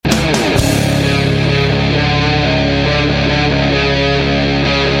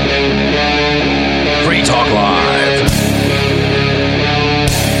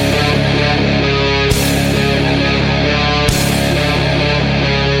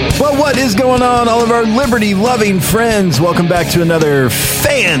What is going on, all of our liberty-loving friends? Welcome back to another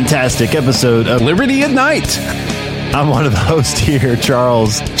fantastic episode of Liberty at Night. I'm one of the hosts here,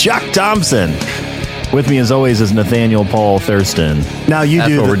 Charles Chuck Thompson. With me, as always, is Nathaniel Paul Thurston. Now you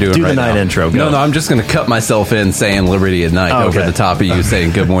do the night intro. Go. No, I'm just going to cut myself in saying Liberty at Night over the top of you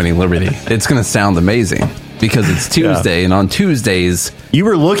saying Good Morning Liberty. It's going to sound amazing because it's Tuesday, and on Tuesdays... You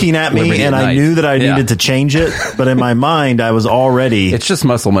were looking at me, Liberty and I knew that I needed to change it, but in my mind, I was already... It's just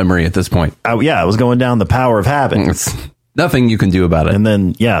muscle memory at this point. I was going down the power of habit. It's nothing you can do about it. And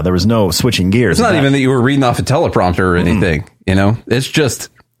then, there was no switching gears. It's not even that you were reading off a teleprompter or anything, you know? It's just...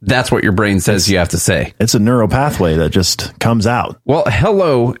 That's what your brain says you have to say. It's a neural pathway that just comes out. Well,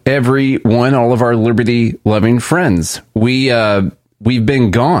 hello, everyone, all of our liberty-loving friends. We've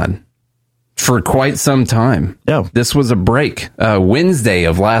been gone for quite some time. Yeah. This was a break. Wednesday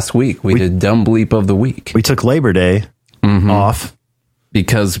of last week, we did Dumb Bleep of the Week. We took Labor Day off.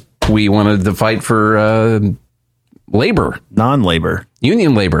 Because we wanted to fight for labor. Non-labor.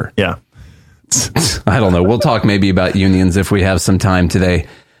 Union labor. Yeah. I don't know. We'll talk maybe about unions if we have some time today.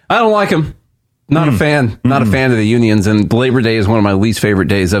 I don't like them. Not a fan. Not a fan of the unions. And Labor Day is one of my least favorite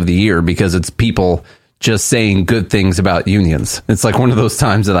days of the year because it's people just saying good things about unions. It's like one of those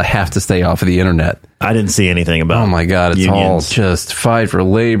times that I have to stay off of the internet. I didn't see anything about Oh my God. It's unions. all just fight for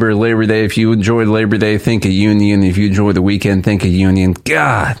labor. Labor Day. If you enjoy Labor Day, think a union. If you enjoy the weekend, think a union.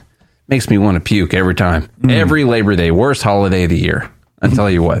 God, makes me want to puke every time. Every Labor Day. Worst holiday of the year. I tell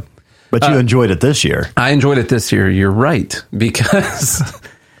you what. But you enjoyed it this year. I enjoyed it this year. You're right. Because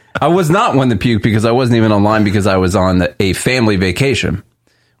I was not one to puke because I wasn't even online because I was on a family vacation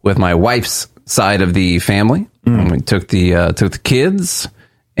with my wife's side of the family. And we took the kids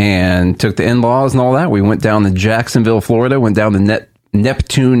and took the in-laws and all that. We went down to Jacksonville, Florida, went down to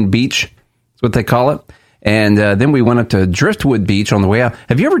Neptune Beach. That's what they call it. And then we went up to Driftwood Beach on the way out.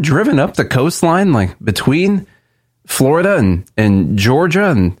 Have you ever driven up the coastline, like between Florida and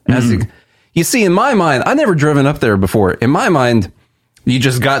Georgia? And as you see, in my mind, I never driven up there before. In my mind, you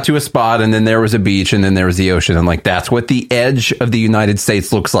just got to a spot and then there was a beach and then there was the ocean. And like, that's what the edge of the United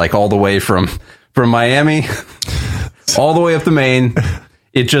States looks like all the way from Miami all the way up to Maine.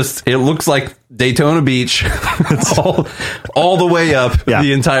 It looks like Daytona Beach all the way up. Yeah.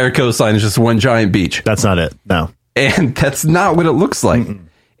 The entire coastline is just one giant beach. That's not it. No. And that's not what it looks like.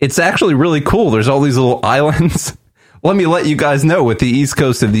 It's actually really cool. There's all these little islands. Let me let you guys know what the east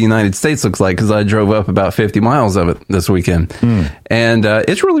coast of the United States looks like because I drove up about 50 miles of it this weekend. And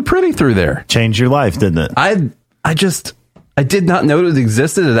it's really pretty through there. Changed your life, didn't it? I did not know it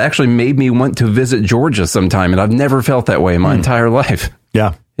existed. It actually made me want to visit Georgia sometime, and I've never felt that way in my entire life.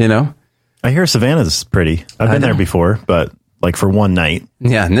 Yeah. You know? I hear Savannah's pretty. I've been there before, but like for one night.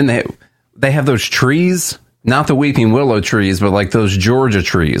 Yeah, and then they have those trees. Not the weeping willow trees, but like those Georgia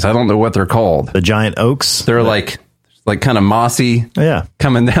trees. I don't know what they're called. The giant oaks? They're like kind of mossy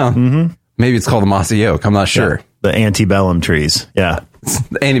coming down. Maybe it's called the mossy oak. I'm not sure. Yeah. The antebellum trees. Yeah.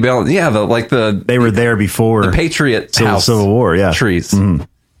 The antebellum. Yeah. They were there before the Patriot House Civil War. Yeah. Trees. You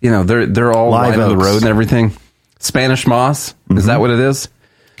know, they're all live on the road and everything. Spanish moss. Is that what it is?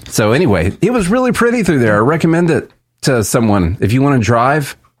 So anyway, it was really pretty through there. I recommend it to someone. If you want to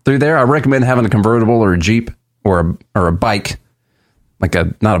drive through there, I recommend having a convertible or a Jeep or a bike,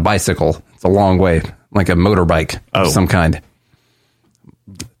 not a bicycle. It's a long way. Like a motorbike of some kind.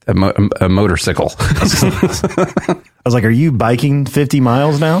 A motorcycle. I was like, are you biking 50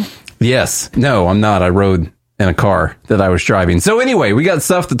 miles now? Yes. No, I'm not. I rode in a car that I was driving. So anyway, we got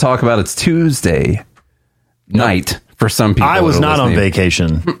stuff to talk about. It's Tuesday night for some people. I was not on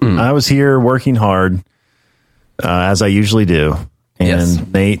vacation. I was here working hard, as I usually do.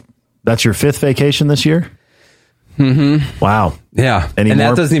 And Nate, that's your 5th vacation this year? Wow. Yeah. And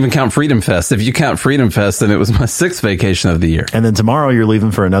that doesn't even count Freedom Fest. If you count Freedom Fest, then it was my 6th vacation of the year. And then tomorrow you're leaving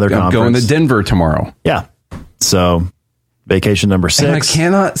for another conference. I'm going to Denver tomorrow. Yeah. So vacation number 6. And I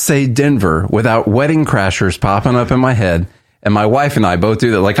cannot say Denver without Wedding Crashers popping up in my head. And my wife and I both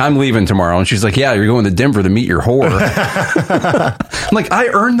do that. Like, I'm leaving tomorrow. And she's like, yeah, you're going to Denver to meet your whore. I'm like, I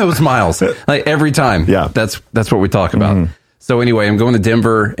earn those miles. Like, every time. Yeah. That's what we talk about. So anyway, I'm going to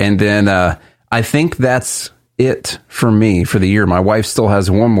Denver. And then I think that's it for me for the year. My wife still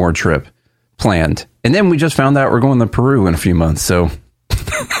has one more trip planned. And then we just found out we're going to Peru in a few months. So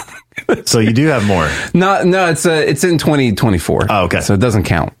so you do have more. No, it's in 2024. Oh, okay. So it doesn't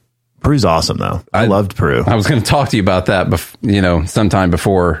count. Peru's awesome though. I loved Peru. I was going to talk to you about that, sometime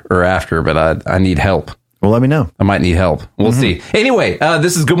before or after, but I need help. Well, let me know. I might need help. We'll see. Anyway,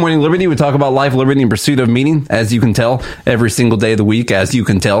 this is Good Morning Liberty. We talk about life, liberty, and pursuit of meaning, as you can tell, every single day of the week, as you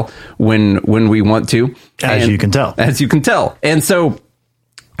can tell, when we want to. As you can tell. And so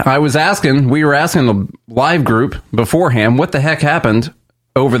we were asking the live group beforehand, what the heck happened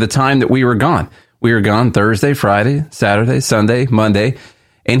over the time that we were gone? We were gone Thursday, Friday, Saturday, Sunday, Monday.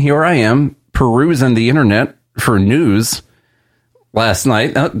 And here I am perusing the internet for news last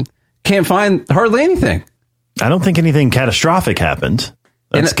night. Can't find hardly anything. I don't think anything catastrophic happened.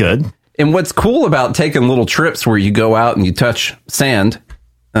 That's good. And what's cool about taking little trips where you go out and you touch sand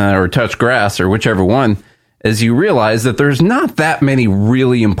or touch grass or whichever one is you realize that there's not that many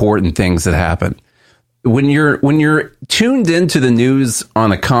really important things that happen. When you're tuned into the news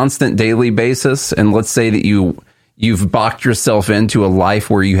on a constant daily basis, and let's say that you've boxed yourself into a life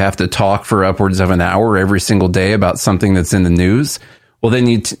where you have to talk for upwards of an hour every single day about something that's in the news, well, then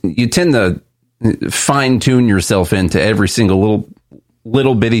you tend to fine tune yourself into every single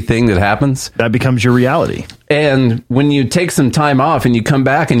little bitty thing that happens. That becomes your reality. And when you take some time off and you come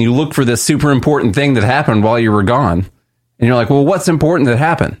back and you look for this super important thing that happened while you were gone, and you're like, well, what's important that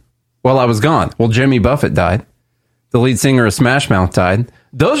happened while I was gone? Well, Jimmy Buffett died. The lead singer of Smash Mouth died.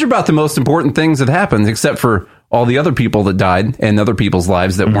 Those are about the most important things that happened, except for all the other people that died and other people's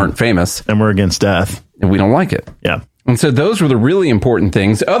lives that weren't famous. And we're against death. And we don't like it. Yeah. And so those were the really important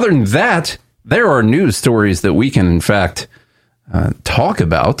things. Other than that, there are news stories that we can, in fact, talk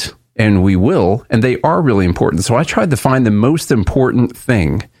about, and we will, and they are really important. So I tried to find the most important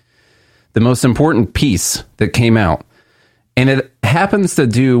thing, the most important piece that came out, and it happens to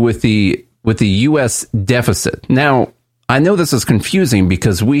do with the U.S. deficit. Now, I know this is confusing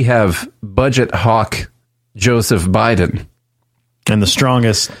because we have budget hawk Joseph Biden. And the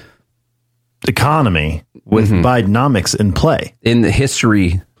strongest economy with Bidenomics in play. In the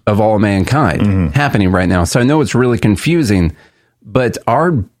history of all mankind happening right now. So I know it's really confusing, but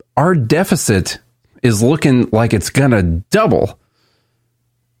our deficit is looking like it's going to double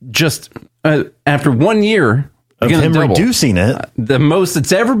just after 1 year of him reducing it. The most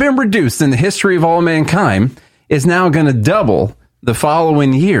it's ever been reduced in the history of all mankind is now going to double the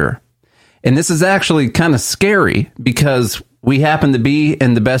following year. And this is actually kind of scary because we happen to be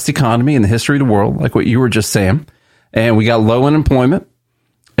in the best economy in the history of the world, like what you were just saying. And we got low unemployment.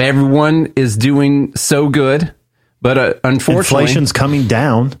 Everyone is doing so good. But unfortunately, inflation's coming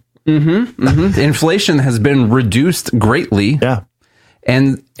down. Inflation has been reduced greatly. Yeah.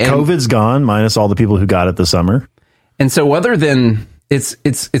 And COVID's gone, minus all the people who got it this summer. And so other than it's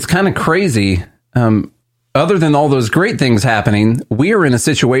kind of crazy. Other than all those great things happening, we are in a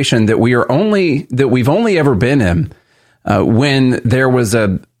situation that we've only ever been in when there was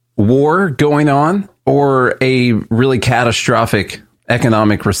a war going on or a really catastrophic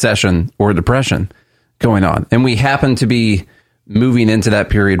economic recession or depression going on. And we happen to be moving into that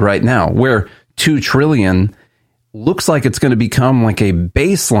period right now where $2 trillion looks like it's going to become like a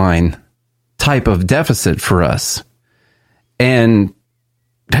baseline type of deficit for us. And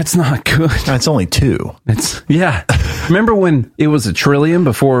that's not good. It's only 2. Yeah. Remember when it was $1 trillion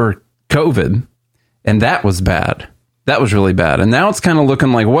before COVID, and that was bad. That was really bad. And now it's kind of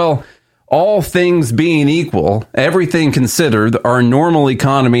looking like, well, all things being equal, everything considered, our normal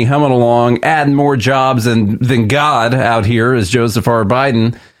economy humming along, adding more jobs than God out here, as Joseph R.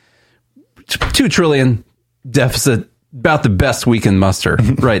 Biden. $2 trillion deficit, about the best we can muster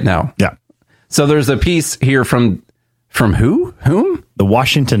right now. Yeah. So there's a piece here from who? Whom? The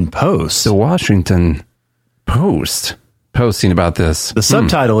Washington Post. The Washington Post posting about this. The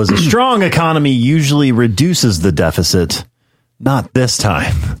subtitle is "A strong economy usually reduces the deficit. Not this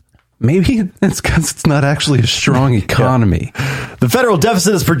time." Maybe it's because it's not actually a strong economy. Yeah. The federal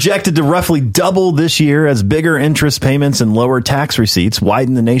deficit is projected to roughly double this year as bigger interest payments and lower tax receipts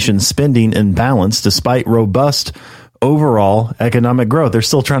widen the nation's spending imbalance despite robust overall economic growth. They're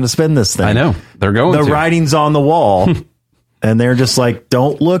still trying to spend this thing. I know. They're going The writing's on the wall. And they're just like,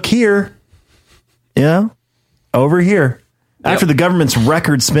 don't look here. Yeah, over here. Yep. After the government's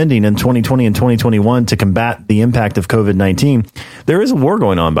record spending in 2020 and 2021 to combat the impact of COVID-19, there is a war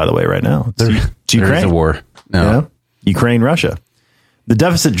going on, by the way, right now. It's Ukraine. There is a war. No. Yeah? Ukraine, Russia. The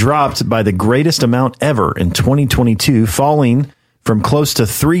deficit dropped by the greatest amount ever in 2022, falling from close to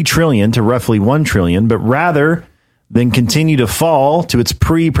 $3 trillion to roughly $1 trillion. But rather than continue to fall to its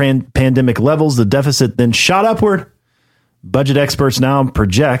pre-pandemic levels, the deficit then shot upward. Budget experts now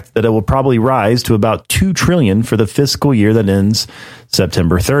project that it will probably rise to about $2 trillion for the fiscal year that ends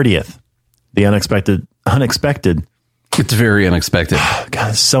September 30th. The unexpected. It's very unexpected. God,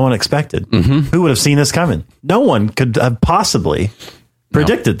 it's so unexpected. Who would have seen this coming? No one could have possibly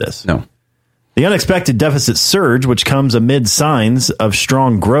predicted this. No. The unexpected deficit surge, which comes amid signs of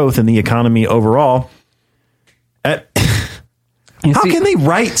strong growth in the economy overall. How can they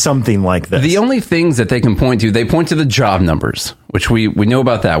write something like this? The only things that they can point to, they point to the job numbers, which we know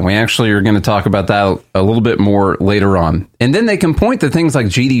about that. We actually are going to talk about that a little bit more later on. And then they can point to things like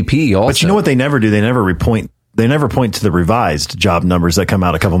GDP also. But you know what they never do? They never point to the revised job numbers that come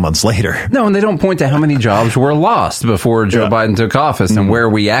out a couple months later. No, and they don't point to how many jobs were lost before Joe Biden took office and where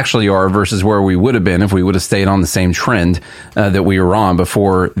we actually are versus where we would have been if we would have stayed on the same trend that we were on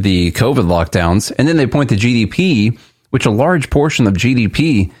before the COVID lockdowns. And then they point to GDP, which a large portion of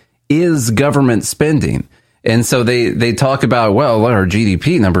GDP is government spending. And so they talk about, well, our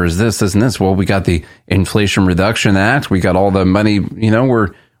GDP number is this, and this. Well, we got the Inflation Reduction Act. We got all the money,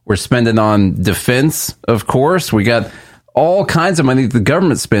 we're spending on defense, of course. We got all kinds of money that the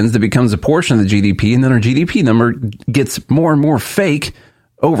government spends that becomes a portion of the GDP. And then our GDP number gets more and more fake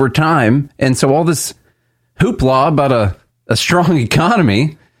over time. And so all this hoopla about a strong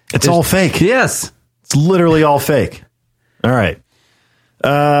economy. It's all fake. Yes. It's literally all fake. All right.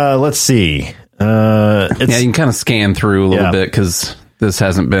 Let's see. You can kind of scan through a little bit because this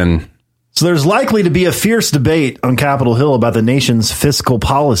hasn't been. So there's likely to be a fierce debate on Capitol Hill about the nation's fiscal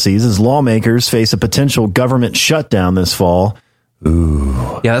policies as lawmakers face a potential government shutdown this fall.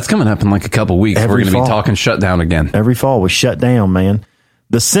 Ooh. Yeah, that's coming up in like a couple weeks. We're going to be talking shutdown again. Every fall we shut down, man.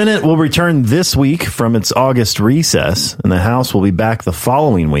 The Senate will return this week from its August recess, and the House will be back the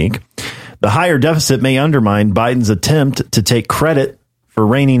following week. The higher deficit may undermine Biden's attempt to take credit for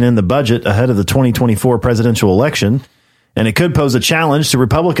reining in the budget ahead of the 2024 presidential election. And it could pose a challenge to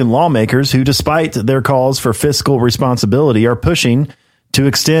Republican lawmakers who, despite their calls for fiscal responsibility, are pushing to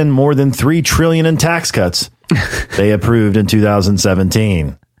extend more than $3 trillion in tax cuts they approved in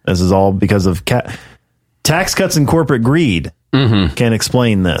 2017. This is all because of tax cuts and corporate greed. Can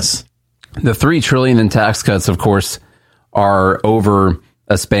explain this. The $3 trillion in tax cuts, of course, are over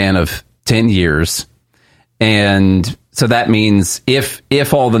a span of 10 years. And so that means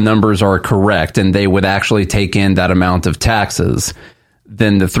if all the numbers are correct and they would actually take in that amount of taxes,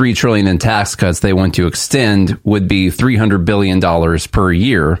 then the $3 trillion in tax cuts they want to extend would be $300 billion per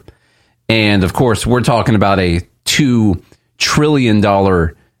year. And of course, we're talking about a $2 trillion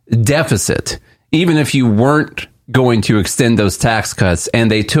deficit. Even if you weren't going to extend those tax cuts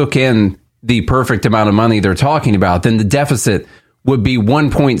and they took in the perfect amount of money they're talking about, then the deficit would be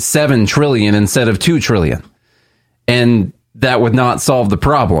 1.7 trillion instead of 2 trillion. And that would not solve the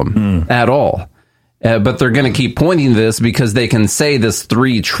problem at all. But they're going to keep pointing to this because they can say this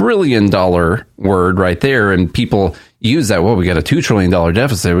 $3 trillion word right there. And people use that. Well, we got a $2 trillion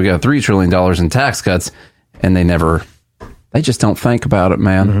deficit. We got $3 trillion in tax cuts. And they just don't think about it,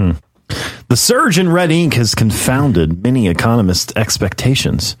 man. The surge in red ink has confounded many economists'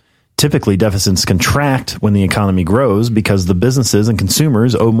 expectations. Typically, deficits contract when the economy grows because the businesses and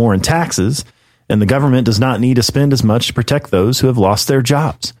consumers owe more in taxes, and the government does not need to spend as much to protect those who have lost their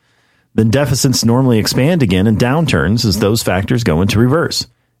jobs. Then deficits normally expand again in downturns as those factors go into reverse.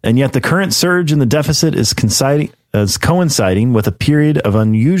 And yet the current surge in the deficit is coinciding with a period of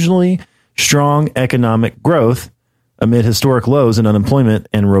unusually strong economic growth amid historic lows in unemployment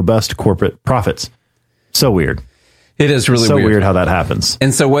and robust corporate profits. So weird. It is really so weird how that happens.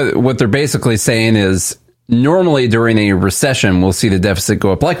 And so what they're basically saying is normally during a recession, we'll see the deficit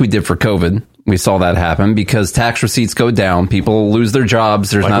go up like we did for COVID. We saw that happen because tax receipts go down. People lose their jobs.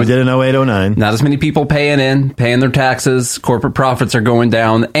 There's we did in 08-09. Not as many people paying their taxes. Corporate profits are going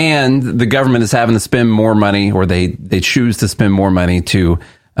down. And the government is having to spend more money, or they choose to spend more money to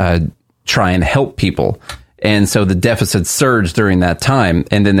try and help people. And so the deficit surged during that time.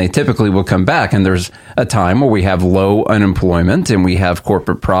 And then they typically will come back. And there's a time where we have low unemployment and we have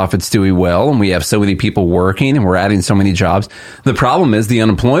corporate profits doing well. And we have so many people working and we're adding so many jobs. The problem is the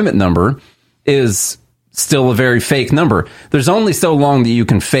unemployment number is still a very fake number. There's only so long that you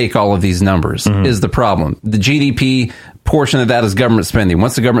can fake all of these numbers is the problem. The GDP portion of that is government spending.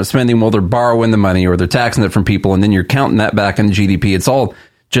 Once the government spending, well, they're borrowing the money or they're taxing it from people. And then you're counting that back in GDP. It's all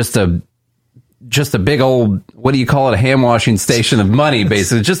just a big old, what do you call it? A hand washing station of money,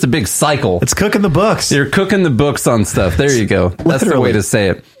 basically. It's just a big cycle. It's cooking the books. You're cooking the books on stuff. There you go. That's the way to say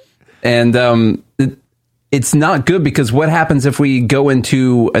it. And it's not good because what happens if we go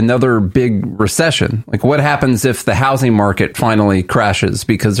into another big recession? Like what happens if the housing market finally crashes?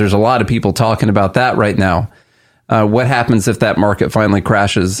 Because there's a lot of people talking about that right now. What happens if that market finally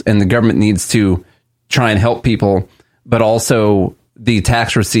crashes and the government needs to try and help people, but also the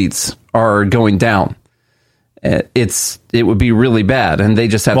tax receipts are going down? It would be really bad, and they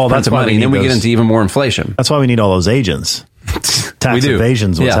just have to print the money, and then we get into even more inflation. That's why we need all those agents. Tax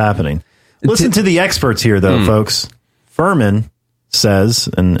evasion's what's happening. Listen to the experts here, though, folks. Furman says,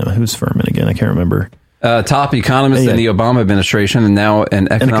 and who's Furman again? I can't remember. Top economist in the Obama administration, and now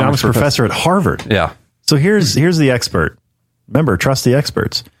an economics professor at Harvard. Yeah. So here's the expert. Remember, trust the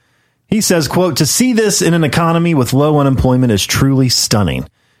experts. He says, quote, "To see this in an economy with low unemployment is truly stunning.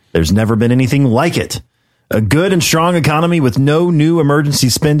 There's never been anything like it. A good and strong economy with no new emergency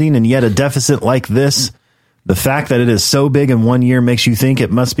spending and yet a deficit like this. The fact that it is so big in 1 year makes you think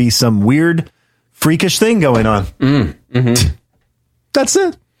it must be some weird, freakish thing going on." Mm-hmm. That's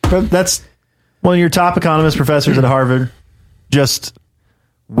it. That's one of your top economist professors at Harvard. Just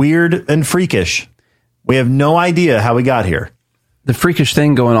weird and freakish. We have no idea how we got here. The freakish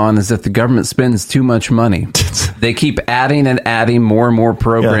thing going on is that the government spends too much money. They keep adding and adding more and more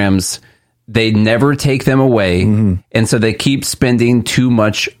programs. Yeah. They never take them away. Mm-hmm. And so they keep spending too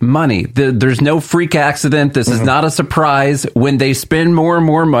much money. There's no freak accident. This is not a surprise. When they spend more and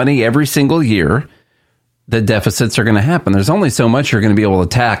more money every single year, the deficits are going to happen. There's only so much you're going to be able to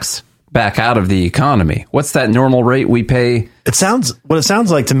tax back out of the economy. What's that normal rate we pay? What it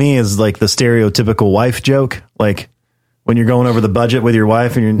sounds like to me is like the stereotypical wife joke. Like when you're going over the budget with your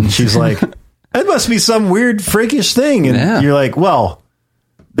wife and she's like, "That must be some weird freakish thing." And you're like, "Well,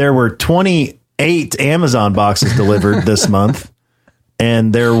 there were 28 Amazon boxes delivered this month,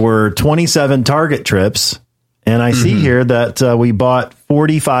 and there were 27 Target trips. And I see here that we bought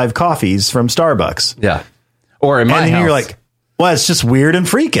 45 coffees from Starbucks." Yeah. Or in my house, you're like, "Well, it's just weird and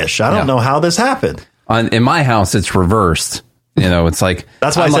freakish. I don't know how this happened." In my house, it's reversed. You know, it's like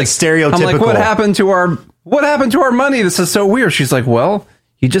that's why I said stereotypical. I'm like, what happened to our money? This is so weird. She's like, "Well,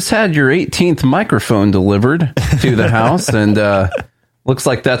 you just had your 18th microphone delivered to the house, and looks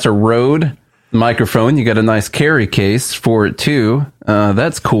like that's a Rode microphone. You got a nice carry case for it too.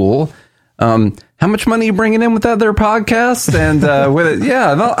 That's cool. How much money are you bringing in with that there podcast?" And with it,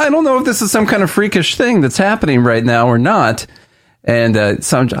 I don't know if this is some kind of freakish thing that's happening right now or not. And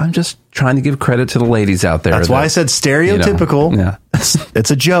so I'm just trying to give credit to the ladies out there. That's why I said stereotypical. You know, it's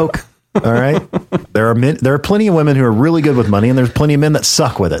a joke. All right. There are plenty of women who are really good with money, and there's plenty of men that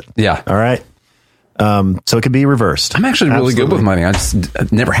suck with it. Yeah. All right. So it could be reversed. I'm actually really good with money.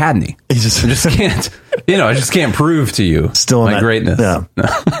 I've never had any. I just can't. I just can't prove to you still my greatness. Yeah.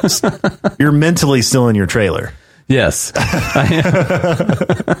 You're mentally still in your trailer. Yes.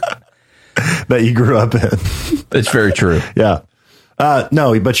 That you grew up in. It's very true. Yeah.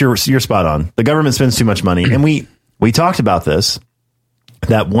 No, but you're spot on. The government spends too much money, and we talked about this.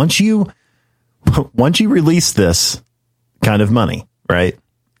 That once you release this kind of money, right?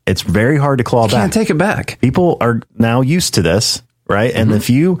 It's very hard to claw back. Can't take it back. People are now used to this, right? And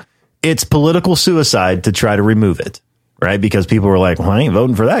it's political suicide to try to remove it, right? Because people were like, "Well, I ain't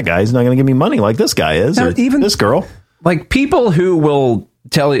voting for that guy. He's not going to give me money like this guy is, or even this girl." Like people who will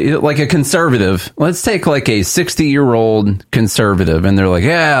tell you, like a conservative, let's take like a 60-year-old conservative, and they're like,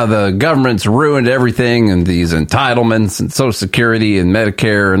 "Yeah, the government's ruined everything, and these entitlements and Social Security and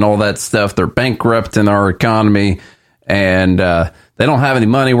Medicare and all that stuff. They're bankrupt in our economy, and they don't have any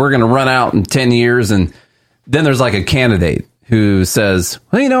money. We're going to run out in 10 years. And then there's like a candidate who says,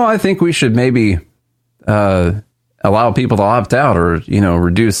 "Well, I think we should maybe allow people to opt out or,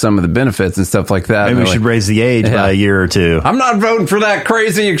 reduce some of the benefits and stuff like that." Maybe we should raise the age by a year or two. I'm not voting for that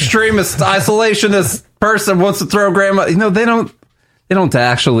crazy extremist isolationist person who wants to throw grandma. They don't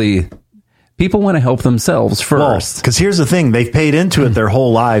actually. People want to help themselves first. Because here's the thing. They've paid into it their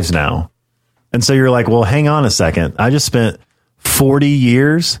whole lives now. And so you're like, well, hang on a second. I just spent 40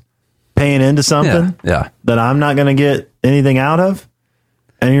 years paying into something that I'm not going to get anything out of.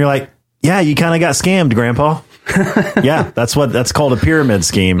 And you're like, yeah, you kind of got scammed, Grandpa. Yeah, that's called a pyramid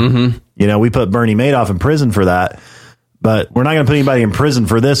scheme. Mm-hmm. We put Bernie Madoff in prison for that, but we're not going to put anybody in prison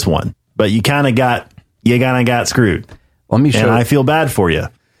for this one. But you kind of got screwed. Let me show. And I feel bad for you.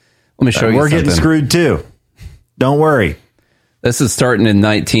 Let me show you. We're something. Getting screwed too. Don't worry. This is starting in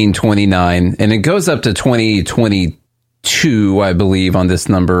 1929, and it goes up to 2022, I believe, on this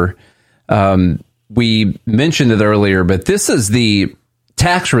number. We mentioned it earlier, but this is the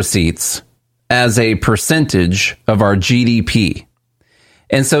tax receipts as a percentage of our GDP.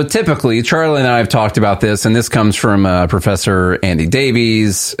 And so typically, Charlie and I have talked about this, and this comes from Professor Andy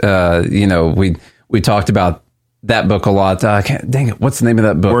Davies. We talked about that book a lot. Dang it, what's the name of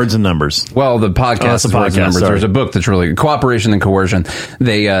that book? Words and Numbers. Well, the podcast is Words and Numbers. Sorry. There's a book that's really Cooperation and Coercion.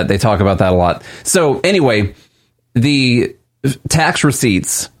 They talk about that a lot. So anyway, the tax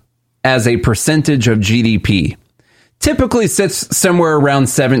receipts as a percentage of GDP typically sits somewhere around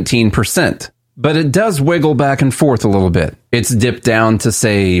 17%, but it does wiggle back and forth a little bit. It's dipped down to,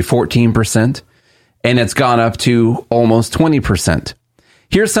 say, 14%, and it's gone up to almost 20%.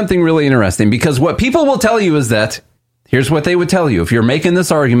 Here's something really interesting, because what people will tell you is that, here's what they would tell you if you're making this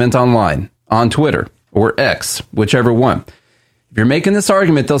argument online, on Twitter. or X, whichever one. If you're making this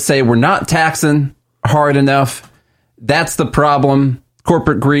argument, they'll say we're not taxing hard enough. That's the problem.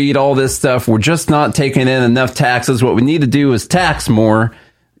 Corporate greed, all this stuff. We're just not taking in enough taxes. What we need to do is tax more,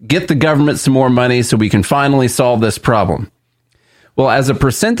 get the government some more money so we can finally solve this problem. Well, as a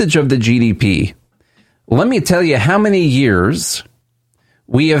percentage of the GDP, let me tell you how many years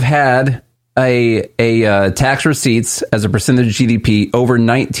we have had a tax receipts as a percentage of GDP over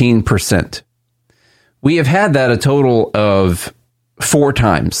 19%. We have had that a total of 4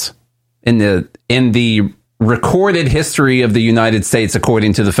 times in the recorded history of the United States,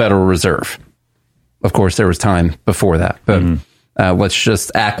 according to the Federal Reserve. Of course, there was time before that, but let's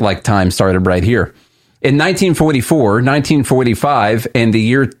just act like time started right here. In 1944, 1945, and the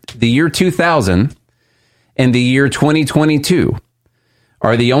year 2000, and the year 2022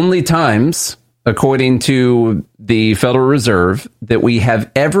 are the only times, according to the Federal Reserve, that we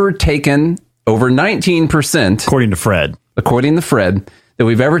have ever taken over 19%. According to Fred, that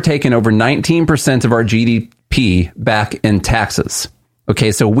we've ever taken over 19% of our GDP back in taxes.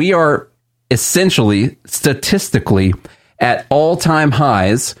 Okay, so we are essentially, statistically, at all-time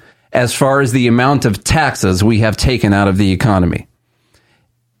highs as far as the amount of taxes we have taken out of the economy.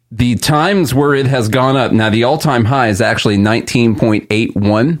 The times where it has gone up, now the all-time high is actually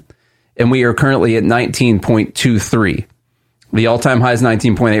 19.81, and we are currently at 19.23. The all-time high is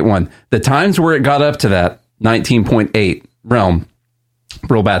 19.81. The times where it got up to that 19.8 realm,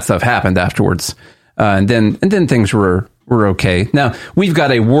 real bad stuff happened afterwards. And then things were okay. Now, we've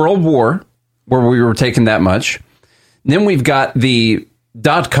got a world war where we were taking that much. Then we've got the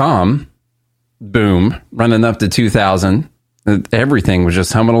 .com boom running up to 2000. Everything was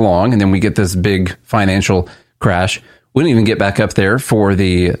just humming along. And then we get this big financial crash. We didn't even get back up there for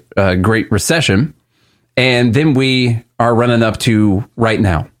the Great Recession. And then we are running up to right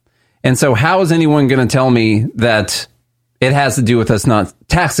now. And so how is anyone going to tell me that it has to do with us not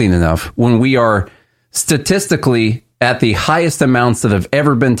taxing enough when we are statistically at the highest amounts that have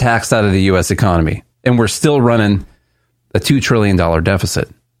ever been taxed out of the U.S. economy? And we're still running a $2 trillion deficit.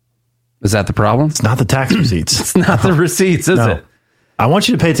 Is that the problem? It's not the tax receipts. It's not the receipts, is it? I want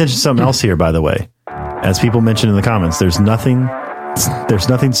you to pay attention to something else here, by the way. As people mentioned in the comments, there's nothing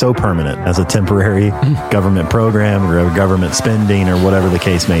so permanent as a temporary government program or a government spending or whatever the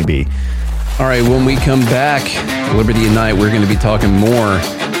case may be. All right, when we come back, Liberty at Night, we're going to be talking more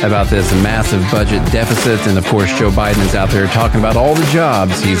about this massive budget deficit. And of course, Joe Biden is out there talking about all the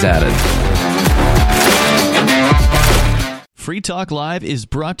jobs he's added. Free Talk Live is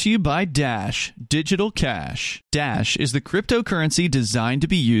brought to you by Dash Digital Cash. Dash is the cryptocurrency designed to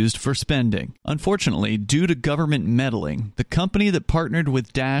be used for spending. Unfortunately, due to government meddling, the company that partnered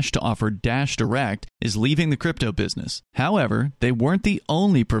with Dash to offer Dash Direct is leaving the crypto business. However, they weren't the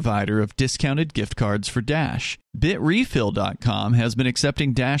only provider of discounted gift cards for Dash. BitRefill.com has been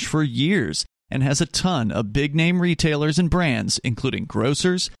accepting Dash for years and has a ton of big-name retailers and brands, including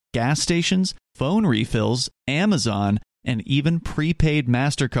grocers, gas stations, phone refills, Amazon, and even prepaid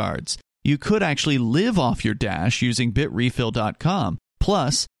MasterCards. You could actually live off your Dash using BitRefill.com.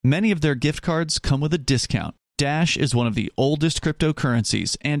 Plus, many of their gift cards come with a discount. Dash is one of the oldest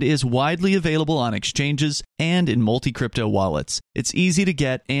cryptocurrencies and is widely available on exchanges and in multi-crypto wallets. It's easy to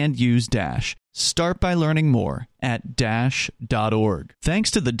get and use Dash. Start by learning more at Dash.org.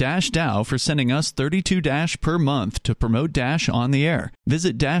 Thanks to the Dash DAO for sending us 32 Dash per month to promote Dash on the air.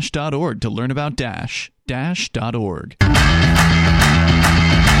 Visit Dash.org to learn about Dash. Dash.org.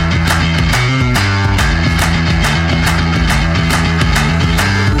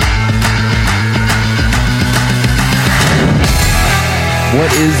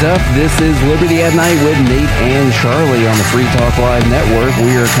 What is up? This is Liberty at Night with Nate and Charlie on the Free Talk Live Network.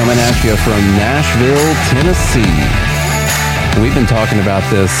 We are coming at you from Nashville, Tennessee. We've been talking about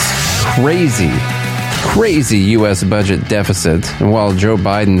this crazy U.S. budget deficit. And while Joe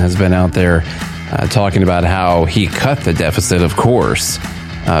Biden has been out there talking about how he cut the deficit, of course,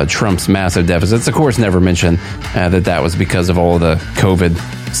 Trump's massive deficits, of course, never mentioned that was because of all the COVID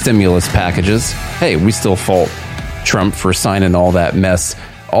stimulus packages. Hey, we still fault Trump for signing all that mess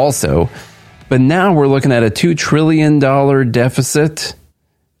also. But now we're looking at a $2 trillion deficit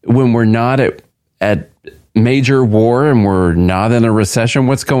when we're not at major war and we're not in a recession.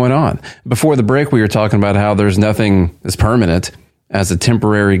 What's going on? Before the break, we were talking about how there's nothing as permanent as a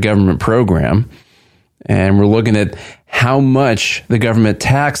temporary government program. And we're looking at how much the government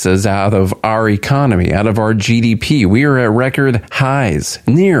taxes out of our economy, out of our GDP. We are at record highs,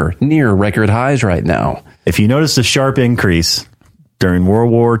 near record highs right now. If you notice a sharp increase during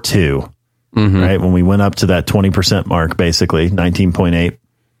World War II, right, when we went up to that 20% mark, basically 19.8,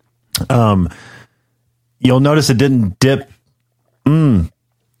 you'll notice it didn't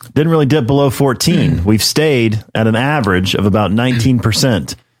really dip below 14. We've stayed at an average of about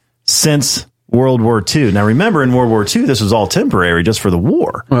 19% since World War II. Now, remember, in World War II, this was all temporary, just for the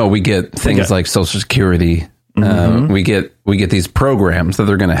war. Well, we get things like Social Security. We get these programs that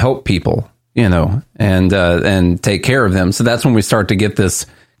are going to help people, and take care of them. So that's when we start to get this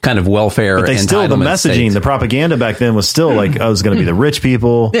kind of welfare. But the messaging, state. the propaganda back then was still like, oh, it was going to be the rich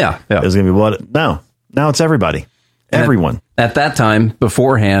people. Yeah. It was going to be what? No, now it's everybody. Everyone. At that time,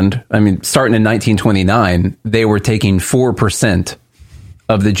 beforehand, starting in 1929, they were taking 4%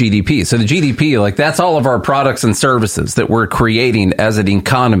 of the GDP. So the GDP, that's all of our products and services that we're creating as an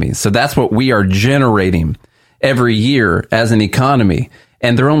economy. So that's what we are generating every year as an economy.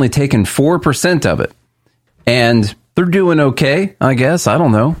 And they're only taking 4% of it. And they're doing okay, I guess. I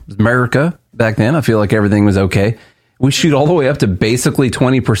don't know. America back then, I feel like everything was okay. We shoot all the way up to basically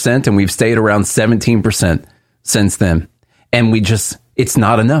 20%, and we've stayed around 17% since then. And it's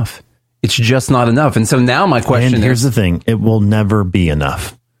not enough. It's just not enough. And so now my question is... here's the thing. It will never be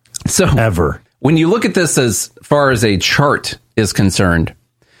enough. So ever. When you look at this as far as a chart is concerned,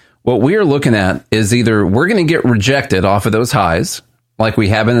 what we are looking at is either we're going to get rejected off of those highs, like we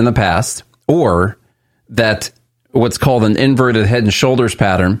have been in the past, or that what's called an inverted head and shoulders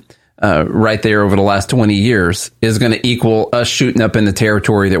pattern right there over the last 20 years is going to equal us shooting up into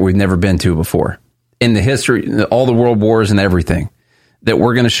territory that we've never been to before. In the history, all the world wars and everything, that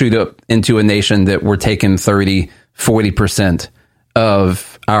we're going to shoot up into a nation that we're taking 30, 40%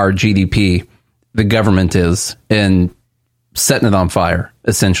 of our GDP, the government is, and setting it on fire,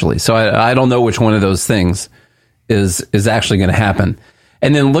 essentially. So I don't know which one of those things is actually going to happen.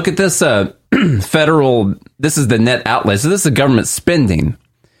 And then look at this federal, this is the net outlay. So this is the government spending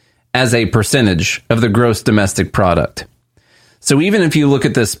as a percentage of the gross domestic product. So even if you look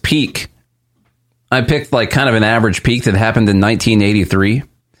at this peak, I picked kind of an average peak that happened in 1983.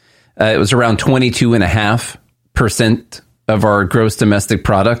 It was around 22.5% of our gross domestic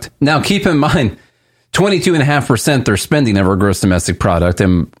product. Now, keep in mind, 22.5% they're spending of our gross domestic product,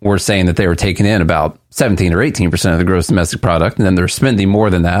 and we're saying that they were taking in about 17 or 18% of the gross domestic product, and then they're spending more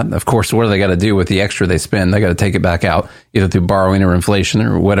than that. Of course, what do they got to do with the extra they spend? They got to take it back out, either through borrowing or inflation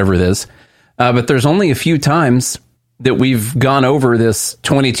or whatever it is. But there's only a few times that we've gone over this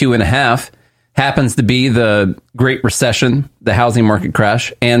 22.5. Happens to be the Great Recession, the housing market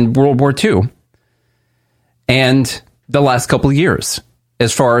crash, and World War II. And the last couple of years,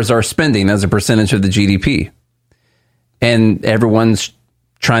 as far as our spending as a percentage of the GDP. And everyone's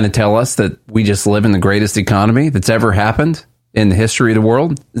trying to tell us that we just live in the greatest economy that's ever happened in the history of the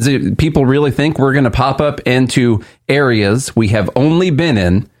world. People really think we're going to pop up into areas we have only been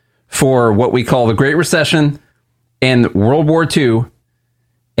in for what we call the Great Recession and World War II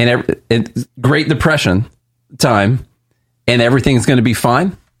and Great Depression time, and everything's going to be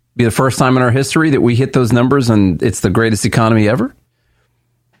fine? Be the first time in our history that we hit those numbers and it's the greatest economy ever?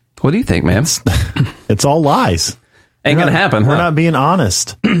 What do you think, man? It's all lies. Ain't going to happen. We're not being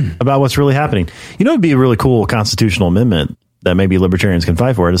honest about what's really happening. You know, it'd be a really cool constitutional amendment that maybe libertarians can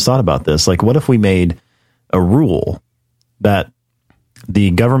fight for. I just thought about this. What if we made a rule that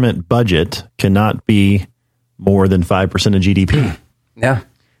the government budget cannot be more than 5% of GDP? Yeah.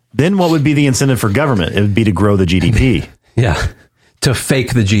 Then what would be the incentive for government? It would be to grow the GDP. Yeah. To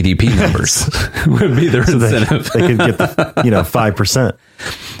fake the GDP numbers would be their incentive. They could get the 5%.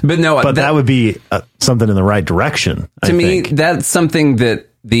 But that would be something in the right direction. To me, that's something that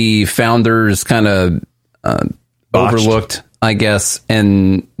the founders kind of overlooked, I guess.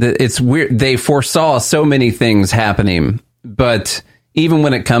 And it's weird. They foresaw so many things happening. But even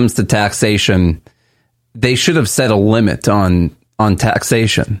when it comes to taxation, they should have set a limit on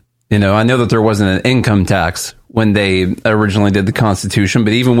taxation. I know that there wasn't an income tax when they originally did the Constitution,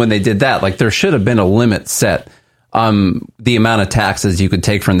 but even when they did that, there should have been a limit set on the amount of taxes you could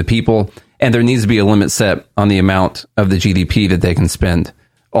take from the people, and there needs to be a limit set on the amount of the GDP that they can spend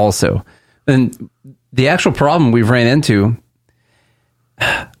also. And the actual problem we've ran into,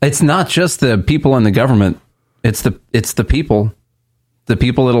 it's not just the people in the government, it's the people that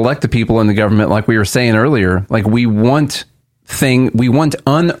elect the people in the government, like we were saying earlier. We want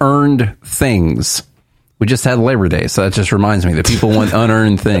unearned things. We just had Labor Day, so that just reminds me that people want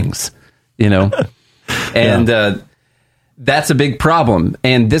unearned things, and that's a big problem.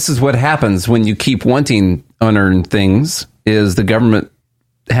 And this is what happens when you keep wanting unearned things: is the government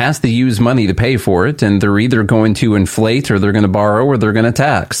has to use money to pay for it, and they're either going to inflate, or they're going to borrow, or they're going to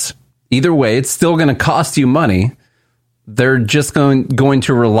tax. Either way, it's still going to cost you money. They're just going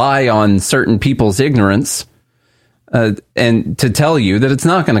to rely on certain people's ignorance and to tell you that it's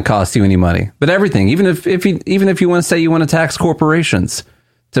not going to cost you any money. But everything, even if you want to say you want to tax corporations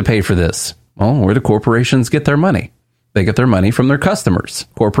to pay for this, well, where do corporations get their money? They get their money from their customers.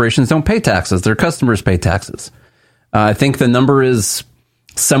 Corporations don't pay taxes; their customers pay taxes. I think the number is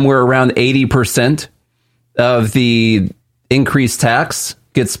somewhere around 80% of the increased tax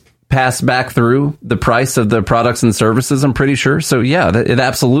gets passed back through the price of the products and services. I'm pretty sure. So yeah, it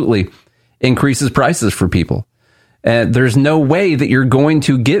absolutely increases prices for people. There's no way that you're going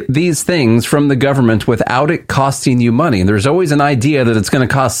to get these things from the government without it costing you money. And there's always an idea that it's going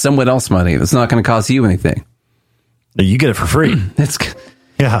to cost someone else money. That's not going to cost you anything. You get it for free.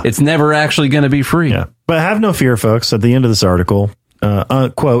 It's never actually going to be free. Yeah. But have no fear, folks. At the end of this article,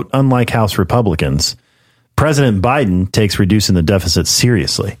 quote, unlike House Republicans, President Biden takes reducing the deficit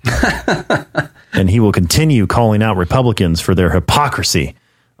seriously. And he will continue calling out Republicans for their hypocrisy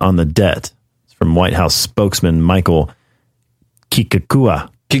on the debt. From White House spokesman Michael Kikakawa.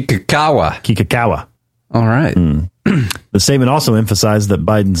 All right. The statement also emphasized that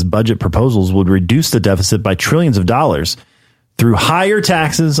Biden's budget proposals would reduce the deficit by trillions of dollars through higher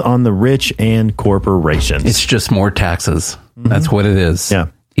taxes on the rich and corporations. It's just more taxes. That's what it is. Yeah.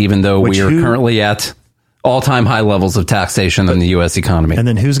 Even though we are currently at all-time high levels of taxation in the U.S. economy. And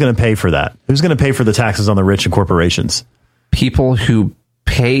then who's going to pay for that? Who's going to pay for the taxes on the rich and corporations? People who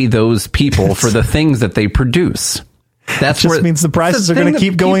pay those people for the things that they produce. That just means the prices are going to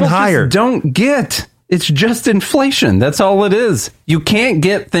keep going higher. Don't get. It's just inflation. That's all it is. You can't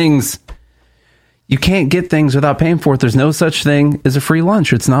get things. You can't get things without paying for it. There's no such thing as a free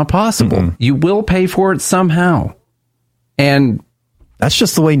lunch. It's not possible. Mm-hmm. You will pay for it somehow. And that's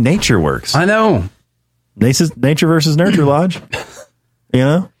just the way nature works. I know. Nature versus nurture, Lodge. You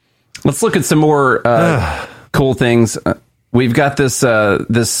know? Let's look at some more cool things. We've got this,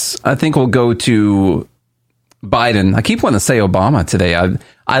 I think we'll go to Biden. I keep wanting to say Obama today.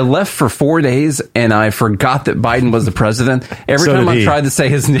 I left for 4 days and I forgot that Biden was the president. Every time I tried to say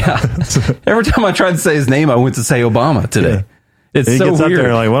his name, I went to say Obama today. Yeah. It's so gets weird. Up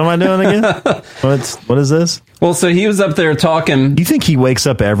there like, what am I doing again? What is this? Well, so he was up there talking. Do you think he wakes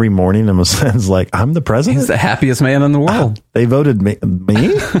up every morning and was like, I'm the president? He's the happiest man in the world. They voted me?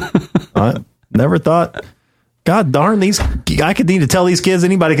 I never thought. God darn, I could need to tell these kids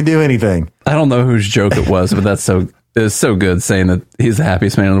anybody can do anything. I don't know whose joke it was, but it's so good saying that he's the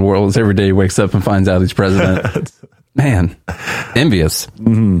happiest man in the world. Every day he wakes up and finds out he's president. Man, envious.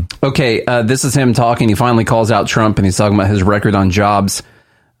 Mm-hmm. Okay, this is him talking. He finally calls out Trump, and he's talking about his record on jobs.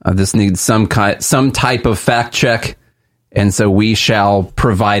 This needs some type of fact check, and so we shall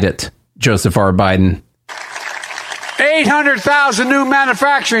provide it. Joseph R. Biden. 800,000 new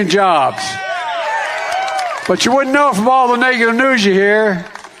manufacturing jobs. But you wouldn't know from all the negative news you hear.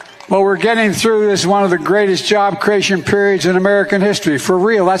 Well, we're getting through this one of the greatest job creation periods in American history. For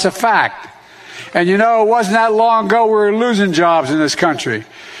real, that's a fact. And you know, it wasn't that long ago we were losing jobs in this country.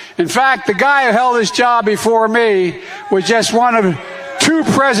 In fact, the guy who held this job before me was just one of 2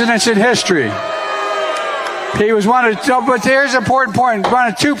 presidents in history. He was but here's an important point, one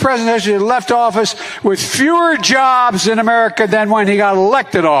of 2 presidents in history that left office with fewer jobs in America than when he got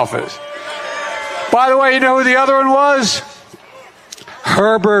elected office. By the way, you know who the other one was?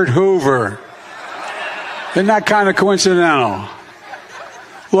 Herbert Hoover. Isn't that kind of coincidental?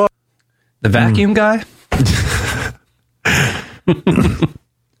 Look. The vacuum guy?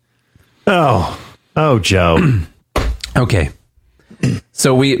 Oh, Joe. Okay.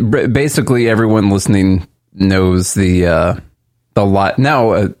 So basically everyone listening knows the lot.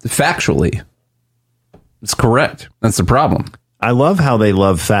 Now, factually, it's correct. That's the problem. I love how they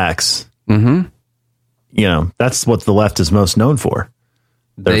love facts. Mm-hmm. You know, that's what the left is most known for.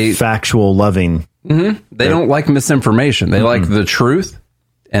 They're factual loving. Mm-hmm. They don't like misinformation. They like the truth,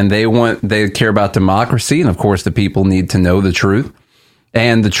 and they care about democracy. And of course, the people need to know the truth.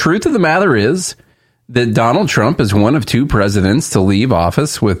 And the truth of the matter is that Donald Trump is one of 2 presidents to leave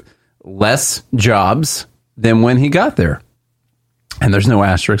office with less jobs than when he got there. And there's no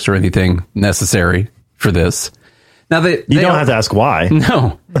asterisks or anything necessary for this. Now, you don't have to ask why.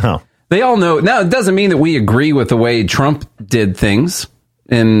 No. They all know. Now, it doesn't mean that we agree with the way Trump did things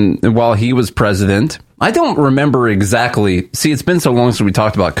while he was president. I don't remember exactly. See, it's been so long since we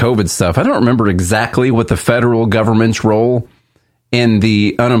talked about COVID stuff. I don't remember exactly what the federal government's role in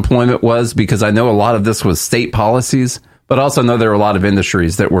the unemployment was, because I know a lot of this was state policies, but also know there were a lot of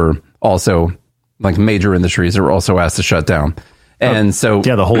industries that were also, like major industries that were also asked to shut down. And so...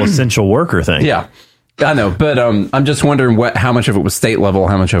 Yeah, the whole essential worker thing. Yeah. I know, but I'm just wondering how much of it was state level,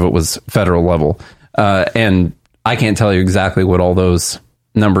 how much of it was federal level. And I can't tell you exactly what all those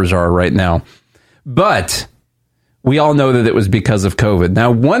numbers are right now. But we all know that it was because of COVID.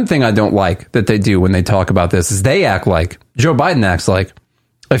 Now, one thing I don't like that they do when they talk about this is they act like, Joe Biden acts like,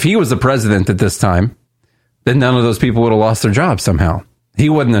 if he was the president at this time, then none of those people would have lost their jobs somehow. He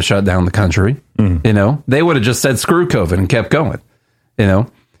wouldn't have shut down the country. You know, they would have just said, screw COVID and kept going, you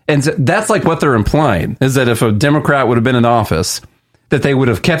know? And so that's like what they're implying is that if a Democrat would have been in office, that they would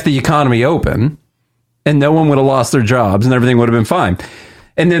have kept the economy open and no one would have lost their jobs and everything would have been fine.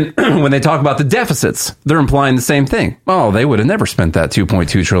 And then when they talk about the deficits, they're implying the same thing. Oh, they would have never spent that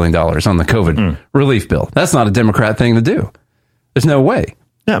 $2.2 trillion on the COVID relief bill. That's not a Democrat thing to do. There's no way.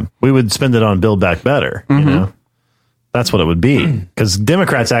 Yeah, we would spend it on Build Back Better. You know, that's what it would be because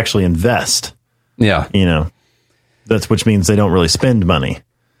Democrats actually invest. Yeah, you know, which means they don't really spend money.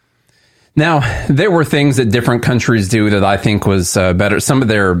 Now, there were things that different countries do that I think was better. Some of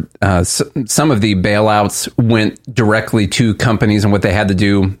their some of the bailouts went directly to companies, and what they had to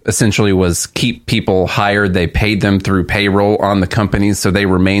do essentially was keep people hired. They paid them through payroll on the companies, so they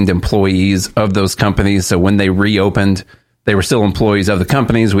remained employees of those companies. So when they reopened, they were still employees of the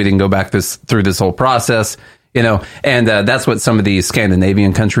companies. We didn't go back through this whole process, you know, and that's what some of the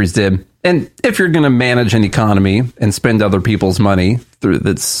Scandinavian countries did. And if you're going to manage an economy and spend other people's money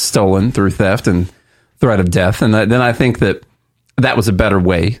that's stolen through theft and threat of death, and then I think that was a better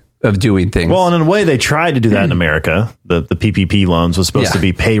way of doing things. Well, and in a way, they tried to do that in America. The PPP loans was supposed to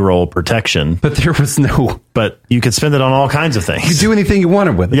be payroll protection, but there was no. But you could spend it on all kinds of things. You could do anything you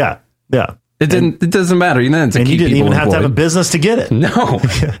wanted with it. Yeah, yeah. It doesn't matter. You know, and you didn't even have to have a business to get it. No,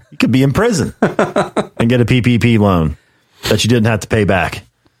 you could be in prison and get a PPP loan that you didn't have to pay back.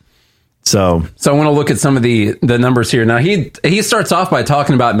 So I want to look at some of the numbers here. Now, he starts off by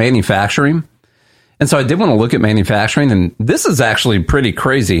talking about manufacturing. And so I did want to look at manufacturing. And this is actually pretty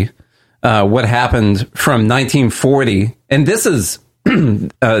crazy what happened from 1940. And this is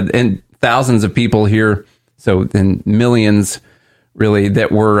and thousands of people here. So in millions, really,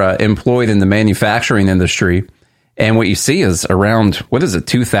 that were employed in the manufacturing industry. And what you see is around,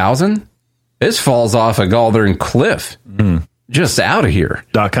 2000? This falls off a golden cliff. Just out of here.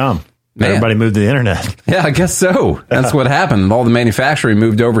 .com. Man. Everybody moved to the internet. Yeah, I guess so. That's what happened. All the manufacturing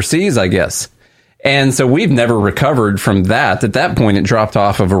moved overseas, I guess. And so we've never recovered from that. At that point, it dropped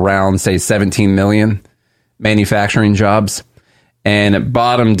off of around, say, 17 million manufacturing jobs. And it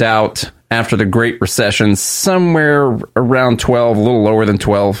bottomed out after the Great Recession, somewhere around 12, a little lower than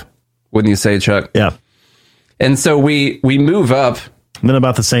 12. Wouldn't you say, Chuck? Yeah. And so we move up. And then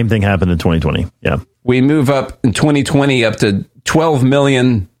about the same thing happened in 2020. Yeah. We move up in 2020 up to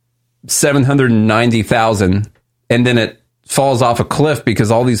 12,790,000, and then it falls off a cliff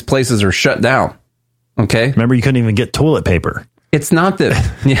because all these places are shut down. Okay. Remember, you couldn't even get toilet paper. It's not that.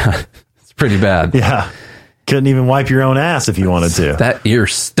 Yeah, it's pretty bad. Yeah. Couldn't even wipe your own ass if you wanted to. That ear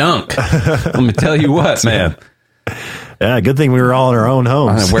stunk. Let me tell you what, man. Yeah, good thing we were all in our own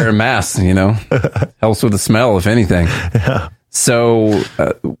homes. Wearing masks, you know, helps with the smell, if anything. Yeah. So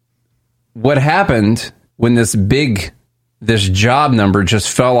what happened when this job number just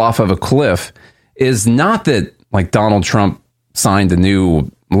fell off of a cliff is not that like Donald Trump signed a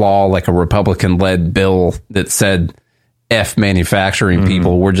new law, like a Republican-led bill that said, F manufacturing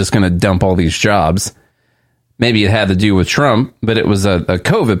people, we're just going to dump all these jobs. Maybe it had to do with Trump, but it was a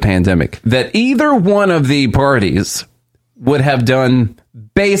COVID pandemic that either one of the parties would have done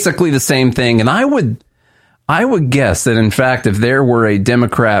basically the same thing. And I would guess that, in fact, if there were a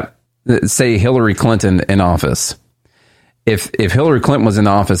Democrat, say Hillary Clinton in office, if Hillary Clinton was in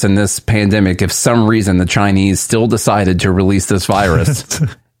office in this pandemic, if some reason the Chinese still decided to release this virus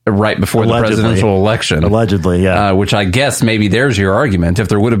right before the presidential election. Allegedly, yeah. Which I guess maybe there's your argument. If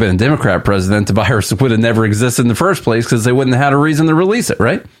there would have been a Democrat president, the virus would have never existed in the first place because they wouldn't have had a reason to release it,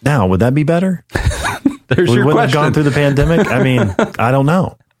 right? Now, would that be better? There's we your wouldn't question. have gone through the pandemic? I mean, I don't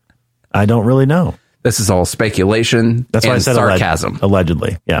know. I don't really know. This is all speculation. That's why I said sarcasm.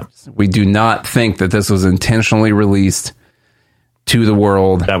 Allegedly, yeah. We do not think that this was intentionally released to the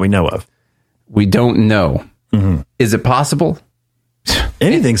world. That we know of. We don't know. Mm-hmm. Is it possible?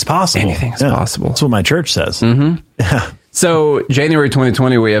 Anything's possible. Anything's possible. That's what my church says. Mm-hmm. Yeah. So January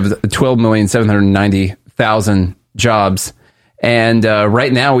 2020, we have 12,790,000 jobs. And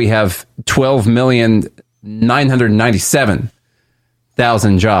right now we have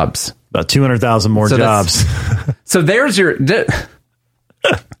 12,997,000 jobs. About 200,000 more jobs. So there's your...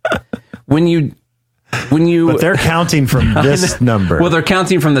 When you... But they're counting from this number. Well, they're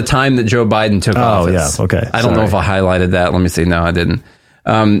counting from the time that Joe Biden took office. Oh, yeah. Okay. I don't know if I highlighted that. Let me see. No, I didn't.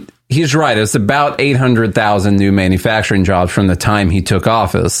 He's right. It's about 800,000 new manufacturing jobs from the time he took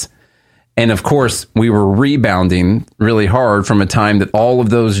office. And of course, we were rebounding really hard from a time that all of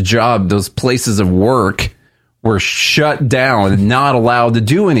those places of work were shut down and not allowed to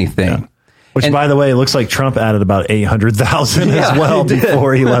do anything. Yeah. Which, by the way, looks like Trump added about 800,000 as well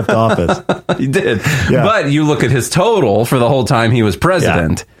before he left office. He did. Yeah. But you look at his total for the whole time he was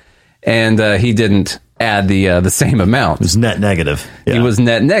president, and he didn't add the same amount. It was net negative. Yeah. He was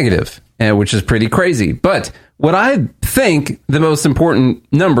net negative, which is pretty crazy. But what I think the most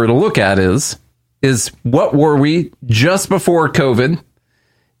important number to look at is what were we just before COVID?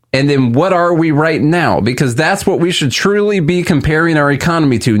 And then what are we right now? Because that's what we should truly be comparing our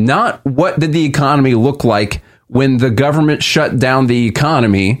economy to. Not what did the economy look like when the government shut down the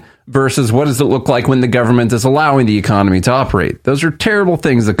economy versus what does it look like when the government is allowing the economy to operate. Those are terrible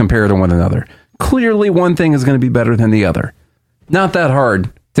things that compare to one another. Clearly, one thing is going to be better than the other. Not that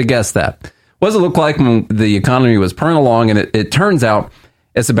hard to guess that. What does it look like when the economy was purring along? And it turns out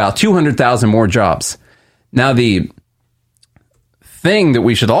it's about 200,000 more jobs. Now, the thing that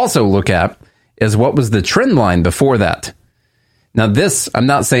we should also look at is what was the trend line before that. Now this, I'm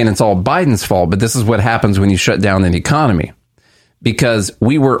not saying it's all Biden's fault, but this is what happens when you shut down an economy, because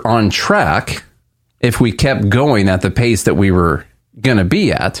we were on track. If we kept going at the pace that we were going to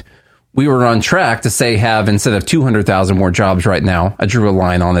be at, we were on track to say have, instead of 200,000 more jobs right now, I drew a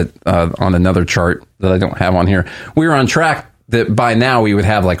line on it on another chart that I don't have on here. We were on track that by now we would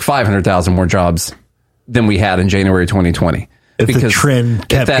have like 500,000 more jobs than we had in January 2020. If the trend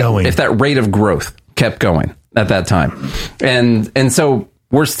kept going. If that rate of growth kept going at that time. And so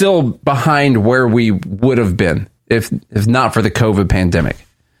we're still behind where we would have been if not for the COVID pandemic.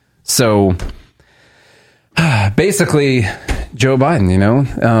 So basically, Joe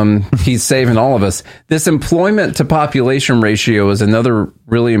Biden, he's saving all of us. This employment to population ratio is another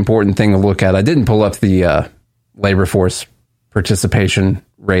really important thing to look at. I didn't pull up the labor force participation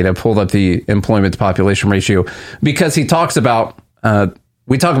rate. I pulled up the employment to population ratio because he talks about,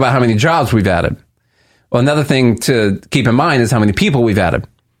 we talk about how many jobs we've added. Well, another thing to keep in mind is how many people we've added,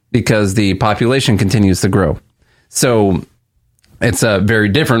 because the population continues to grow. So it's very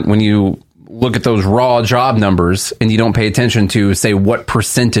different when you look at those raw job numbers and you don't pay attention to, say, what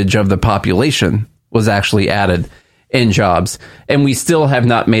percentage of the population was actually added in jobs. And we still have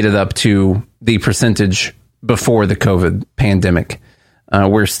not made it up to the percentage before the COVID pandemic.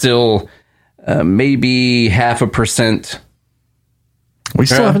 We're still maybe 0.5%. We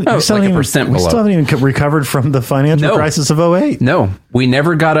still haven't, like 1% below. We still haven't even recovered from the financial crisis of 2008. No, we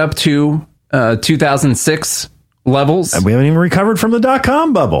never got up to 2006 levels. And we haven't even recovered from the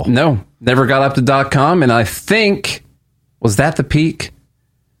dot-com bubble. No, never got up to .com. And I think, was that the peak?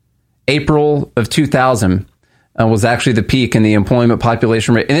 April of 2000 was actually the peak in the employment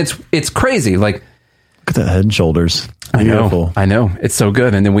population rate. And it's crazy. Like, look at that Head and Shoulders. Beautiful. I know. It's so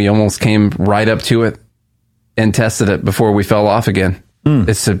good. And then we almost came right up to it and tested it before we fell off again.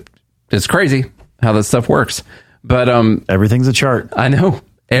 It's crazy how this stuff works. But everything's a chart. I know.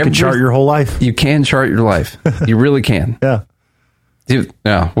 You can chart your whole life. You can chart your life. You really can. Yeah. Dude,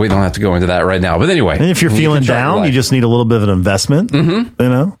 no, we don't have to go into that right now. But anyway. And if you're feeling down, you just need a little bit of an investment. Mm-hmm. You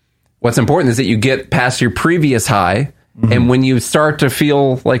know? What's important is that you get past your previous high. Mm-hmm. And when you start to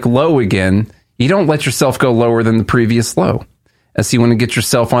feel like low again, you don't let yourself go lower than the previous low. So you want to get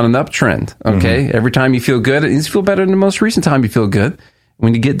yourself on an uptrend. Okay. Mm-hmm. Every time you feel good, it needs to feel better than the most recent time you feel good.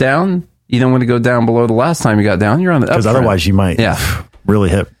 When you get down, you don't want to go down below the last time you got down. You're on the uptrend. Because otherwise you might really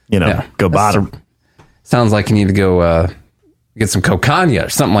hit, go bottom. Sounds like you need to go get some cocaine or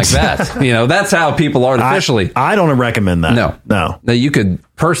something like that. That's how people artificially. I don't recommend that. No. Now, you could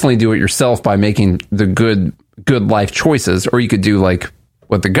personally do it yourself by making the good life choices, or you could do like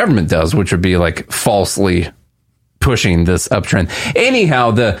what the government does, which would be like falsely pushing this uptrend.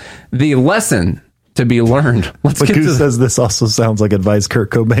 Anyhow, the lesson to be learned. Who says this also sounds like advice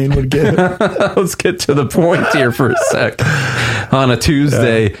Kurt Cobain would give? Let's get to the point here for a sec on a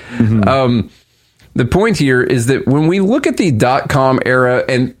Tuesday. Mm-hmm. The point here is that when we look at the .com era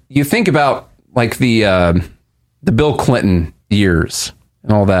and you think about like the Bill Clinton years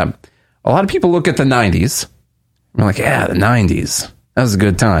and all that, a lot of people look at the 90s. We're like, yeah, the 90s. That was a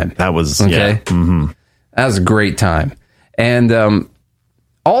good time. That was, okay. Yeah. Mm-hmm. That was a great time. And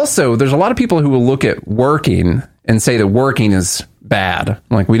also, there's a lot of people who will look at working and say that working is bad.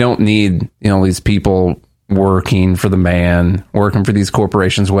 Like, we don't need, these people working for the man, working for these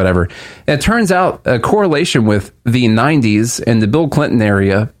corporations, whatever. And it turns out a correlation with the 90s and the Bill Clinton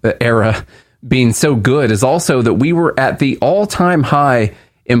era being so good is also that we were at the all-time high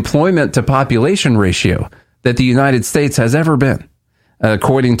employment to population ratio that the United States has ever been,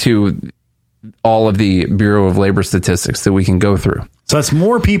 according to all of the Bureau of Labor statistics that we can go through. So that's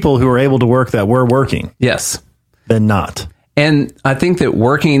more people who are able to work that were working. Yes. Than not. And I think that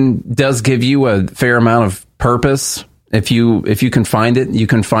working does give you a fair amount of purpose, if you can find it, you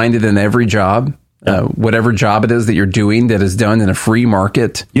can find it in every job. Whatever job it is that you're doing that is done in a free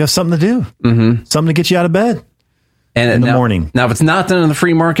market. You have something to do. Mm-hmm. Something to get you out of bed in the morning. Now, if it's not done in the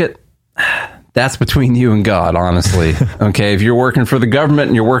free market, that's between you and God, honestly. Okay, if you're working for the government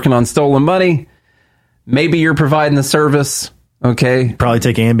and you're working on stolen money, maybe you're providing the service. Okay. Probably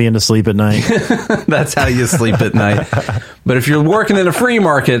take Ambien to sleep at night. That's how you sleep at night. But if you're working in a free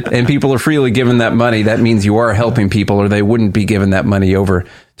market and people are freely giving that money, that means you are helping people, or they wouldn't be giving that money over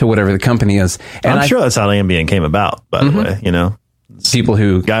to whatever the company is. And I'm sure that's how Ambien came about, by the way. You know, people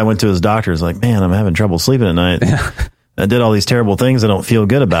who guy went to his doctor's like, man, I'm having trouble sleeping at night. I did all these terrible things I don't feel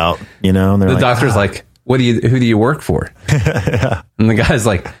good about, you know, and the doctor's like, who do you work for? Yeah. And the guy's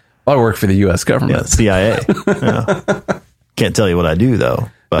like, I work for the U.S. government. CIA. Yeah. Can't tell you what I do,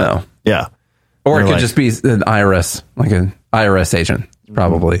 though. But, no. Yeah. Or it could just be an IRS, like an IRS agent,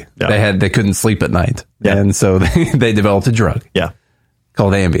 probably. Yeah. They couldn't sleep at night. Yeah. And so they developed a drug. Yeah.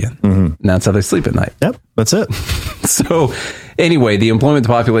 Called Ambien. Mm-hmm. And that's how they sleep at night. Yep. That's it. So anyway, the employment to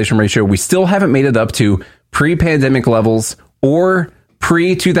population ratio, we still haven't made it up to pre-pandemic levels or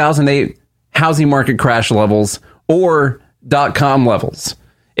pre-2008 housing market crash levels or .com levels.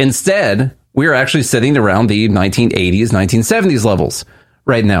 Instead, we're actually sitting around the 1980s, 1970s levels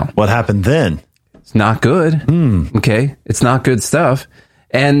right now. What happened then? It's not good. Okay. It's not good stuff.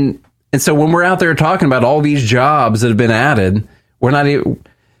 And so when we're out there talking about all these jobs that have been added, we're not even,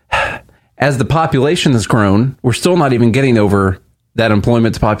 as the population has grown, we're still not even getting over that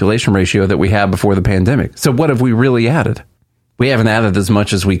employment to population ratio that we had before the pandemic. So what have we really added? We haven't added as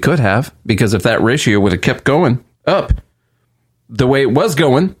much as we could have, because if that ratio would have kept going up the way it was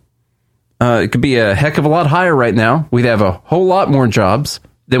going, it could be a heck of a lot higher right now. We'd have a whole lot more jobs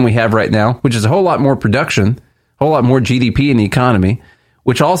than we have right now, which is a whole lot more production, a whole lot more GDP in the economy,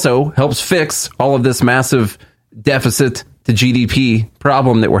 which also helps fix all of this massive deficit to GDP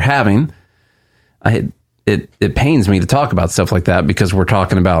problem that we're having. It pains me to talk about stuff like that, because we're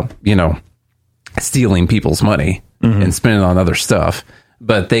talking about, you know, stealing people's money and spending on other stuff.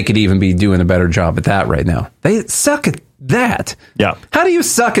 But they could even be doing a better job at that right now. They suck at that. Yeah. How do you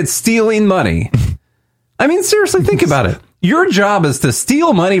suck at stealing money? I mean, seriously, think about it. Your job is to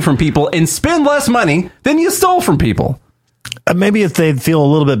steal money from people and spend less money than you stole from people. Maybe if they feel a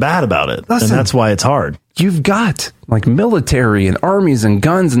little bit bad about it. Listen, and that's why it's hard. You've got like military and armies and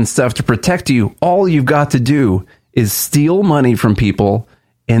guns and stuff to protect you. All you've got to do is steal money from people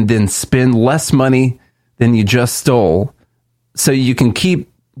and then spend less money than you just stole, so you can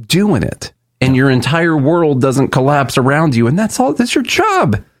keep doing it and your entire world doesn't collapse around you. And that's all. That's your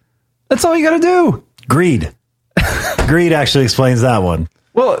job. That's all you got to do. Greed. Greed actually explains that one.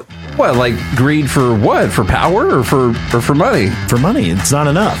 Well, what, like greed for what? For power or for money? For money. It's not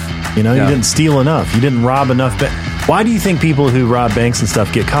enough. You know, you didn't steal enough. You didn't rob enough. Why do you think people who rob banks and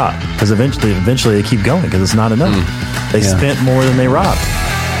stuff get caught? Because eventually they keep going, because it's not enough. They spent more than they robbed.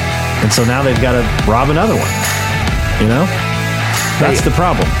 And so now they've got to rob another one. You know? That's the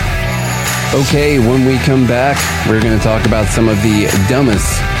problem. Okay, when we come back, we're going to talk about some of the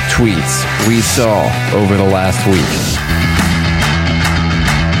dumbest tweets we saw over the last week.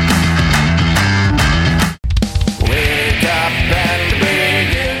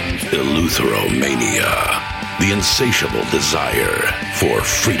 Eleutheromania, the insatiable desire for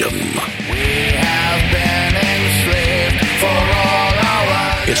freedom. We have been enslaved for all our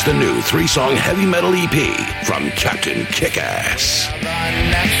lives. It's the new 3-song heavy metal EP from Captain Kickass.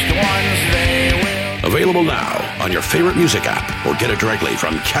 Available now on your favorite music app, or get it directly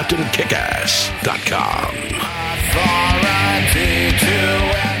from CaptainKickass.com.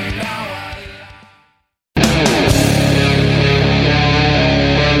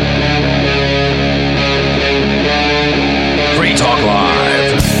 Free Talk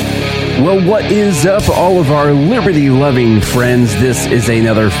Live. Well, what is up, all of our liberty-loving friends? This is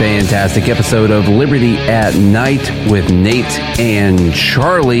another fantastic episode of Liberty at Night with Nate and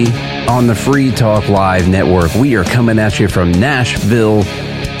Charlie on the Free Talk Live network. We are coming at you from Nashville,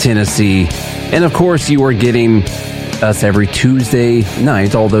 Tennessee. And of course, you are getting us every Tuesday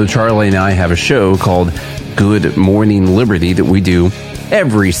night, although Charlie and I have a show called Good Morning Liberty that we do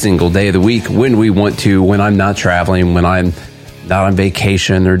every single day of the week when we want to, when I'm not traveling, when I'm not on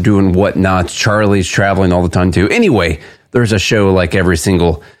vacation or doing whatnot. Charlie's traveling all the time too. Anyway, there's a show like every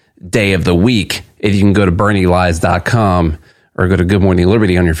single day of the week. If you can go to BernieLies.com or go to Good Morning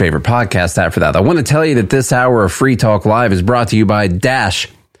Liberty on your favorite podcast app for that. I want to tell you that this hour of Free Talk Live is brought to you by Dash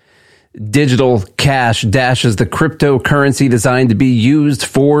Digital Cash. Dash is the cryptocurrency designed to be used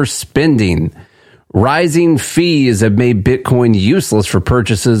for spending. Rising fees have made Bitcoin useless for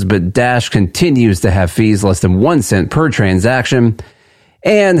purchases, but Dash continues to have fees less than 1 cent per transaction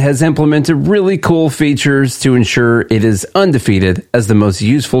and has implemented really cool features to ensure it is undefeated as the most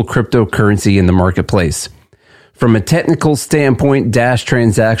useful cryptocurrency in the marketplace. From a technical standpoint, Dash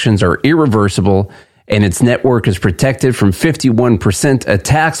transactions are irreversible, and its network is protected from 51%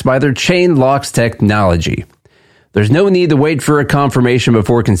 attacks by their chain locks technology. There's no need to wait for a confirmation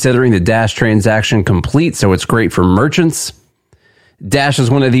before considering the Dash transaction complete, so it's great for merchants. Dash is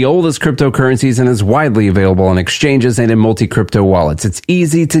one of the oldest cryptocurrencies and is widely available on exchanges and in multi-crypto wallets. It's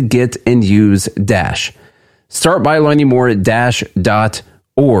easy to get and use Dash. Start by learning more at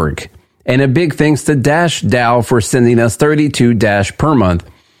dash.org. And a big thanks to Dash DAO for sending us 32 Dash per month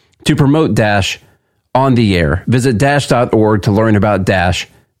to promote Dash on the air. Visit dash.org to learn about dash-org.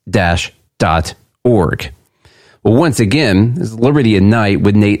 Well, once again, this is Liberty at Night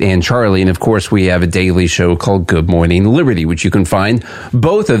with Nate and Charlie. And of course, we have a daily show called Good Morning Liberty, which you can find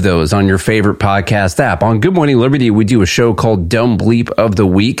both of those on your favorite podcast app. On Good Morning Liberty, we do a show called Dumb Bleep of the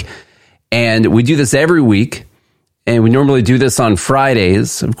Week. And we do this every week. And we normally do this on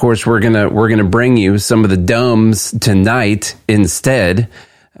Fridays. Of course, we're gonna bring you some of the dumbs tonight instead.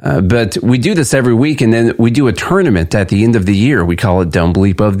 But we do this every week, and then we do a tournament at the end of the year. We call it Dumb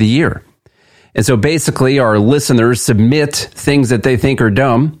Bleep of the Year. And so basically our listeners submit things that they think are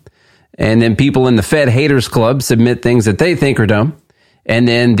dumb, and then people in the Fed Haters Club submit things that they think are dumb, and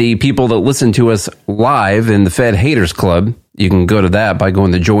then the people that listen to us live in the Fed Haters Club, you can go to that by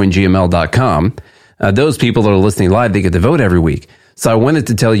going to joingml.com. Those people that are listening live, they get to vote every week. So I wanted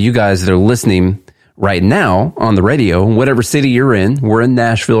to tell you guys that are listening right now on the radio, whatever city you're in. We're in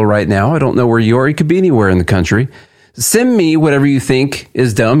Nashville right now. I don't know where you are. You could be anywhere in the country. Send me whatever you think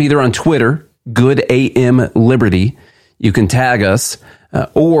is dumb, either on Twitter, Good AM Liberty. You can tag us,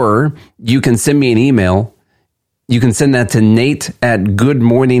 or you can send me an email. You can send that to Nate at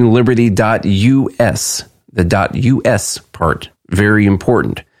goodmorningliberty.us. The .us part, very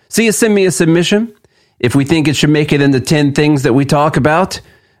important. So you send me a submission. If we think it should make it into 10 things that we talk about,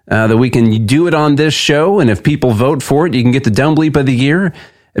 that we can do it on this show, and if people vote for it, you can get the Dumb Bleep of the Year,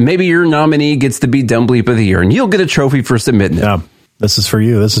 and maybe your nominee gets to be Dumb Bleep of the Year, and you'll get a trophy for submitting it. Yeah. This is for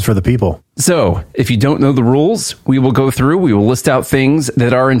you. This is for the people. So, if you don't know the rules, we will go through. We will list out things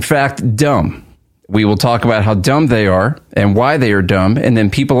that are, in fact, dumb. We will talk about how dumb they are and why they are dumb. And then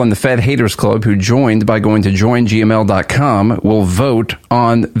people in the Fed Haters Club who joined by going to joingml.com will vote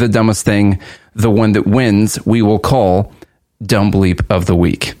on the dumbest thing. The one that wins, we will call Dumb Bleep of the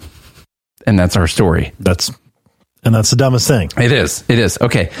Week. And that's our story. That's the dumbest thing. It is. It is.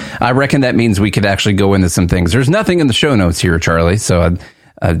 Okay. I reckon that means we could actually go into some things. There's nothing in the show notes here, Charlie, so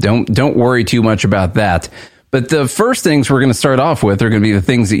don't worry too much about that. But the first things we're going to start off with are going to be the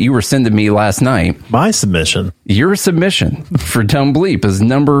things that you were sending me last night. My submission. Your submission for Dumb Bleep is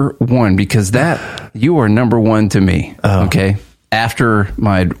number one, because you are number one to me. Oh. Okay. After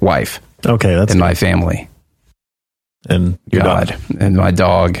my wife. Okay. That's and good. My family. And your God. dog. And my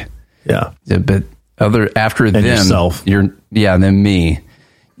dog. Yeah. But after and them, yourself. And then me,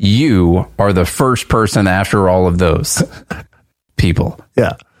 you are the first person after all of those people.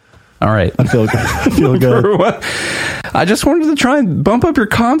 Yeah. All right. I feel good. I feel good. I just wanted to try and bump up your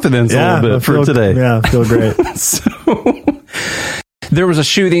confidence a little bit for today. Yeah, I feel great. So, there was a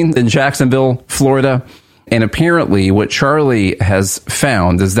shooting in Jacksonville, Florida. And apparently what Charlie has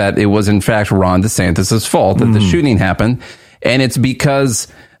found is that it was, in fact, Ron DeSantis' fault that the shooting happened. And it's because,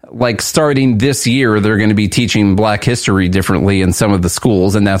 like, starting this year, they're going to be teaching Black history differently in some of the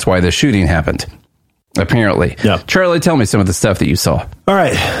schools. And that's why the shooting happened. Apparently. Yeah. Charlie, tell me some of the stuff that you saw. All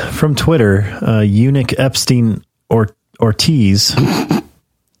right. From Twitter, Eunuch Epstein Ortiz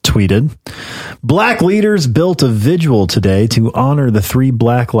tweeted, Black leaders built a vigil today to honor the 3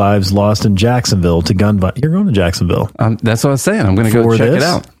 Black lives lost in Jacksonville to gun violence. You're going to Jacksonville. That's what I was saying. I'm going to go check it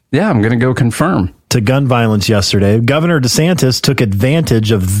out. Yeah, I'm going to go confirm. To gun violence yesterday. Governor DeSantis took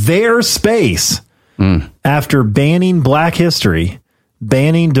advantage of their space after banning Black history,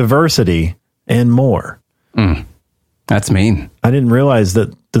 banning diversity, and more. That's mean. I didn't realize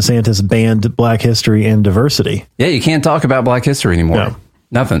that DeSantis banned Black history and diversity. Yeah, you can't talk about Black history anymore. No.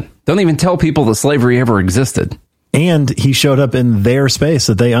 Nothing. Don't even tell people that slavery ever existed. And he showed up in their space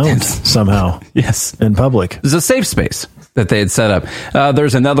that they owned somehow. Yes. In public. There's a safe space that they had set up.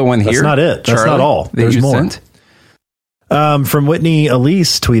 There's another one here. That's not it. That's not all. There's more. From Whitney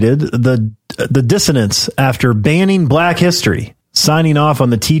Elise tweeted, the dissonance after banning Black history, signing off on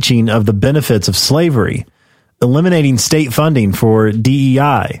the teaching of the benefits of slavery, eliminating state funding for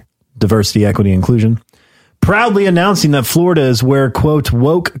DEI, diversity, equity, inclusion, proudly announcing that Florida is where, quote,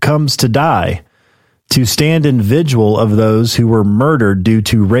 woke comes to die, to stand in vigil of those who were murdered due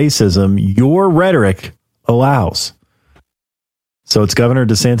to racism your rhetoric allows. So it's Governor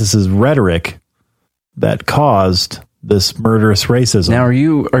DeSantis's rhetoric that caused this murderous racism. Now, are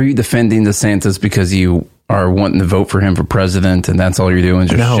you defending DeSantis because you are wanting to vote for him for president, and that's all you're doing,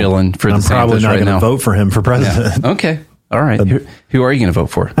 just chilling for DeSantis right now? I'm probably not going to vote for him for president. Yeah. Okay. All right. Who are you going to vote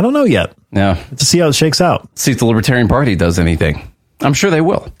for? I don't know yet. No. To see how it shakes out. See if the Libertarian Party does anything. I'm sure they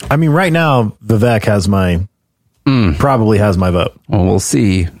will. I mean, right now, Vivek has probably has my vote. Well, we'll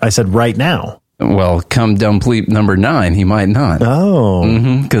see. I said right now. Well, come dumb bleep number 9, he might not.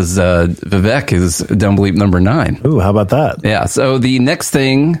 Oh. Because Vivek is dumb bleep number 9. Ooh, how about that? Yeah, so the next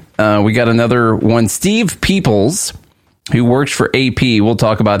thing, we got another one. Steve Peoples, who works for AP. We'll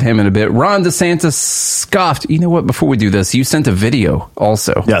talk about him in a bit. Ron DeSantis scoffed. You know what? Before we do this, you sent a video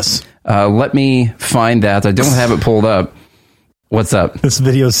also. Yes. Let me find that. I don't have it pulled up. What's up? This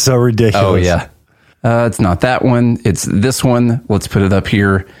video is so ridiculous. Oh, yeah. It's not that one. It's this one. Let's put it up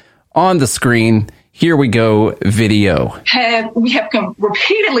here on the screen. Here we go. Video. We have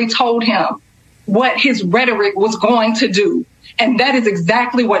repeatedly told him what his rhetoric was going to do. And that is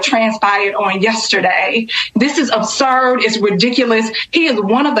exactly what transpired on yesterday. This is absurd. It's ridiculous. He is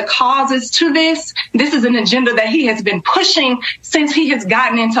one of the causes to this. This is an agenda that he has been pushing since he has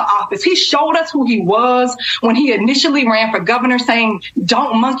gotten into office. He showed us who he was when he initially ran for governor, saying,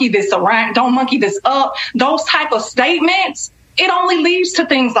 don't monkey this around, don't monkey this up. Those type of statements, it only leads to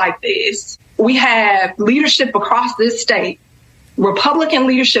things like this. We have leadership across this state, Republican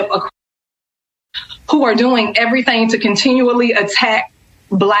leadership who are doing everything to continually attack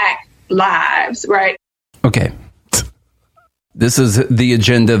Black lives, right? Okay. This is the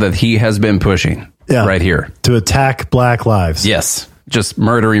agenda that he has been pushing right here. To attack Black lives. Yes. Just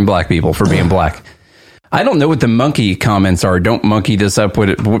murdering Black people for being Black. I don't know what the monkey comments are. Don't monkey this up with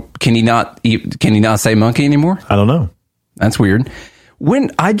it. Can he not say monkey anymore? I don't know. That's weird.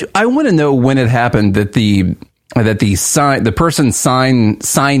 When I want to know when it happened that the person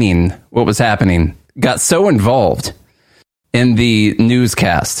signing what was happening got so involved in the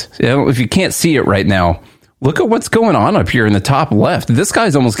newscast. If you can't see it right now, look at what's going on up here in the top left. This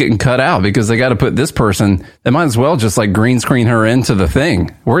guy's almost getting cut out because they got to put this person. They might as well just like green screen her into the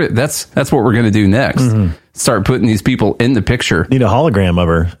thing. That's what we're going to do next. Mm-hmm. Start putting these people in the picture. Need a hologram of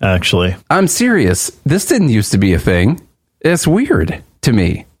her, actually. I'm serious. This didn't used to be a thing. It's weird to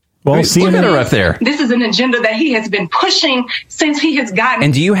me. Well, look at her up there. This is an agenda that he has been pushing since he has gotten.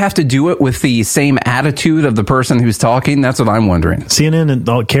 And do you have to do it with the same attitude of the person who's talking? That's what I'm wondering.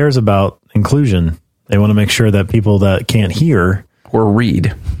 CNN cares about inclusion. They want to make sure that people that can't hear or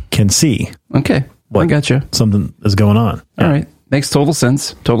read can see. Okay, I gotcha. Something is going on. All right, makes total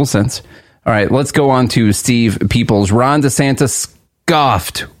sense. Total sense. All right, let's go on to Steve Peoples. Ron DeSantis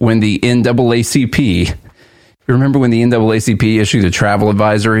scoffed when the NAACP. Remember when the NAACP issued a travel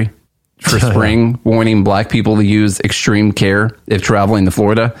advisory for spring, warning Black people to use extreme care if traveling to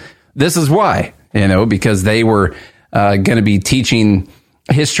Florida? This is why, because they were going to be teaching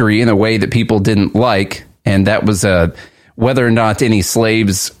history in a way that people didn't like. And that was whether or not any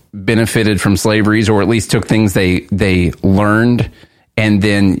slaves benefited from slaveries, or at least took things they learned and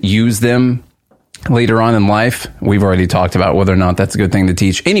then used them later on in life. We've already talked about whether or not that's a good thing to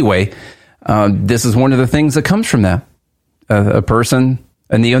teach. Anyway, this is one of the things that comes from that.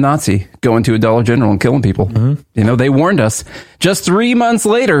 A neo-Nazi, going to a Dollar General and killing people. Mm-hmm. They warned us. Just 3 months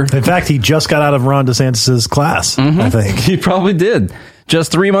later. In fact, he just got out of Ron DeSantis' class, I think. He probably did.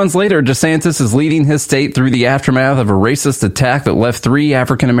 Just 3 months later, DeSantis is leading his state through the aftermath of a racist attack that left 3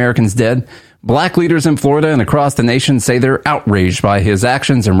 African Americans dead. Black leaders in Florida and across the nation say they're outraged by his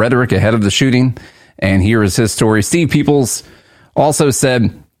actions and rhetoric ahead of the shooting. And here is his story. Steve Peoples also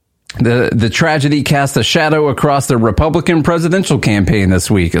said the tragedy cast a shadow across the Republican presidential campaign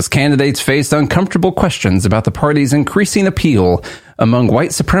this week as candidates faced uncomfortable questions about the party's increasing appeal among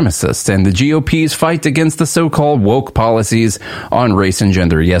white supremacists and the GOP's fight against the so-called woke policies on race and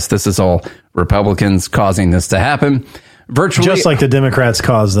gender. Yes, this is all Republicans causing this to happen. Virtually, just like the Democrats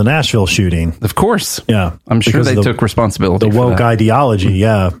caused the Nashville shooting. Of course. Yeah. I'm sure they took responsibility for the woke ideology,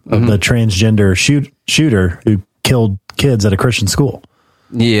 of Mm-hmm. the transgender shooter who killed kids at a Christian school.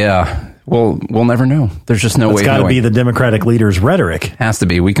 Yeah. Well, we'll never know. There's just no way. It's got to be the Democratic leaders' rhetoric. Has to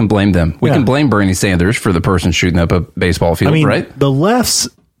be. We can blame them. We can blame Bernie Sanders for the person shooting up a baseball field, right? The left's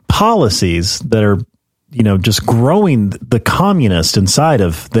policies that are, just growing the communist inside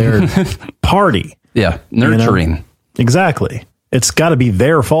of their party. Yeah. Nurturing. Exactly. It's got to be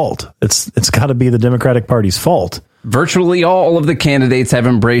their fault. It's got to be the Democratic Party's fault Virtually all of the candidates have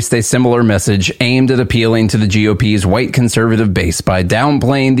embraced a similar message aimed at appealing to the GOP's white conservative base by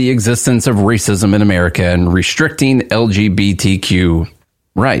downplaying the existence of racism in America and restricting LGBTQ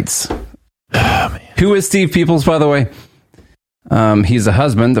rights. Who is Steve Peoples, by the way? He's a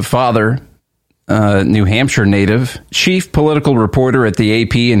husband, a father, New Hampshire native, chief political reporter at the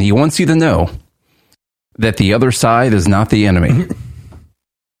AP, and he wants you to know that the other side is not the enemy.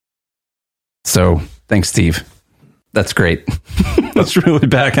 So, thanks, Steve. That's great. That's really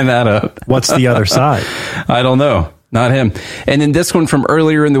backing that up. What's the other side? I don't know. Not him. And in this one from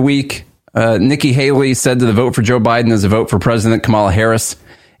earlier in the week, Nikki Haley said that the vote for Joe Biden is a vote for President Kamala Harris.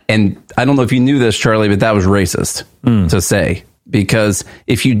 And I don't know if you knew this, Charlie, but that was racist to say. Because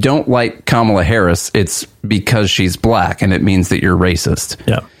if you don't like Kamala Harris, it's because she's black, and it means that you're racist.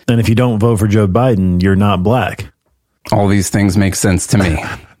 Yeah. And if you don't vote for Joe Biden, you're not black. All these things make sense to me.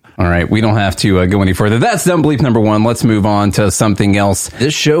 All right, we don't have to go any further. That's Dumb Bleep number 1. Let's move on to something else.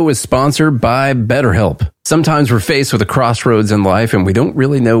 This show is sponsored by BetterHelp. Sometimes we're faced with a crossroads in life, and we don't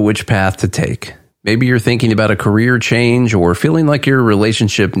really know which path to take. Maybe you're thinking about a career change or feeling like your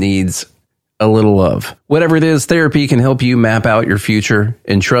relationship needs a little love. Whatever it is, therapy can help you map out your future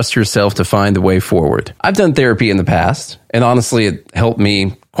and trust yourself to find the way forward. I've done therapy in the past, and honestly, it helped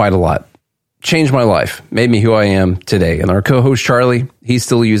me quite a lot. Changed my life, made me who I am today. And our co-host, Charlie, he's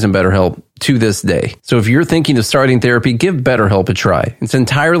still using BetterHelp to this day. So if you're thinking of starting therapy, give BetterHelp a try. It's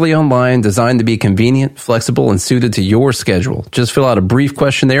entirely online, designed to be convenient, flexible, and suited to your schedule. Just fill out a brief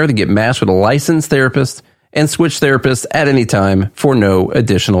questionnaire to get matched with a licensed therapist and switch therapists at any time for no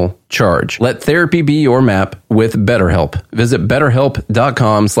additional charge. Let therapy be your map with BetterHelp. Visit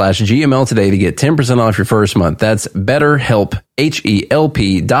BetterHelp.com/GML today to get 10% off your first month. That's BetterHelp,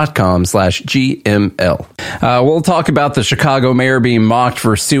 HELP.com/GML. We'll talk about the Chicago mayor being mocked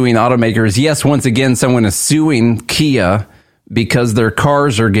for suing automakers. Yes, once again, someone is suing Kia because their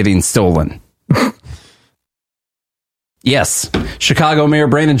cars are getting stolen. Yes, Chicago Mayor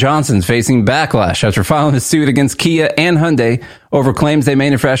Brandon Johnson's facing backlash after filing a suit against Kia and Hyundai over claims they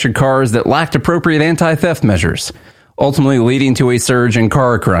manufactured cars that lacked appropriate anti-theft measures, ultimately leading to a surge in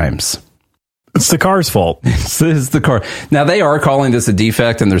car crimes. It's the car's fault. This is the car. Now, they are calling this a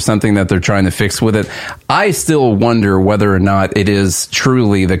defect, and there's something that they're trying to fix with it. I still wonder whether or not it is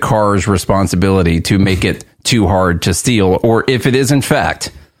truly the car's responsibility to make it too hard to steal, or if it is, in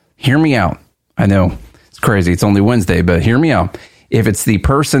fact, hear me out. I know. Crazy. It's only Wednesday, but hear me out. If it's the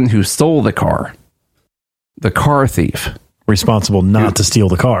person who stole the car thief, responsible not to steal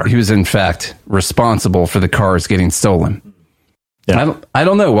the car, he was in fact responsible for the cars getting stolen. Yeah. I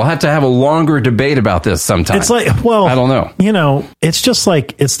don't know. We'll have to have a longer debate about this sometime. It's like, well, I don't know. You know, it's just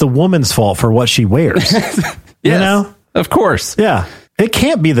like it's the woman's fault for what she wears. Yes, you know, of course. Yeah. It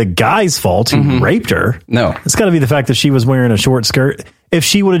can't be the guy's fault who raped her. No. It's got to be the fact that she was wearing a short skirt. If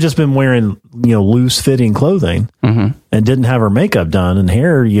she would have just been wearing, loose fitting clothing and didn't have her makeup done and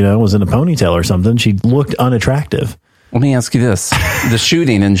hair, was in a ponytail or something, she looked unattractive. Let me ask you this. The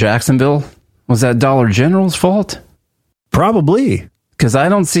shooting in Jacksonville, was that Dollar General's fault? Probably. Because I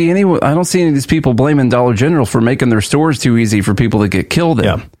don't see any of these people blaming Dollar General for making their stores too easy for people to get killed in.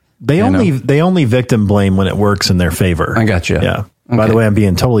 Yeah. They only victim blame when it works in their favor. I got you. Yeah. Okay. By the way, I'm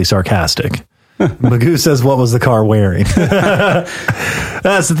being totally sarcastic. Magoo says, what was the car wearing?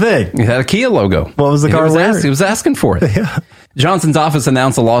 That's the thing. It had a Kia logo. What was the car wearing? He was asking for it. Yeah. Johnson's office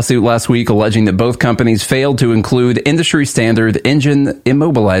announced a lawsuit last week alleging that both companies failed to include industry standard engine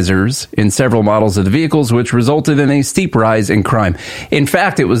immobilizers in several models of the vehicles, which resulted in a steep rise in crime. In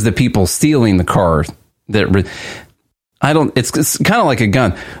fact, it was the people stealing the car that it's kind of like a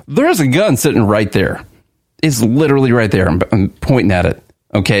gun. There's a gun sitting right there. It's literally right there. I'm pointing at it.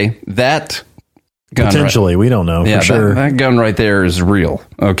 Okay. That gun. Potentially. We don't know for sure. That gun right there is real.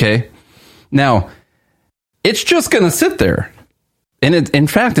 Okay. Now, it's just going to sit there. And in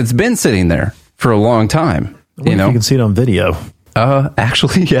fact, it's been sitting there for a long time. You can see it on video.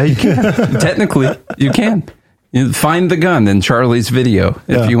 Actually, yeah, you can. Technically, you can. You find the gun in Charlie's video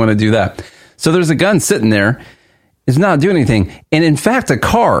if you want to do that. So there's a gun sitting there. It's not doing anything. And in fact, a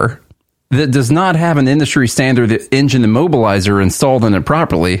car that does not have an industry standard engine immobilizer installed in it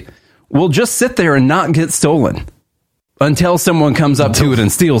properly will just sit there and not get stolen until someone comes up to it and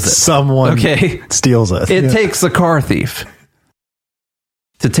steals it. Someone steals it. It takes a car thief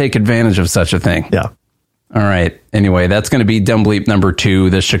to take advantage of such a thing. Yeah. All right. Anyway, that's going to be Dumb Bleep number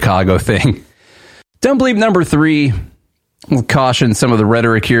 2, the Chicago thing. Dumb Bleep number 3, we'll caution some of the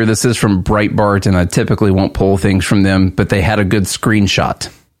rhetoric here. This is from Breitbart, and I typically won't pull things from them, but they had a good screenshot.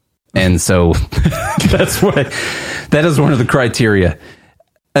 And so that is one of the criteria.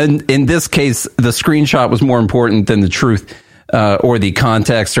 And in this case, the screenshot was more important than the truth or the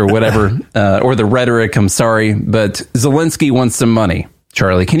context or whatever, or the rhetoric. I'm sorry, but Zelensky wants some money.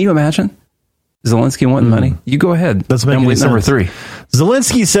 Charlie, can you imagine? Zelensky wanting money? You go ahead. That's number 3.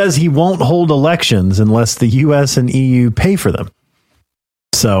 Zelensky says he won't hold elections unless the U.S. and EU pay for them.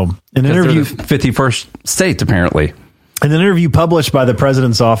 So, an interview, the 51st state, apparently. In an interview published by the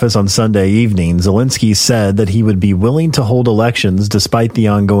president's office on Sunday evening, Zelensky said that he would be willing to hold elections despite the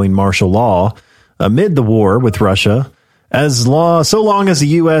ongoing martial law amid the war with Russia, so long as the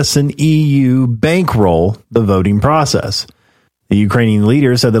U.S. and EU bankroll the voting process. The Ukrainian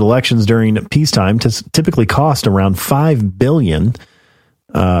leader said that elections during peacetime typically cost around $5 billion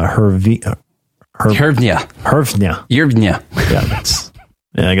hryvnia.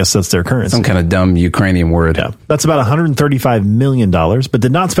 Yeah, I guess that's their currency. Some kind of dumb Ukrainian word. Yeah, that's about $135 million, but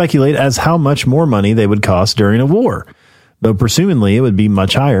did not speculate as how much more money they would cost during a war, though presumably it would be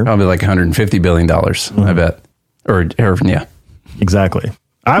much higher. Probably like $150 billion, I bet. Or hryvnia. Exactly.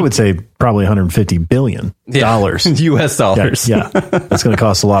 I would say probably $150 billion. U.S. dollars. Yeah, that's going to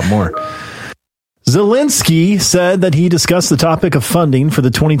cost a lot more. Zelensky said that he discussed the topic of funding for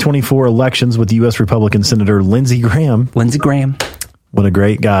the 2024 elections with U.S. Republican Senator Lindsey Graham. What a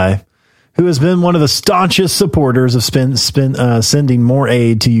great guy, who has been one of the staunchest supporters of sending more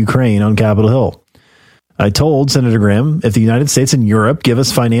aid to Ukraine on Capitol Hill. I told Senator Graham, if the United States and Europe give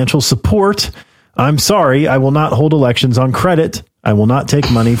us financial support, I'm sorry, I will not hold elections on credit. I will not take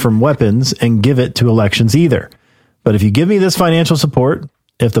money from weapons and give it to elections either. But if you give me this financial support,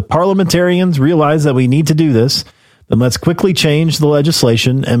 if the parliamentarians realize that we need to do this, then let's quickly change the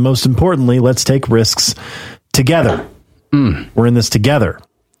legislation. And most importantly, let's take risks together. We're in this together.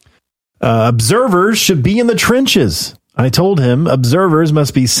 Observers should be in the trenches. I told him observers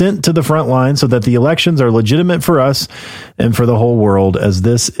must be sent to the front line so that the elections are legitimate for us and for the whole world, as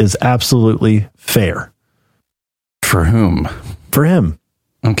this is absolutely fair. For whom? For him.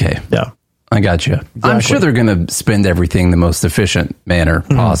 Okay. Yeah. I got you. Exactly. I'm sure they're going to spend everything the most efficient manner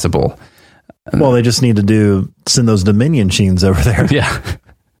possible. Well, they just need to send those Dominion machines over there. Yeah.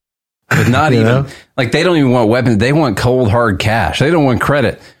 But not even, like, they don't even want weapons. They want cold, hard cash. They don't want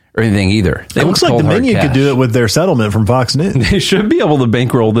credit or anything either. It looks like Dominion could do it with their settlement from Fox News. They should be able to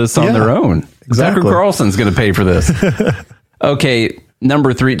bankroll this on their own. Exactly. Tucker Carlson's going to pay for this. Okay,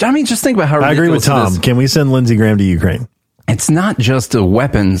 number 3. I mean, just think about how ridiculous I agree with Tom. Can we send Lindsey Graham to Ukraine? It's not just the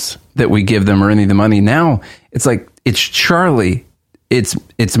weapons that we give them or any of the money. Now, it's like, it's Charlie.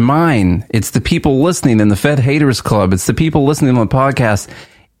 It's mine. It's the people listening in the Fed Haters Club. It's the people listening on the podcast.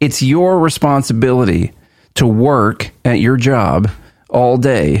 It's your responsibility to work at your job all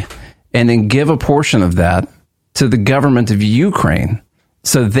day and then give a portion of that to the government of Ukraine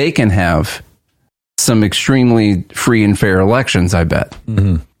so they can have some extremely free and fair elections, I bet.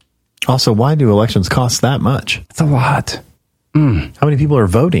 Mm-hmm. Also, why do elections cost that much? It's a lot. How many people are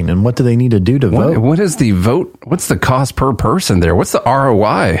voting, and what do they need to do to vote? What is the vote? What's the cost per person there? What's the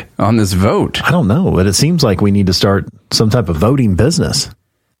ROI on this vote? I don't know, but it seems like we need to start some type of voting business.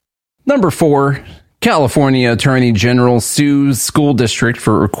 Number 4, California Attorney General sues school district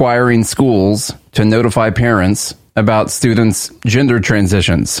for requiring schools to notify parents about students' gender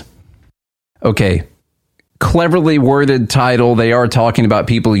transitions. Okay, cleverly worded title. They are talking about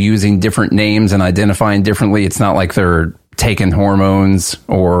people using different names and identifying differently. It's not like they're taking hormones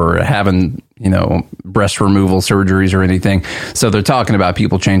or having, breast removal surgeries or anything. So they're talking about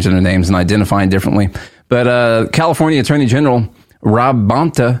people changing their names and identifying differently. But California Attorney General Rob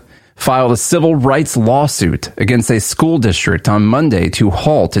Bonta filed a civil rights lawsuit against a school district on Monday to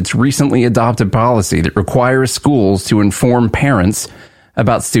halt its recently adopted policy that requires schools to inform parents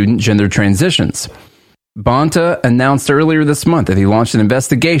about student gender transitions. Bonta announced earlier this month that he launched an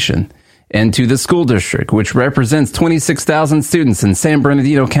investigation into the school district, which represents 26,000 students in San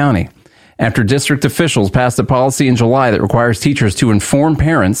Bernardino County, after district officials passed a policy in July that requires teachers to inform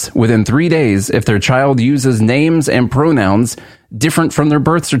parents within 3 days if their child uses names and pronouns different from their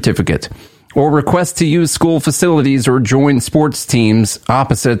birth certificate, or requests to use school facilities or join sports teams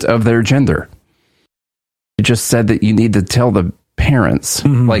opposite of their gender. You just said that you need to tell the parents,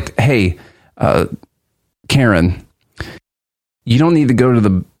 like, hey, Karen, you don't need to go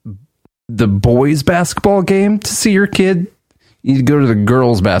to the boys' basketball game to see your kid. You need to go to the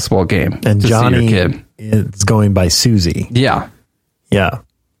girls' basketball game and to Johnny see your kid. Is going by Susie. Yeah. Yeah.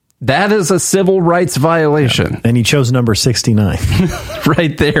 That is a civil rights violation. Yeah. And he chose number 69.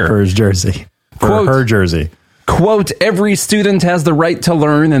 Right there. For his jersey. For Quote, her jersey. Quote, every student has the right to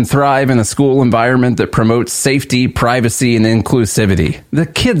learn and thrive in a school environment that promotes safety, privacy, and inclusivity. The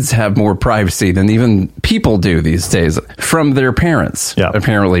kids have more privacy than even people do these days from their parents,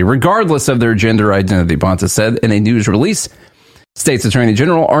 apparently, regardless of their gender identity, Bonta said in a news release. State's Attorney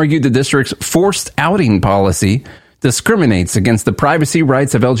General argued the district's forced outing policy discriminates against the privacy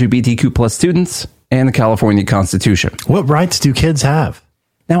rights of LGBTQ plus students and the California Constitution. What rights do kids have?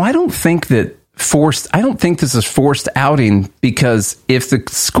 Now, I don't think this is forced outing, because if the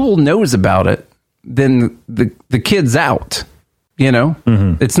school knows about it, then the kid's out,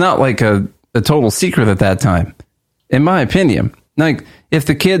 It's not like a total secret at that time, in my opinion. Like, if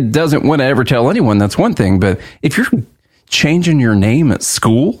the kid doesn't want to ever tell anyone, that's one thing. But if you're changing your name at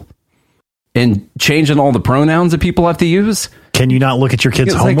school and changing all the pronouns that people have to use, can you not look at your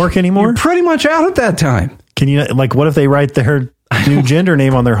kids' homework anymore? You're pretty much out at that time. Can you, what if they write their new gender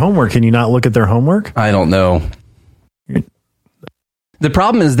name on their homework? Can you not look at their homework? I don't know. The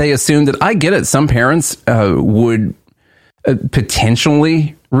problem is they assume that, I get it, some parents would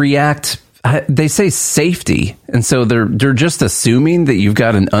potentially react. They say safety, and so they're just assuming that you've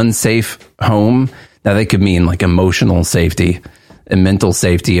got an unsafe home. Now, they could mean like emotional safety and mental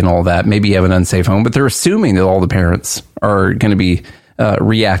safety and all that. Maybe you have an unsafe home, but they're assuming that all the parents are going to be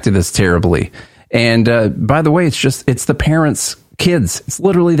react to this terribly. And by the way, it's the parents' kids. It's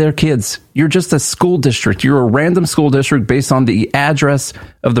literally their kids. You're just a school district. You're a random school district based on the address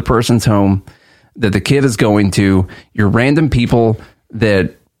of the person's home that the kid is going to. You're random people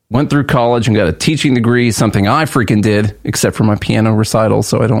that went through college and got a teaching degree, something I freaking did, except for my piano recital,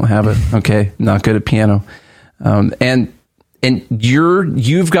 so I don't have it. Okay, not good at piano. And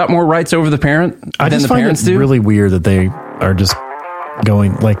you've got more rights over the parent than the parents do. I just find it really weird that they are just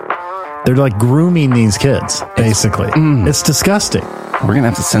going they're like grooming these kids, basically. It's disgusting. We're going to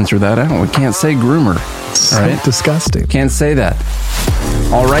have to censor that out. We can't say groomer. So disgusting. Can't say that.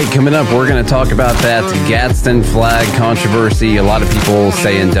 All right, coming up, we're going to talk about that Gadsden flag controversy. A lot of people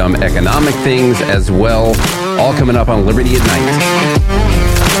saying dumb economic things as well. All coming up on Liberty at Night.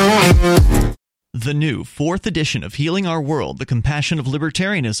 The new 4th edition of Healing Our World, The Compassion of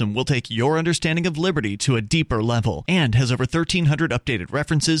Libertarianism, will take your understanding of liberty to a deeper level and has over 1,300 updated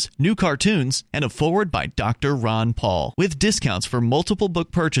references, new cartoons, and a foreword by Dr. Ron Paul. With discounts for multiple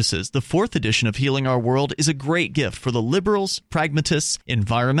book purchases, the 4th edition of Healing Our World is a great gift for the liberals, pragmatists,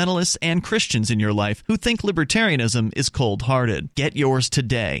 environmentalists, and Christians in your life who think libertarianism is cold-hearted. Get yours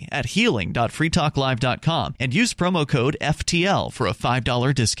today at healing.freetalklive.com and use promo code FTL for a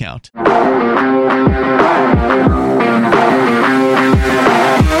 $5 discount.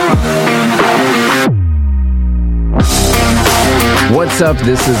 What's up?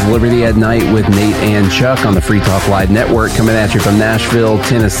 This is Liberty at Night with Nate and Chuck on the Free Talk Live Network, coming at you from Nashville,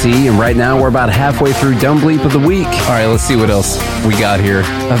 Tennessee. And right now we're about halfway through Dumb Bleep of the Week. All right, let's see what else we got here.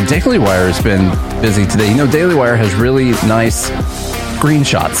 Daily Wire has been busy today. Daily Wire has really nice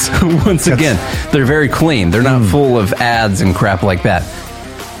screenshots. Once again, they're very clean. They're not full of ads and crap like that.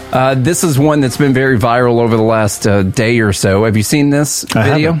 This is one that's been very viral over the last day or so. Have you seen this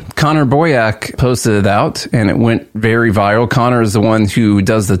video? Connor Boyack posted it out, and it went very viral. Connor is the one who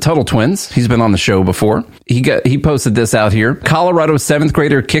does the Tuttle Twins. He's been on the show before. He posted this out here. Colorado 7th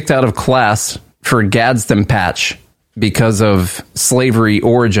grader kicked out of class for Gadsden patch because of slavery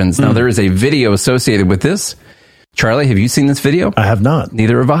origins. Now, there is a video associated with this. Charlie, have you seen this video? I have not.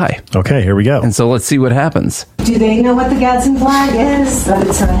 Neither have I. Okay, here we go. And so let's see what happens. Do they know what the Gadsden flag is? That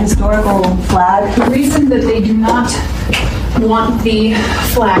it's a historical flag? The reason that they do not want the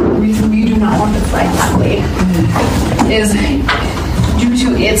flag, the reason we do not want the flag that way, is due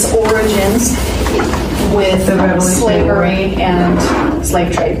to its origins with slavery and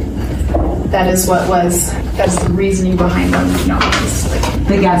slave trade. That is that's the reasoning behind them do not want this flag.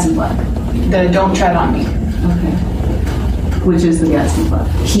 The Gadsden flag? The Don't Tread on Me. Okay. Which is the Gadsden flag?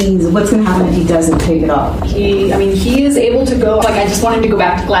 What's going to happen if he doesn't take it off? He is able to go. I just want him to go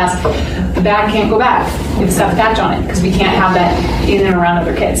back to class. The bag can't go back. It's got a patch on it because we can't have that in and around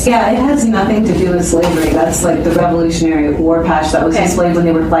other kids. Yeah, it has nothing to do with slavery. That's like the Revolutionary War patch that was displayed when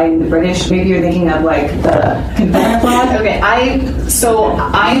they were fighting the British. Maybe you're thinking of like the Confederate flag. Okay,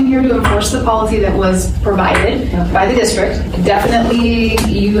 I am here to enforce the policy that was provided by the district. Definitely,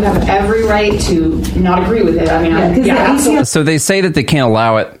 you have every right to not agree with it. Absolutely. So they say that they can't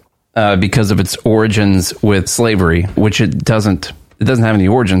allow it because of its origins with slavery, which it doesn't. It doesn't have any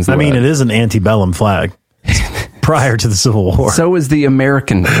origins. It is an antebellum flag prior to the Civil War. So is the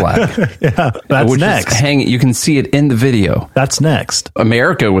American flag. Yeah, that's next. You can see it in the video. That's next.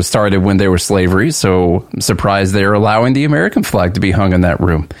 America was started when there was slavery, so I'm surprised they're allowing the American flag to be hung in that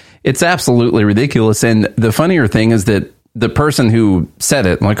room. It's absolutely ridiculous. And the funnier thing is that the person who said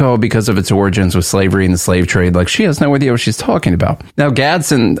it, like, oh, because of its origins with slavery and the slave trade, like, she has no idea what she's talking about. Now,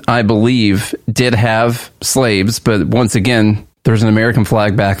 Gadsden, I believe, did have slaves, but once again, there's an American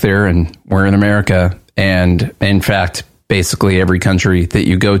flag back there, and we're in America. And in fact, basically every country that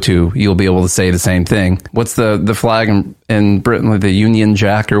you go to, you'll be able to say the same thing. What's the flag in Britain, like the Union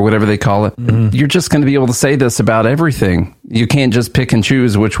Jack or whatever they call it? Mm-hmm. You're just going to be able to say this about everything. You can't just pick and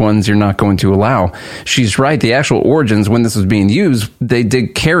choose which ones you're not going to allow. She's right. The actual origins, when this was being used, they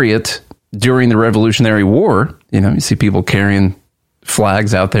did carry it during the Revolutionary War. You know, you see people carrying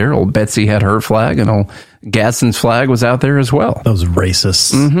flags out there. Old Betsy had her flag, and old Gadsden's flag was out there as well. Those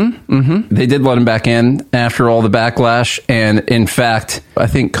racists. Mm-hmm, mm-hmm. They did let him back in after all the backlash. And in fact, I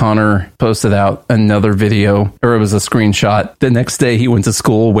think Connor posted out another video, or it was a screenshot. The next day he went to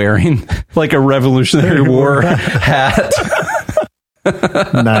school wearing like a Revolutionary War hat.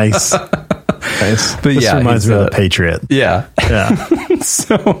 Nice. Nice. But this yeah, reminds me of the Patriot. Yeah. Yeah.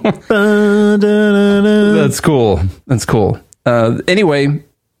 So that's cool. That's cool. Anyway,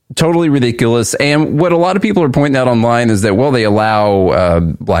 totally ridiculous. And what a lot of people are pointing out online is that, well, they allow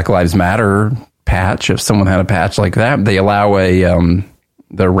Black Lives Matter patch. If someone had a patch like that, they allow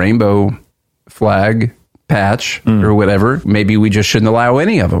the rainbow flag patch or whatever. Maybe we just shouldn't allow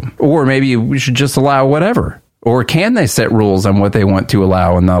any of them, or maybe we should just allow whatever. Or can they set rules on what they want to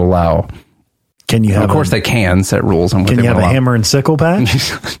allow and not allow? Can you have? Of course, they can set rules on what they want to allow. Can you have a hammer and sickle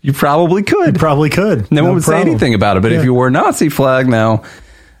patch? You probably could. You probably could. No one would say anything about it. But if you wore a Nazi flag now,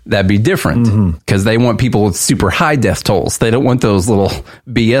 that'd be different, because they want people with super high death tolls. They don't want those little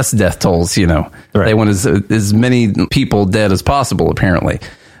BS death tolls, you know. Right. They want as many people dead as possible, apparently.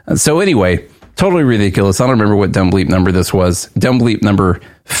 So anyway, totally ridiculous. I don't remember what dumb bleep number this was. Dumb bleep number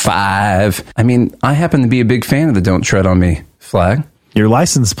 5. I mean, I happen to be a big fan of the Don't Tread on Me flag. Your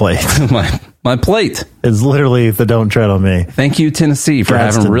license plate. my plate is literally the Don't Tread on Me. Thank you, Tennessee, for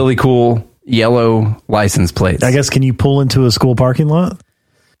having really cool yellow license plates. I guess, can you pull into a school parking lot?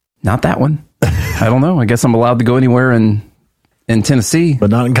 Not that one. I don't know. I guess I'm allowed to go anywhere in Tennessee. But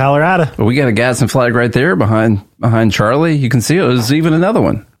not in Colorado. But we got a Gadsden flag right there behind Charlie. You can see it. There's even another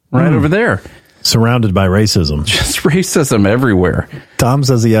one right over there. Surrounded by racism. Just racism everywhere. Tom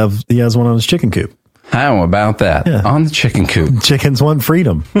says he has one on his chicken coop. How about that? Yeah. On the chicken coop. Chickens want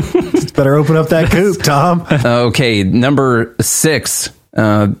freedom. Better open up that coop, Tom. Okay, number 6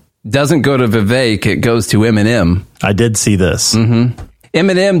 doesn't go to Vivek. It goes to Eminem. I did see this. Mm-hmm.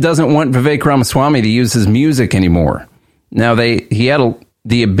 Eminem doesn't want Vivek Ramaswamy to use his music anymore. Now, he had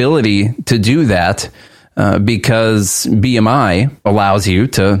the ability to do that because BMI allows you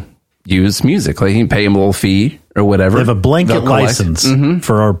to use music. Like, you can pay him a little fee or whatever. They have a blanket license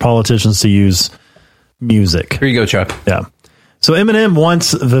for our politicians to use music. Here you go, Chuck. Yeah. So Eminem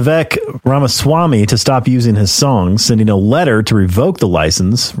wants Vivek Ramaswamy to stop using his songs, sending a letter to revoke the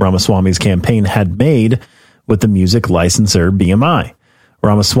license Ramaswamy's campaign had made with the music licensor BMI.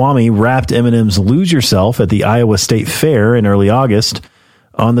 Ramaswamy rapped Eminem's Lose Yourself at the Iowa State Fair in early August.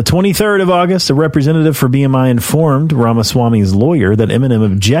 On the 23rd of August, a representative for BMI informed Ramaswamy's lawyer that Eminem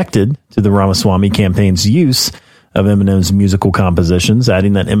objected to the Ramaswamy campaign's use of Eminem's musical compositions,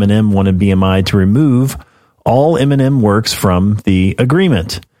 adding that Eminem wanted BMI to remove all Eminem works from the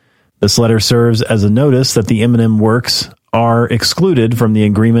agreement. This letter serves as a notice that the Eminem works are excluded from the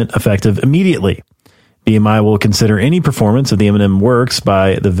agreement effective immediately. BMI will consider any performance of the Eminem works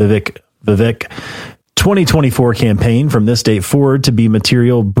by the Vivek 2024 campaign from this date forward to be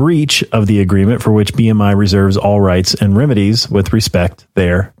material breach of the agreement for which BMI reserves all rights and remedies with respect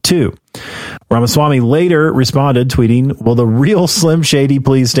thereto. Ramaswamy later responded, tweeting, "Will the real Slim Shady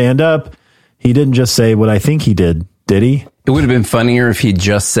please stand up? He didn't just say what I think he did he?" It would have been funnier if he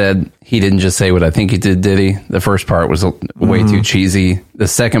just said, he didn't just say what I think he did he? The first part was way too cheesy. The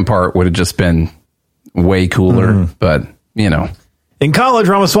second part would have just been way cooler, but, you know. In college,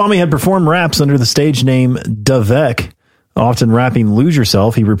 Ramaswamy had performed raps under the stage name Davek, often rapping Lose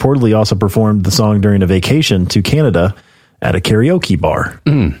Yourself. He reportedly also performed the song during a vacation to Canada at a karaoke bar.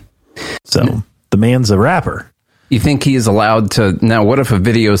 So the man's a rapper. You think he is allowed to... Now, what if a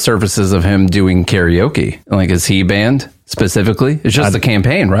video surfaces of him doing karaoke? Like, is he banned specifically? It's just a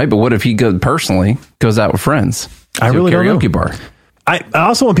campaign, right? But what if he goes out with friends? I really don't know. Karaoke bar. I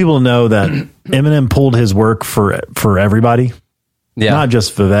also want people to know that Eminem pulled his work for everybody. Yeah. Not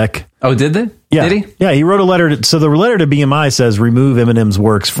just Vivek. Oh, did they? Yeah. Did he? Yeah, he wrote a letter. So the letter to BMI says remove Eminem's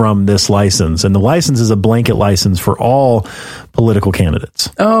works from this license. And the license is a blanket license for all political candidates.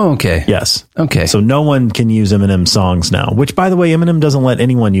 Oh, okay. Yes. Okay. So no one can use Eminem songs now, which, by the way, Eminem doesn't let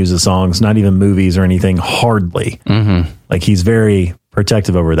anyone use his songs, not even movies or anything, hardly. Like, he's very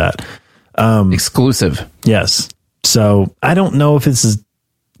protective over that. Exclusive. Yes. So I don't know if this is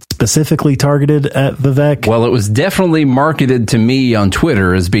specifically targeted at Vivek. Well, it was definitely marketed to me on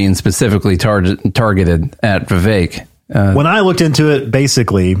Twitter as being specifically targeted at Vivek. When I looked into it,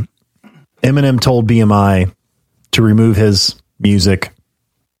 basically, Eminem told BMI to remove his music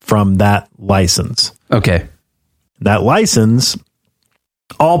from that license. Okay. That license,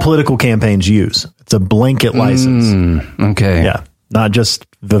 all political campaigns use. It's a blanket license. Okay. Yeah. Not just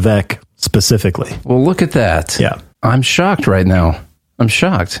Vivek specifically. Well, look at that. Yeah. I'm shocked right now. I'm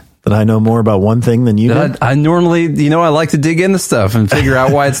shocked. That I know more about one thing than you did? I normally, I like to dig into stuff and figure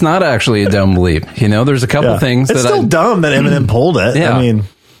out why it's not actually a dumb bleep. There's a couple things it's that still dumb that Eminem pulled it. Yeah. I mean,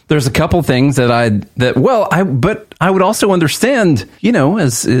 there's a couple things but I would also understand,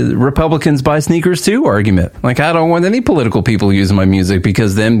 as Republicans buy sneakers too argument. Like, I don't want any political people using my music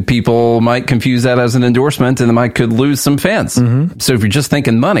because then people might confuse that as an endorsement and I could lose some fans. Mm-hmm. So if you're just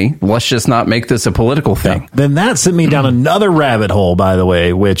thinking money, let's just not make this a political thing. Yeah. Then that sent me down another rabbit hole, by the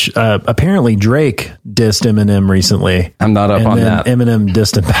way, which apparently Drake dissed Eminem recently. I'm not up on that. Eminem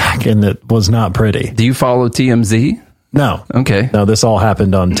dissed him back and it was not pretty. Do you follow TMZ? No. Okay. No, this all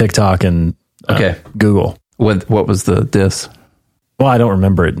happened on TikTok and Google. What was the diss? Well, I don't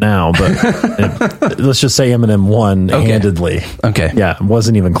remember it now, but let's just say Eminem won handedly. Okay. Yeah, it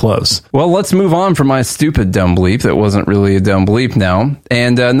wasn't even close. Well, let's move on from my stupid dumb bleep that wasn't really a dumb bleep now.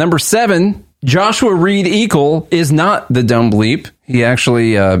 And number 7, Joshua Reed Eagle is not the dumb bleep. He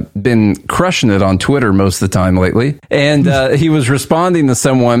actually been crushing it on Twitter most of the time lately. And he was responding to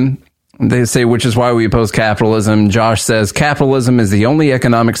someone. They say, which is why we oppose capitalism. Josh says, capitalism is the only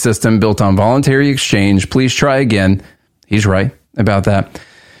economic system built on voluntary exchange. Please try again. He's right about that.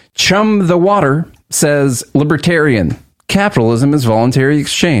 Chum the Water says, libertarian. Capitalism is voluntary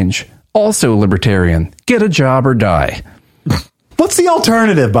exchange. Also libertarian. Get a job or die. What's the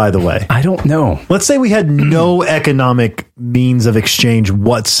alternative, by the way? I don't know. Let's say we had no economic means of exchange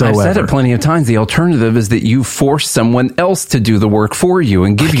whatsoever. I've said it plenty of times. The alternative is that you force someone else to do the work for you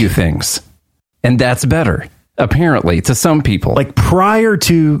and give you things. And that's better, apparently, to some people. Like, prior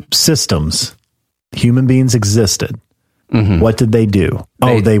to systems, human beings existed. Mm-hmm. What did they do?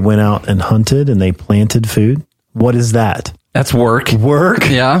 They went out and hunted and they planted food. What is that? That's work. Work?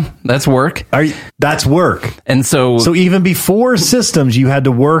 Yeah, that's work. That's work. And so even before systems, you had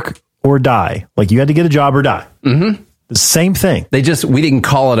to work or die. Like, you had to get a job or die. Mm-hmm. The same thing. We didn't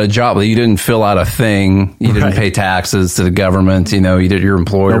call it a job. You didn't fill out a thing. You didn't pay taxes to the government. You did your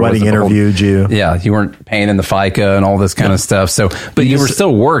employer. Nobody interviewed you. Yeah, you weren't paying in the FICA and all this kind of stuff. So, but you were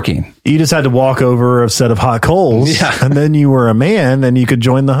still working. You just had to walk over a set of hot coals, and then you were a man, and you could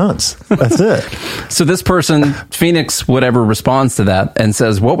join the hunts. That's it. So this person, Phoenix, whatever, responds to that and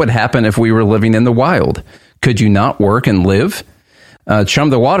says, "What would happen if we were living in the wild? Could you not work and live?" Chum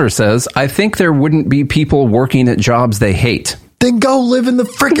the Water says, I think there wouldn't be people working at jobs they hate. Then go live in the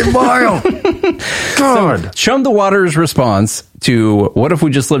freaking wild. God. So, Chum the Water's response to what if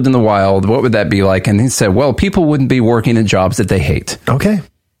we just lived in the wild? What would that be like? And he said, well, people wouldn't be working at jobs that they hate. Okay.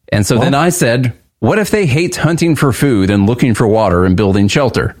 And so then I said, what if they hate hunting for food and looking for water and building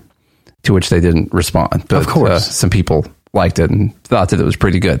shelter? To which they didn't respond. But, of course. Some people liked it and thought that it was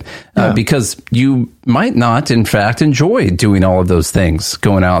pretty good. Because you might not, in fact, enjoy doing all of those things,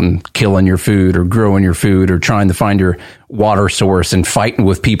 going out and killing your food or growing your food or trying to find your water source and fighting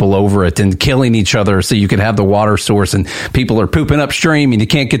with people over it and killing each other so you could have the water source, and people are pooping upstream and you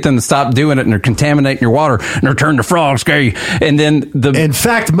can't get them to stop doing it and they're contaminating your water and they're turning the frogs gay. And then in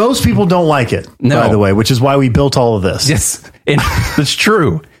fact, most people don't like it, by the way, which is why we built all of this. Yes, it's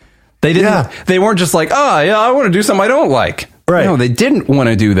true. They didn't. Yeah. They weren't just like, I want to do something I don't like. Right. No, they didn't want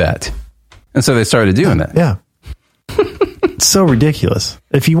to do that. And so they started doing that. Yeah. It's so ridiculous.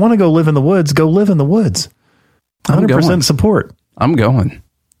 If you want to go live in the woods, go live in the woods. 100% support. I'm going.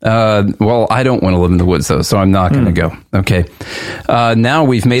 Well, I don't want to live in the woods, though, so I'm not going to go. Okay. Now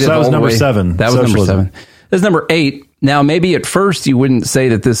we've made it all the way. That was number 7. That was number 7. This is number 8. Now, maybe at first you wouldn't say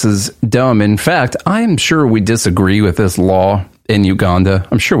that this is dumb. In fact, I'm sure we disagree with this law in Uganda.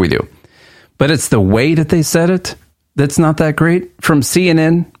 I'm sure we do. But it's the way that they said it that's not that great. From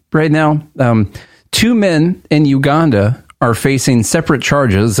CNN right now, 2 men in Uganda are facing separate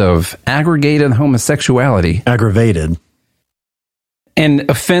charges of aggravated homosexuality. Aggravated. An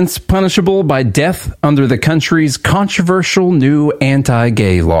offense punishable by death under the country's controversial new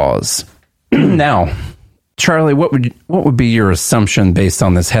anti-gay laws. Now, Charlie, what would be your assumption based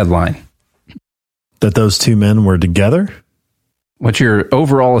on this headline? That those 2 men were together? What's your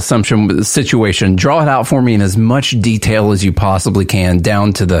overall assumption with the situation? Draw it out for me in as much detail as you possibly can,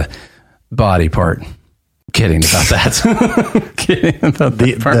 down to the body part. Kidding about that. Kidding about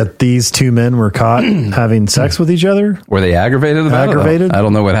that these two men were caught having sex with each other? Were they aggravated about Aggravated? it? I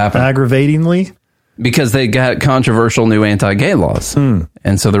don't know what happened. Aggravatingly? Because they got controversial new anti-gay laws.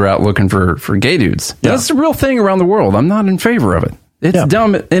 And so they're out looking for gay dudes. Yeah. That's a real thing around the world. I'm not in favor of it. It's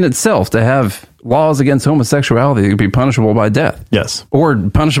dumb in itself to have laws against homosexuality that could be punishable by death. Yes. Or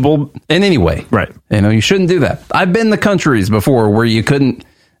punishable in any way. Right. You shouldn't do that. I've been to countries before where you couldn't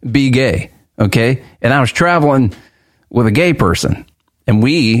be gay. Okay. And I was traveling with a gay person, and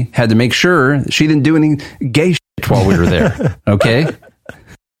we had to make sure she didn't do any gay shit while we were there. Okay.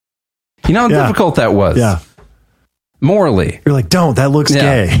 You know how difficult that was? Yeah. Morally. You're like, don't, that looks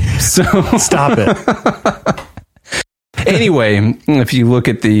gay. So stop it. Anyway, if you look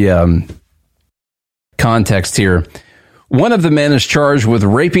at the context here, one of the men is charged with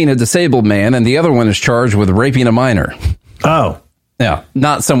raping a disabled man, and the other one is charged with raping a minor. Oh. Yeah,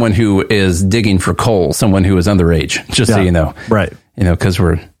 not someone who is digging for coal, someone who is underage, just so you know. Right. Because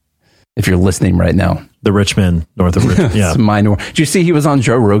if you're listening right now. The rich men north of Richmond. Yeah. Minor. Did you see he was on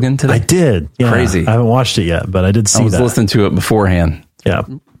Joe Rogan today? I did. Yeah. Crazy. I haven't watched it yet, but I did see that. I was listening to it beforehand. Yeah.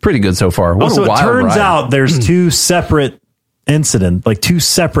 Pretty good so far. What also, a wild it turns ride. out there's two separate incidents, like two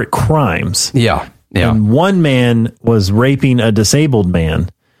separate crimes. Yeah. Yeah. And one man was raping a disabled man,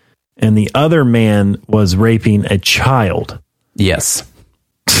 and the other man was raping a child. Yes.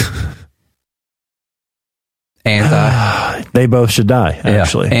 They both should die,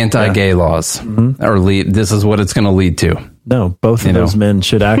 actually. Anti-gay laws. Or this is what it's going to lead to. No, both of those men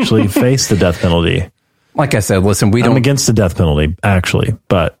should actually face the death penalty. Like I said, listen, I'm against the death penalty, actually,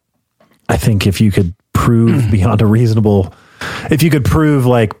 but I think if you could prove beyond a reasonable, if you could prove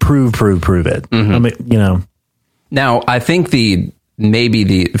it. I mean, Now, I think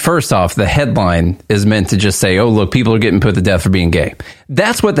first off, the headline is meant to just say, oh, look, people are getting put to death for being gay.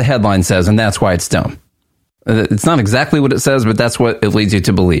 That's what the headline says, and that's why it's dumb. It's not exactly what it says, but that's what it leads you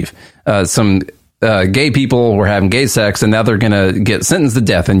to believe. Some gay people were having gay sex, and now they're going to get sentenced to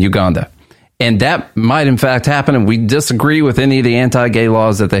death in Uganda. And that might, in fact, happen, and we disagree with any of the anti-gay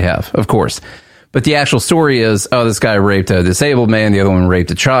laws that they have, of course. But the actual story is, this guy raped a disabled man, the other one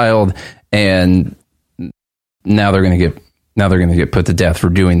raped a child, and now they're going to get put to death for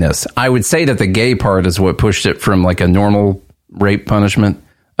doing this. I would say that the gay part is what pushed it from like a normal rape punishment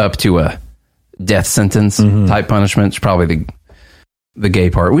up to a death sentence type punishment. It's probably the gay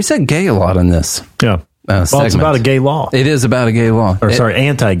part. We said gay a lot in this. Yeah. It's about a gay law. It is about a gay law.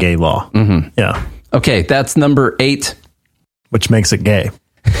 Anti-gay law. Yeah. Okay, that's number 8. Which makes it gay.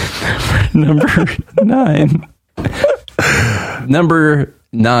 Number 9. Number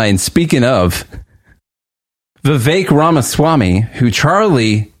 9, speaking of, Vivek Ramaswamy, who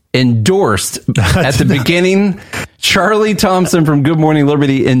Charlie endorsed at the beginning. Charlie Thompson from Good Morning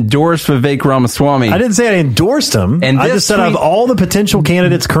Liberty endorsed Vivek Ramaswamy. I didn't say I endorsed him. And I just said of all the potential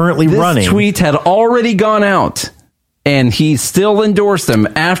candidates currently running. This tweet had already gone out, and he still endorsed him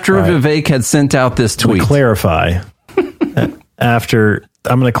after Vivek had sent out this tweet. Clarify.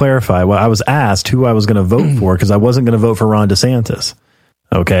 I'm going to clarify. Well, I was asked who I was going to vote for because I wasn't going to vote for Ron DeSantis.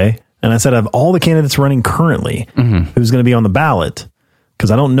 Okay. And I said, of all the candidates running currently, who's going to be on the ballot, because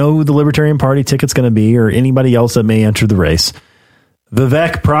I don't know who the Libertarian Party ticket's going to be or anybody else that may enter the race,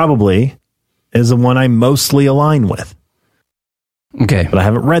 Vivek probably is the one I mostly align with. Okay. But I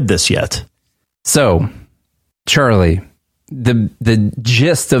haven't read this yet. So, Charlie, the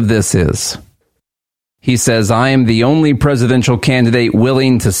gist of this is, he says, I am the only presidential candidate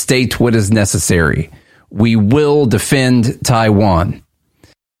willing to state what is necessary. We will defend Taiwan.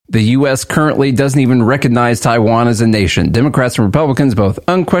 The U.S. currently doesn't even recognize Taiwan as a nation. Democrats and Republicans both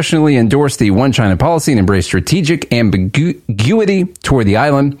unquestionably endorse the One China policy and embrace strategic ambiguity toward the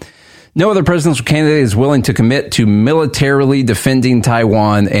island. No other presidential candidate is willing to commit to militarily defending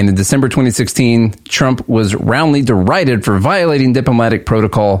Taiwan. And in December 2016, Trump was roundly derided for violating diplomatic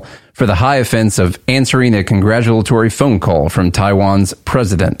protocol for the high offense of answering a congratulatory phone call from Taiwan's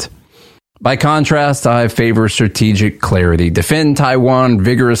president. By contrast, I favor strategic clarity. Defend Taiwan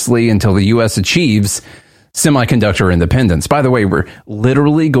vigorously until the U.S. achieves semiconductor independence. By the way, we're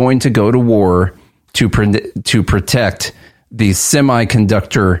literally going to go to war to protect the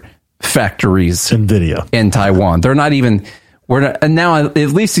semiconductor factories NVIDIA in Taiwan. They're not even. And now at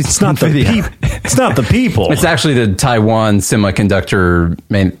least it's not NVIDIA. It's not the people. It's actually the Taiwan Semiconductor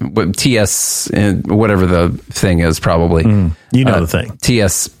TS, whatever the thing is, probably. The thing.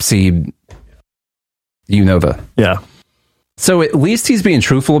 TSC. Yeah. So at least he's being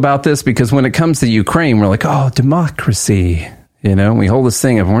truthful about this, because when it comes to Ukraine, we're like, oh, democracy. We hold this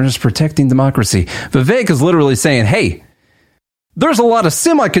thing up and we're just protecting democracy. Vivek is literally saying, hey, there's a lot of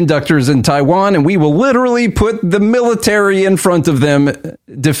semiconductors in Taiwan, and we will literally put the military in front of them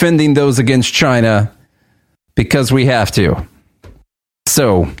defending those against China because we have to.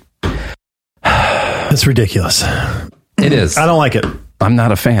 So it's ridiculous. It is. I don't like it. I'm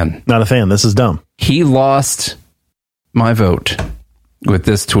not a fan. Not a fan. This is dumb. He lost my vote with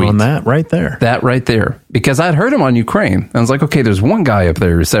this tweet. On that right there. That right there. Because I'd heard him on Ukraine. I was like, okay, there's one guy up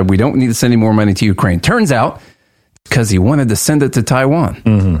there who said we don't need to send any more money to Ukraine. Turns out, because he wanted to send it to Taiwan.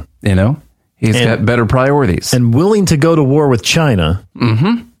 Mm-hmm. You know? He's got better priorities. And willing to go to war with China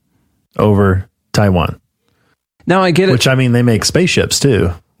over Taiwan. Now I get it. Which, I mean, they make spaceships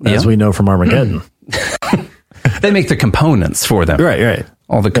too, as we know from Armageddon. They make the components for them. Right.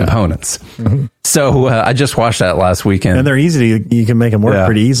 All the components. Mm-hmm. So I just watched that last weekend. And they're easy. You can make them work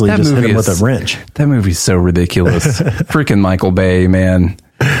pretty easily. That just hit them with a wrench. That movie's so ridiculous. Freaking Michael Bay, man.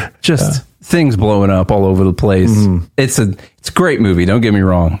 Just things blowing up all over the place. Mm-hmm. It's a great movie. Don't get me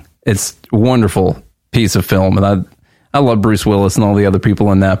wrong. It's a wonderful piece of film. And I love Bruce Willis and all the other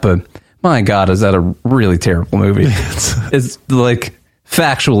people in that. But my God, is that a really terrible movie? It's like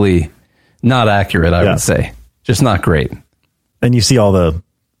factually not accurate, I would say. Just not great. And you see all the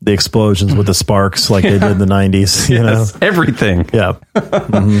explosions with the sparks like they did in the 90s. You know? Everything. Yeah.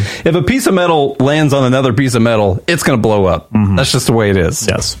 Mm-hmm. If a piece of metal lands on another piece of metal, it's going to blow up. Mm-hmm. That's just the way it is.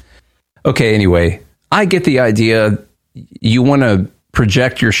 Yes. Okay, anyway, I get the idea. You want to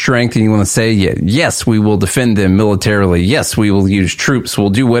project your strength and you want to say, yes, we will defend them militarily. Yes, we will use troops.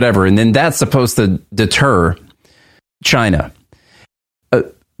 We'll do whatever. And then that's supposed to deter China.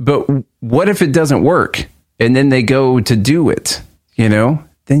 But what if it doesn't work? And then they go to do it, you know,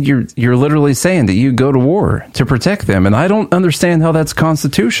 then you're literally saying that you go to war to protect them. And I don't understand how that's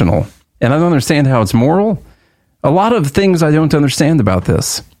constitutional. And I don't understand how it's moral. A lot of things I don't understand about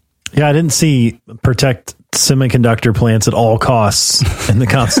this. Yeah, I didn't see protect semiconductor plants at all costs in the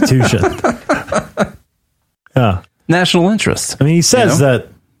Constitution. Yeah. National interest. I mean, he says that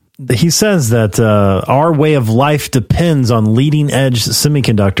our way of life depends on leading edge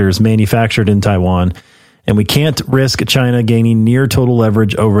semiconductors manufactured in Taiwan. And we can't risk China gaining near total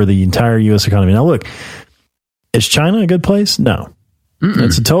leverage over the entire U.S. economy. Now, look, is China a good place? No.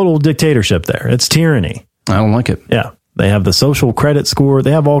 It's a total dictatorship there. It's tyranny. I don't like it. Yeah. They have the social credit score.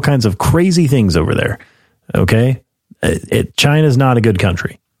 They have all kinds of crazy things over there. Okay? China's not a good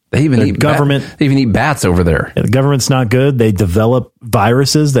country. They even eat government. They even eat bats over there. Yeah, the government's not good. They develop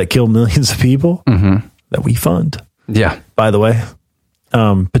viruses that kill millions of people that we fund. Yeah. By the way,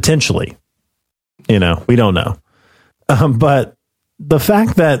 potentially. You know, we don't know. But the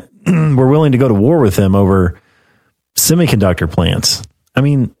fact that we're willing to go to war with them over semiconductor plants, I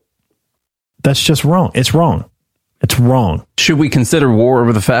mean, that's just wrong. It's wrong. It's wrong. Should we consider war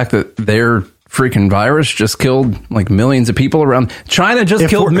over the fact that their freaking virus just killed like millions of people around? China just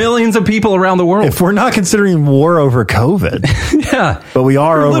killed millions of people around the world. If we're not considering war over COVID, yeah, but we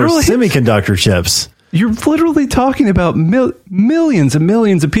are over semiconductor chips. You're literally talking about millions and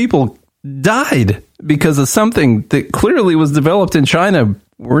millions of people died because of something that clearly was developed in China.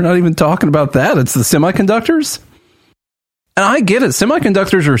 We're not even talking about that. It's the semiconductors. And I get it.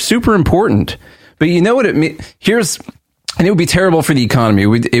 Semiconductors are super important. But you know what it means? And it would be terrible for the economy.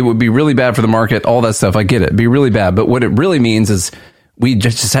 It would be really bad for the market, all that stuff. I get it. It'd be really bad. But what it really means is we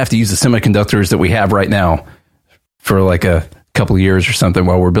just have to use the semiconductors that we have right now for like a couple of years or something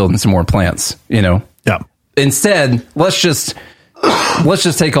while we're building some more plants, you know? Yeah. Instead, let's just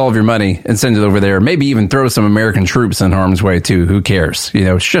take all of your money and send it over there. Maybe even throw some American troops in harm's way too. Who cares? You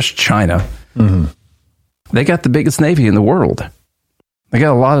know, it's just China. Mm-hmm. They got the biggest navy in the world. They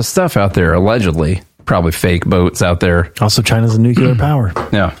got a lot of stuff out there, allegedly. Probably fake boats out there. Also, China's a nuclear power.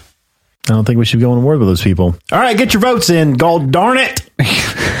 Yeah. I don't think we should go on board with those people. All right, get your votes in. God darn it.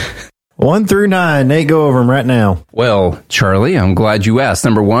 1 through 9. Nate, go over them right now. Well, Charlie, I'm glad you asked.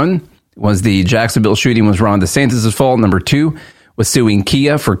 Number 1 was the Jacksonville shooting was Ron DeSantis' fault. Number 2 was suing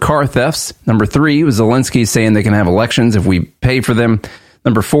Kia for car thefts. Number 3 was Zelensky saying they can have elections if we pay for them.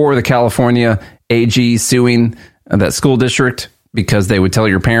 Number 4, the California AG suing that school district because they would tell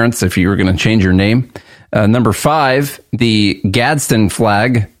your parents if you were going to change your name. Number 5, the Gadsden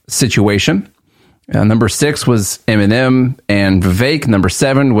flag situation. Number 6 was Eminem and Vivek. Number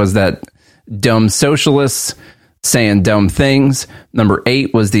 7 was that dumb socialists saying dumb things. Number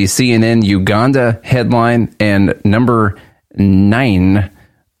 8 was the CNN Uganda headline. And number 9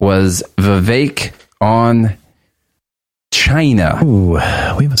 was Vivek on China. Ooh,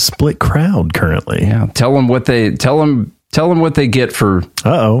 we have a split crowd currently. Yeah, tell them what they get for.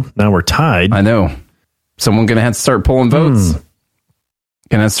 Now we're tied. I know. Someone gonna have to start pulling votes.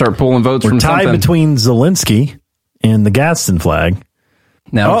 Gonna start pulling votes. We're from tied something. Between Zelensky and the Gadsden flag.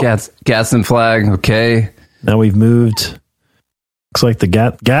 Now, Gadsden flag, okay. Now we've moved. Looks like the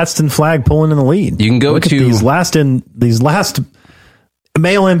Gadsden flag pulling in the lead. You can go Look to these last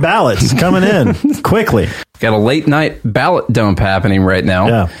mail-in ballots coming in quickly. Got a late night ballot dump happening right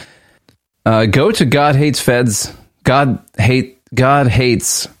now. Yeah. Go to God Hates Feds. God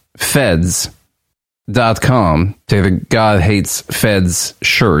Hates Feds.com to the God Hates Feds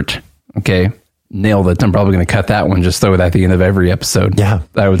shirt. Okay. Nailed it. I'm probably going to cut that one, just throw it at the end of every episode. Yeah.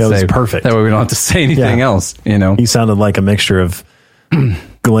 I would say perfect. That way we don't have to say anything else, you know. He sounded like a mixture of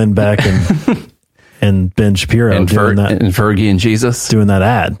Glenn Beck and Ben Shapiro and doing that. And Fergie and Jesus. Doing that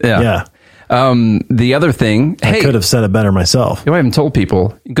ad. Yeah. The other thing, I could have said it better myself. I haven't told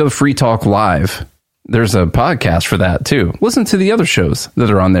people, go to Free Talk Live. There's a podcast for that too. Listen to the other shows that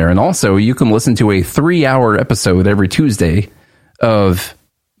are on there. And also you can listen to a 3-hour episode every Tuesday of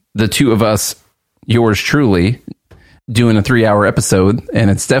the two of us, yours truly, doing a 3-hour episode. And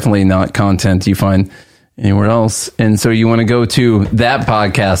it's definitely not content you find anywhere else. And so you want to go to that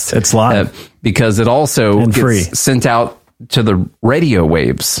podcast. It's live. Because it also and gets free. Sent out to the radio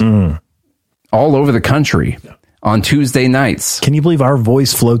waves all over the country on Tuesday nights. Can you believe our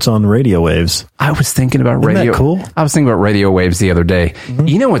voice floats on radio waves? I was thinking about Isn't radio. that cool? I was thinking about radio waves the other day.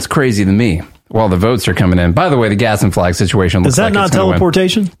 You know what's crazy to me? While the votes are coming in. By the way, the gas and flag situation looks Is that like not it's gonna win.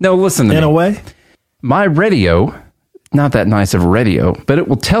 teleportation? No, listen to me. In a way? My radio, not that nice of a radio, but it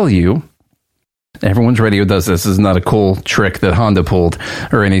will tell you, everyone's radio does this. This is not a cool trick that Honda pulled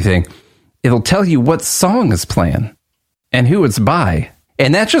or anything. It'll tell you what song is playing and who it's by.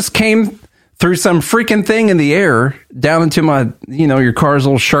 And that just came through some freaking thing in the air down into my, your car's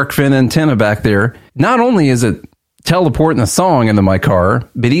little shark fin antenna back there. Not only is it teleporting a song into my car,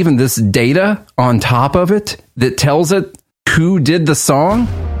 but even this data on top of it that tells it who did the song,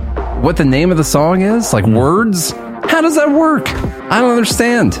 what the name of the song is, like words. How does that work? I don't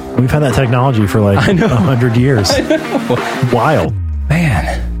understand. We've had that technology for like 100 years. Wild.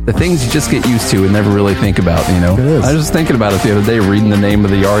 Man, the things you just get used to and never really think about, It is. I was just thinking about it the other day, reading the name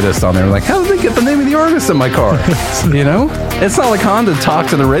of the artist on there. Like, how did they get the name of the artist in my car? It's not like Honda talked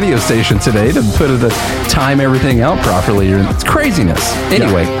to the radio station today to put the time everything out properly. It's craziness.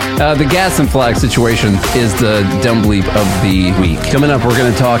 Anyway, the gas and flag situation is the dumb bleep of the week. Coming up, we're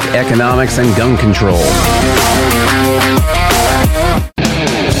going to talk economics and gun control.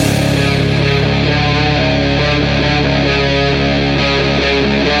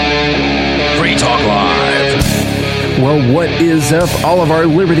 Well, what is up, all of our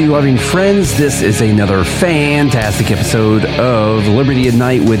liberty-loving friends? This is another fantastic episode of Liberty at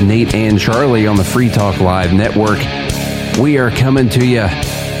Night with Nate and Charlie on the Free Talk Live Network. We are coming to you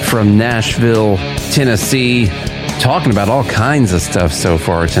from Nashville, Tennessee, talking about all kinds of stuff so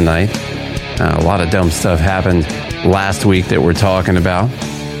far tonight. A lot of dumb stuff happened last week that we're talking about.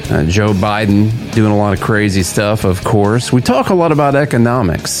 Joe Biden doing a lot of crazy stuff, of course. We talk a lot about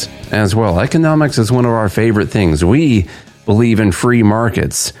economics as well. Economics is one of our favorite things. We believe in free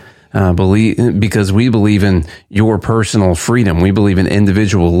markets because we believe in your personal freedom. We believe in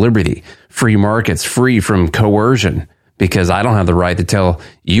individual liberty, free markets, free from coercion, because I don't have the right to tell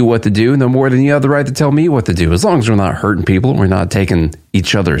you what to do no more than you have the right to tell me what to do. As long as we're not hurting people, we're not taking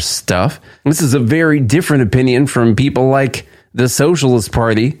each other's stuff. This is a very different opinion from people like the Socialist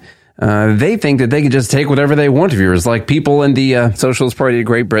Party. They think that they can just take whatever they want of yours, like people in the Socialist Party of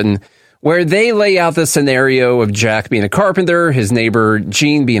Great Britain, where they lay out the scenario of Jack being a carpenter, his neighbor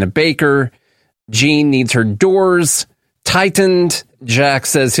Jean being a baker. Jean needs her doors tightened. Jack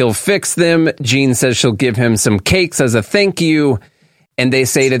says he'll fix them. Jean says she'll give him some cakes as a thank you. And they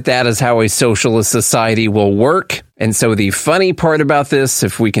say that that is how a socialist society will work. And so the funny part about this,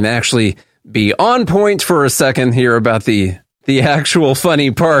 if we can actually be on point for a second here about the actual funny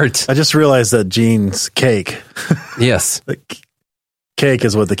part. I just realized that Jean's cake. Yes. Cake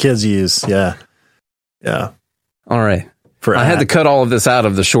is what the kids use. Yeah. Yeah. All right. I had to cut all of this out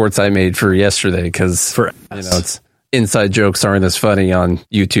of the shorts I made for yesterday because, it's inside jokes aren't as funny on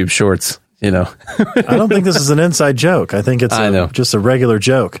YouTube shorts, I don't think this is an inside joke. I think it's just a regular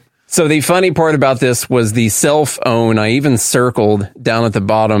joke. So the funny part about this was the self-own. I even circled down at the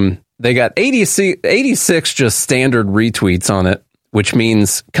bottom. They got 86 just standard retweets on it, which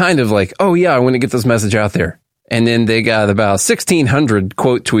means kind of like, oh yeah, I want to get this message out there. And then they got about 1,600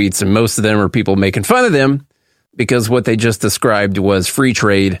 quote tweets, and most of them are people making fun of them because what they just described was free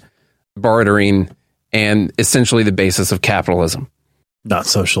trade, bartering, and essentially the basis of capitalism. Not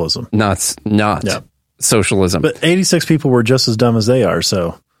socialism. Not socialism. But 86 people were just as dumb as they are,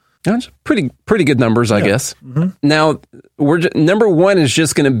 so... That's pretty good numbers, I guess. Mm-hmm. Now, number one is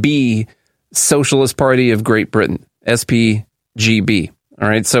just going to be Socialist Party of Great Britain. SPGB. All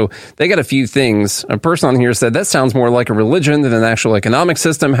right, so they got a few things. A person on here said, that sounds more like a religion than an actual economic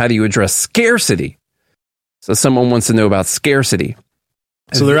system. How do you address scarcity? So someone wants to know about scarcity.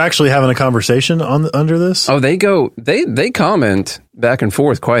 So they're actually having a conversation under this? Oh, they comment back and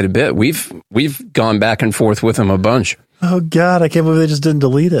forth quite a bit. We've gone back and forth with them a bunch. Oh, God, I can't believe they just didn't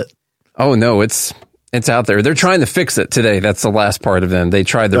delete it. Oh, no, it's out there. They're trying to fix it today. That's the last part of them. They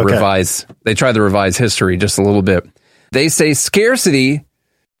tried to revise history just a little bit. They say scarcity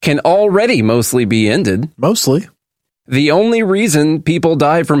can already mostly be ended. Mostly. The only reason people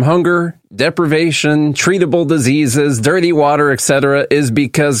die from hunger, deprivation, treatable diseases, dirty water, etc., is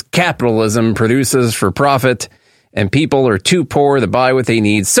because capitalism produces for profit and people are too poor to buy what they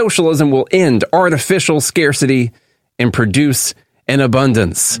need. Socialism will end artificial scarcity and produce an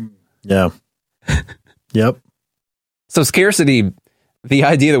abundance. Yeah. Yep. So scarcity, the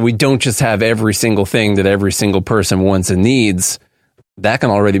idea that we don't just have every single thing that every single person wants and needs, that can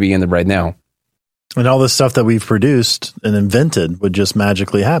already be ended right now. And all this stuff that we've produced and invented would just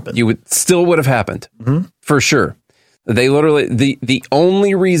magically happen. You would have happened, for sure. They literally, the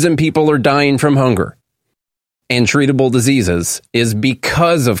only reason people are dying from hunger and treatable diseases is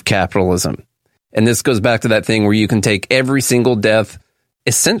because of capitalism. And this goes back to that thing where you can take every single death,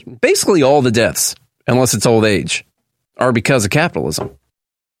 basically all the deaths, unless it's old age, are because of capitalism.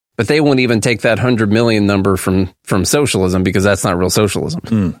 But they won't even take that 100 million number from socialism because that's not real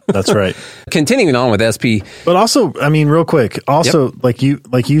socialism. That's right. Continuing on with SP. But also, I mean, real quick, also, like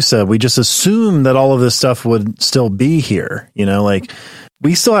you said, we just assume that all of this stuff would still be here. You know, like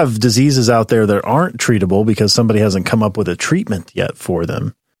we still have diseases out there that aren't treatable because somebody hasn't come up with a treatment yet for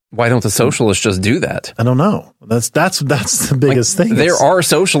them. Why don't the socialists just do that? I don't know. That's the biggest thing. There are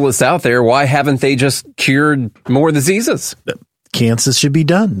socialists out there. Why haven't they just cured more diseases? Cancer should be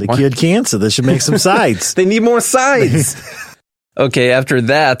done. The kid cancer. They should make some sides. They need more sides. Okay, after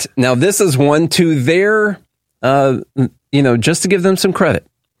that, now this is one to their, just to give them some credit.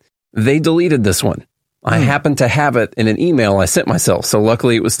 They deleted this one. I happened to have it in an email I sent myself, so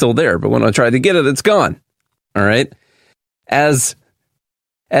luckily it was still there. But when I tried to get it, it's gone. All right? As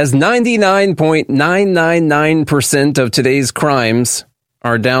 99.999% of today's crimes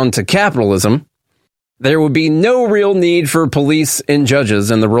are down to capitalism, there would be no real need for police and judges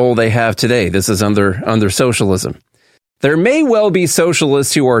in the role they have today. This is under socialism. There may well be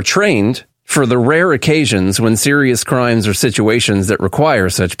socialists who are trained for the rare occasions when serious crimes or situations that require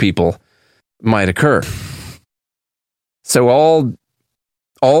such people might occur. So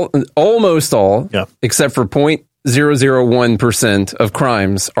almost all, except for 0.001% of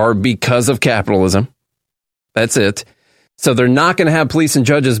crimes are because of capitalism. That's it. So they're not going to have police and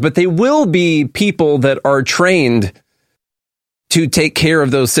judges, but they will be people that are trained to take care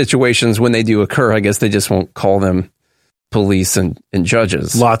of those situations when they do occur. I guess they just won't call them police and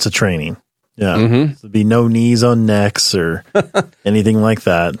judges. Lots of training. Yeah. There'd be no knees on necks or anything like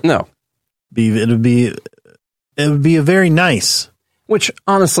that. No. It would be a very nice. Which,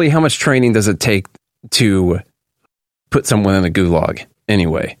 honestly, how much training does it take to put someone in a gulag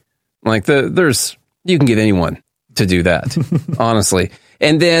anyway? Like, you can get anyone to do that, honestly.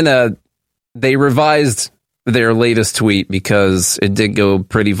 And then they revised their latest tweet because it did go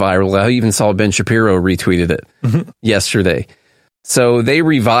pretty viral. I even saw Ben Shapiro retweeted it yesterday. So they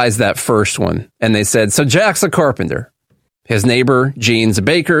revised that first one, and they said, so Jack's a carpenter. His neighbor, Gene's a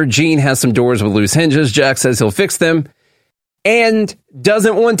baker. Gene has some doors with loose hinges. Jack says he'll fix them and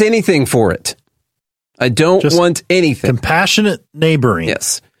doesn't want anything for it. I don't want anything. Compassionate neighboring.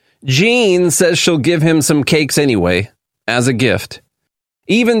 Yes. Gene says she'll give him some cakes anyway, as a gift,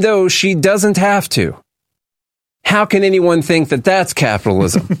 even though she doesn't have to. How can anyone think that that's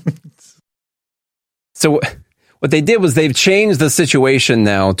capitalism? So what they did was they've changed the situation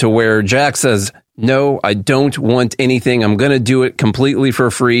now to where Jack says, no, I don't want anything. I'm going to do it completely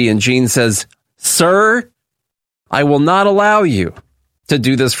for free. And Gene says, sir, I will not allow you to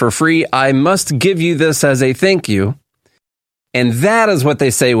do this for free. I must give you this as a thank you. And that is what they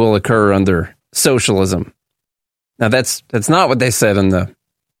say will occur under socialism. Now, that's not what they said in the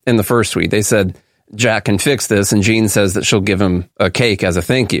first tweet. They said Jack can fix this, and Gene says that she'll give him a cake as a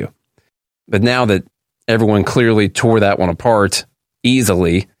thank you. But now that everyone clearly tore that one apart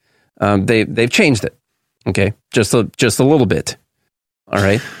easily, they've changed it. Okay, just a little bit. All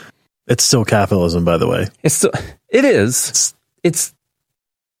right. It's still capitalism, by the way. It is. It's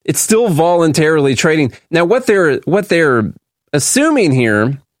still voluntarily trading. Now, what they're assuming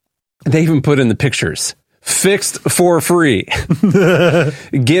here, they even put in the pictures, fixed for free,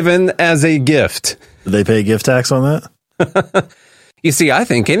 given as a gift. Did they pay gift tax on that? You see, I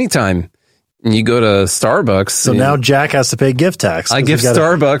think anytime and you go to Starbucks. So now Jack has to pay gift tax. I give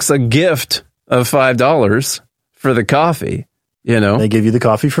Starbucks a gift of $5 for the coffee, They give you the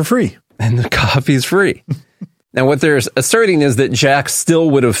coffee for free. And the coffee's free. Now, what they're asserting is that Jack still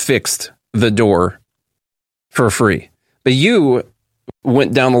would have fixed the door for free. But you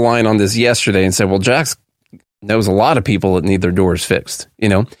went down the line on this yesterday and said, well, Jack knows a lot of people that need their doors fixed,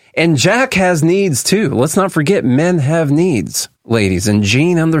 And Jack has needs, too. Let's not forget, men have needs, ladies. And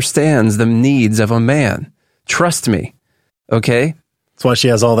Jean understands the needs of a man. Trust me. Okay? That's why she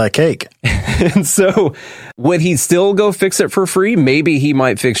has all that cake. And so, would he still go fix it for free? Maybe he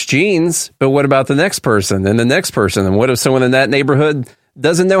might fix Jean's, but what about the next person and the next person? And what if someone in that neighborhood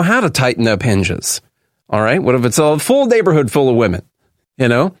doesn't know how to tighten up hinges? All right? What if it's a full neighborhood full of women,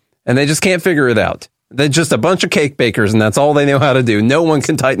 and they just can't figure it out? They're just a bunch of cake bakers, and that's all they know how to do. No one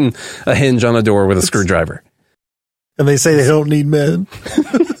can tighten a hinge on a door with a screwdriver. And they say they don't need men.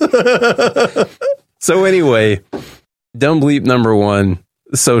 So anyway, dumb bleep number 1,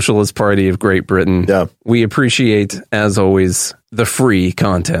 the Socialist Party of Great Britain. Yeah. We appreciate, as always, the free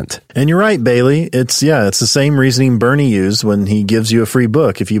content. And you're right, Bailey. It's the same reasoning Bernie used when he gives you a free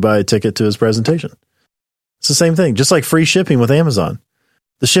book if you buy a ticket to his presentation. It's the same thing, just like free shipping with Amazon.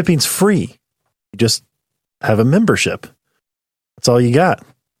 The shipping's free. You just have a membership. That's all you got.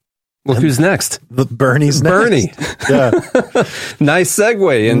 Look who's next. Bernie's next. Bernie. Yeah. Nice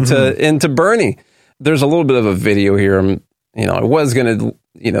segue into Bernie. There's a little bit of a video here. I was going to,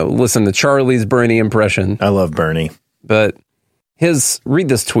 listen to Charlie's Bernie impression. I love Bernie. But read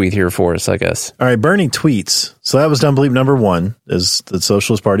this tweet here for us, I guess. All right, Bernie tweets. So that was dumb bleep number 1, is the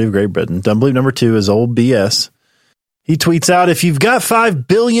Socialist Party of Great Britain. Dumb bleep number 2 is old BS. He tweets out, if you've got $5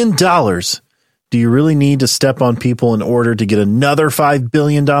 billion, do you really need to step on people in order to get another $5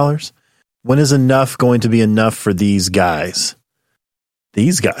 billion? When is enough going to be enough for these guys?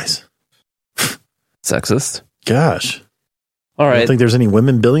 These guys. Sexist. Gosh. All right. I don't think there's any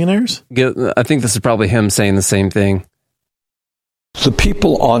women billionaires? I think this is probably him saying the same thing. The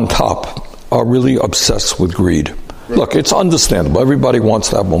people on top are really obsessed with greed. Look, it's understandable. Everybody wants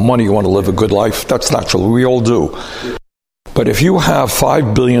to have more money. You want to live a good life. That's natural. We all do. But if you have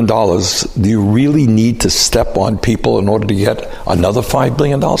 $5 billion, do you really need to step on people in order to get another $5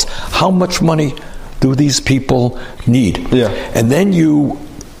 billion? How much money do these people need? Yeah. And then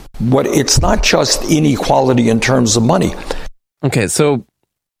it's not just inequality in terms of money. Okay, so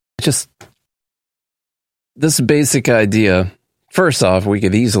just this basic idea. First off, we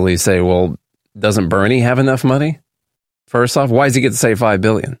could easily say, well, doesn't Bernie have enough money? First off, why does he get to say $5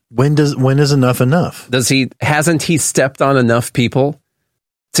 billion? When is enough? Hasn't he stepped on enough people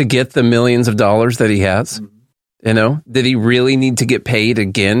to get the millions of dollars that he has? Did he really need to get paid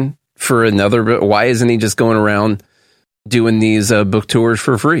again for another? Why isn't he just going around doing these book tours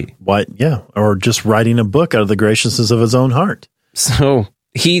for free? Why? Yeah. Or just writing a book out of the graciousness of his own heart. So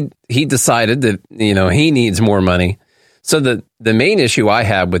he decided that, he needs more money. So the main issue I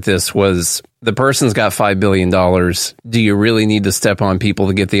had with this was the person's got $5 billion. Do you really need to step on people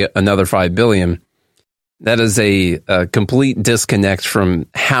to get another $5 billion? That is a complete disconnect from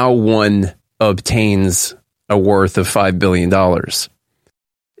how one obtains a worth of $5 billion.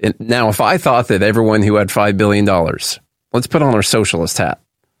 Now, if I thought that everyone who had $5 billion, let's put on our socialist hat.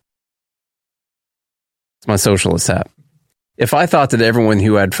 It's my socialist hat. If I thought that everyone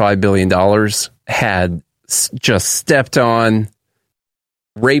who had $5 billion had just stepped on,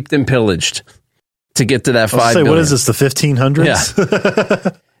 raped and pillaged to get to that $5 billion. What is this, the 1500s?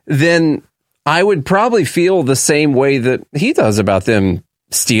 Yeah. Then I would probably feel the same way that he does about them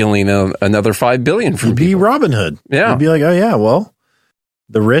stealing another $5 billion from people. You'd be Robin Hood. Yeah. You'd be like, oh yeah, well,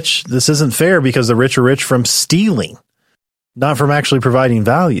 the rich, this isn't fair because the rich are rich from stealing, not from actually providing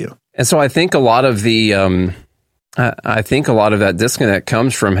value. And so I think a lot of that disconnect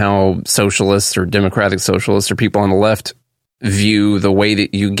comes from how socialists or democratic socialists or people on the left view the way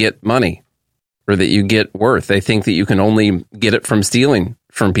that you get money or that you get worth. They think that you can only get it from stealing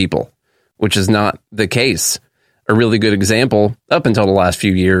from people, which is not the case. A really good example, up until the last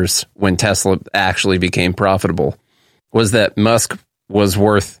few years when Tesla actually became profitable, was that Musk was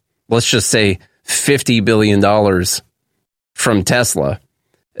worth, let's just say, $50 billion from Tesla.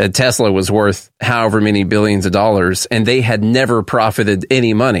 Tesla was worth however many billions of dollars, and they had never profited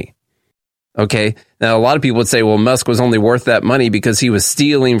any money. Okay. Now, a lot of people would say, well, Musk was only worth that money because he was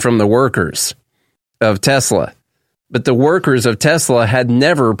stealing from the workers of Tesla. But the workers of Tesla had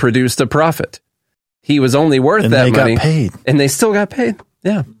never produced a profit. He was only worth that money. And they got paid. And they still got paid.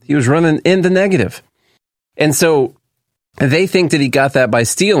 Yeah. He was running in the negative. And so they think that he got that by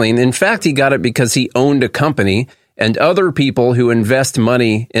stealing. In fact, he got it because he owned a company and other people who invest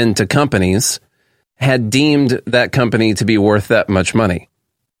money into companies had deemed that company to be worth that much money.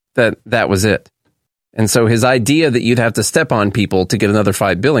 That was it. And so his idea that you'd have to step on people to get another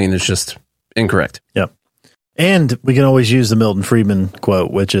 $5 billion is just incorrect. Yep. And we can always use the Milton Friedman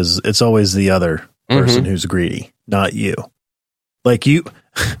quote, which is, it's always the other person who's greedy, not you. Like you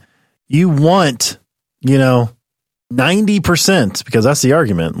want, 90%, because that's the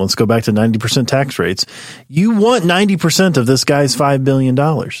argument. Let's go back to 90% tax rates. You want 90% of this guy's $5 billion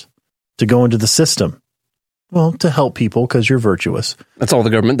to go into the system. Well, to help people because you're virtuous. That's all the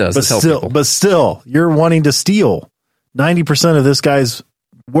government does. But still, you're wanting to steal 90% of this guy's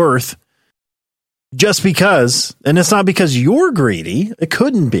worth just because, and it's not because you're greedy. It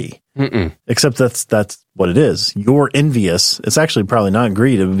couldn't be. Mm-mm. Except that's what it is. You're envious. It's actually probably not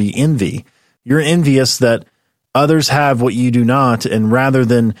greed. It would be envy. You're envious that others have what you do not, and rather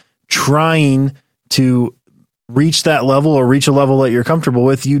than trying to reach that level or reach a level that you're comfortable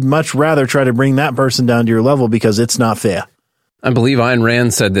with, you'd much rather try to bring that person down to your level because it's not fair. I believe Ayn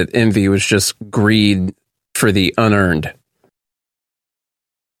Rand said that envy was just greed for the unearned.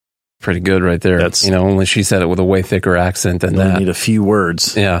 Pretty good right there. That's, only she said it with a way thicker accent than that. Need a few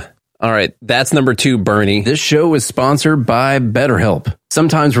words. Yeah. All right. That's number 2, Bernie. This show is sponsored by BetterHelp.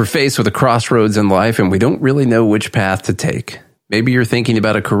 Sometimes we're faced with a crossroads in life and we don't really know which path to take. Maybe you're thinking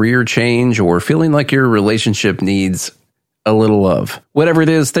about a career change or feeling like your relationship needs a little love. Whatever it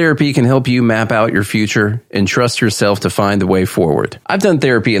is, therapy can help you map out your future and trust yourself to find the way forward. I've done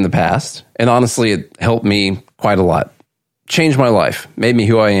therapy in the past, and honestly, it helped me quite a lot. Changed my life, made me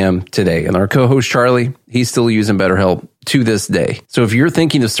who I am today. And our co-host, Charlie, he's still using BetterHelp to this day. So if you're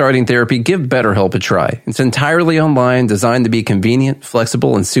thinking of starting therapy, give BetterHelp a try. It's entirely online, designed to be convenient,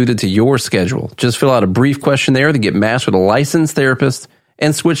 flexible, and suited to your schedule. Just fill out a brief questionnaire to get matched with a licensed therapist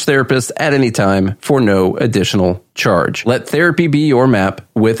and switch therapists at any time for no additional charge. Let therapy be your map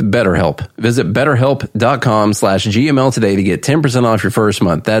with BetterHelp. Visit BetterHelp.com/GML today to get 10% off your first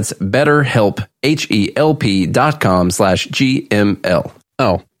month. That's BetterHelp, HELP.com/GML.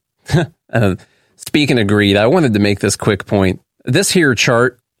 Oh, speaking of greed, I wanted to make this quick point. This here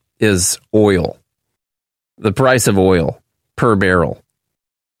chart is oil. The price of oil per barrel.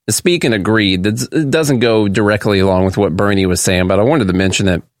 Speaking of greed, it doesn't go directly along with what Bernie was saying, but I wanted to mention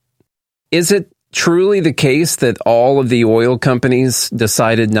it. Is it truly the case that all of the oil companies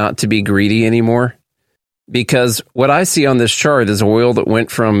decided not to be greedy anymore? Because what I see on this chart is oil that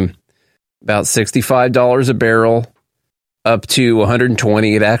went from about $65 a barrel up to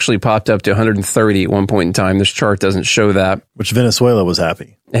 $120. It actually popped up to $130 at one point in time. This chart doesn't show that. Which Venezuela was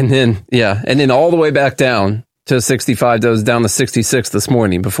happy. And then all the way back down to 65, that was down to 66 this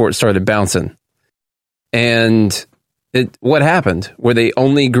morning before it started bouncing. And what happened? Were they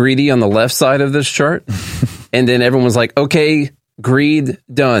only greedy on the left side of this chart? And then everyone was like, okay, greed,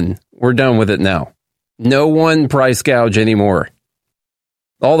 done. We're done with it now. No one price gouge anymore.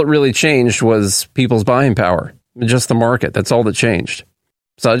 All that really changed was people's buying power. Just the market. That's all that changed.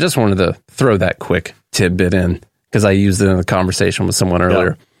 So I just wanted to throw that quick tidbit in because I used it in a conversation with someone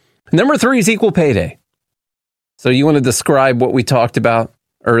earlier. Yeah. Number 3 is equal pay day. So you want to describe what we talked about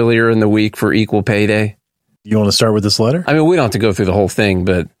earlier in the week for equal pay day? You want to start with this letter? I mean, we don't have to go through the whole thing,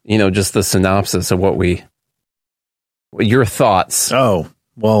 but, just the synopsis of your thoughts. Oh,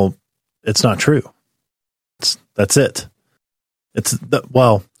 well, it's not true. That's it.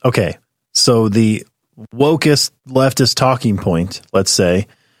 Okay. So the wokest leftist talking point, let's say,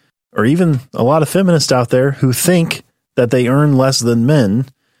 or even a lot of feminists out there who think that they earn less than men,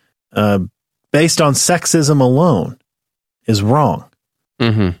 based on sexism alone, is wrong.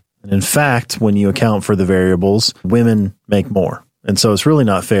 Mm-hmm. And in fact, when you account for the variables, women make more. And so it's really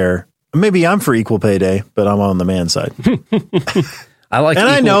not fair. Maybe I'm for equal pay day, but I'm on the man side.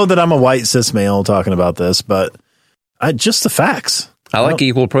 I know that I'm a white cis male talking about this, but just the facts. I like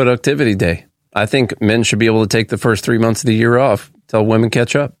equal productivity day. I think men should be able to take the first 3 months of the year off till women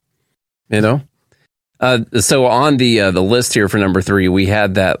catch up. So on the list here for number 3, we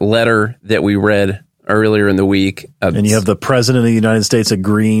had that letter that we read earlier in the week. And you have the president of the United States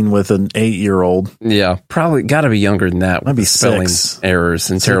agreeing with an 8-year-old. Yeah, probably got to be younger than that. Might be spelling 6 errors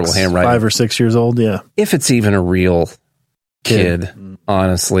and terrible handwriting. 5 or 6 years old, yeah. If it's even a real kid,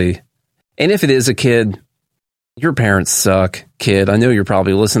 honestly. And if it is a kid, your parents suck, kid. I know you're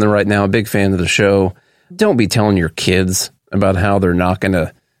probably listening right now, a big fan of the show. Don't be telling your kids about how they're not going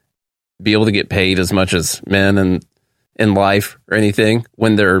to be able to get paid as much as men in life or anything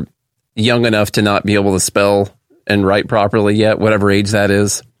when they're young enough to not be able to spell and write properly yet, whatever age that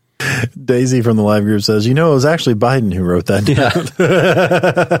is. Daisy from the live group says, it was actually Biden who wrote that down.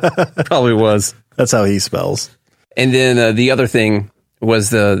 Yeah. Probably was. That's how he spells. And then the other thing was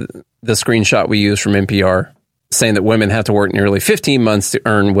the screenshot we used from NPR saying that women have to work nearly 15 months to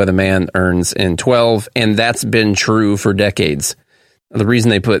earn what a man earns in 12. And that's been true for decades. The reason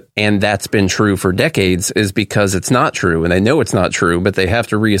they put, and that's been true for decades, is because it's not true. And they know it's not true, but they have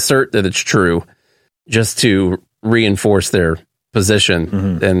to reassert that it's true just to reinforce their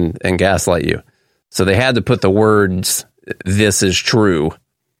position and gaslight you. So they had to put the words, "this is true,"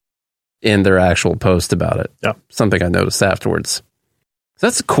 in their actual post about it. Yeah. Something I noticed afterwards. So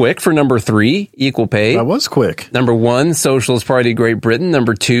that's quick for number 3, equal pay. That was quick. Number 1, Socialist Party Great Britain.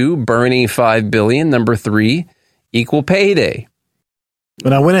 Number 2, Bernie $5 billion. Number 3, equal pay day.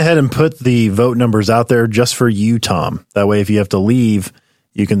 And I went ahead and put the vote numbers out there just for you, Tom. That way, if you have to leave,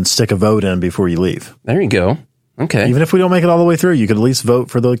 you can stick a vote in before you leave. There you go. Okay. Even if we don't make it all the way through, you could at least vote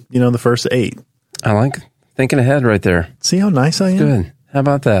for the first 8. I like thinking ahead right there. See how nice I am? Good. How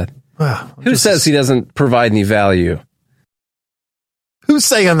about that? Wow. Who says he doesn't provide any value? Who's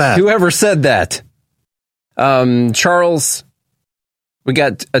saying that? Whoever said that. Charles, we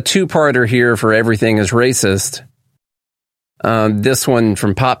got a 2-parter here for Everything is Racist. This one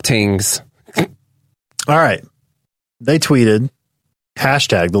from Pop Tings. All right. They tweeted,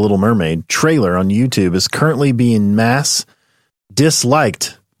 hashtag The Little Mermaid trailer on YouTube is currently being mass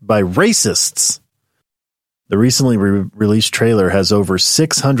disliked by racists. The recently released trailer has over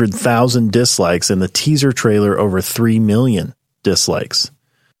 600,000 dislikes and the teaser trailer over 3 million dislikes.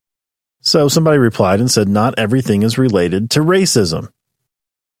 So somebody replied and said, not everything is related to racism.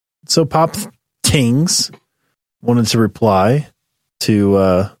 So Pop Tings wanted to reply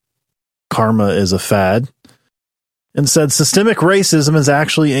to Karma is a Fad and said systemic racism is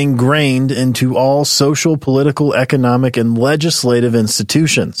actually ingrained into all social, political, economic, and legislative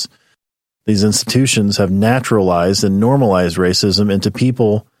institutions. These institutions have naturalized and normalized racism into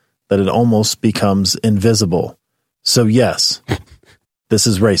people that it almost becomes invisible. So yes, this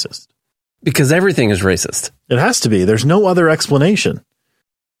is racist. Because everything is racist. It has to be. There's no other explanation.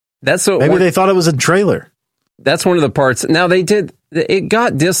 That's what maybe they thought it was a trailer. That's one of the parts. Now it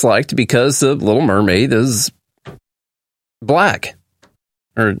got disliked because the Little Mermaid is black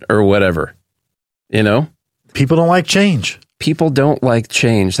or whatever, people don't like change. People don't like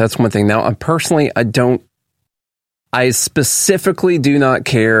change. That's one thing. Now, I specifically do not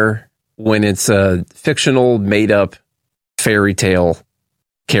care when it's a fictional made up fairy tale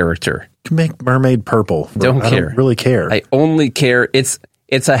character. You can make mermaid purple. I don't really care. I only care. It's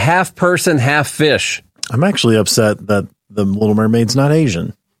a half person, half fish. I'm actually upset that the Little Mermaid's not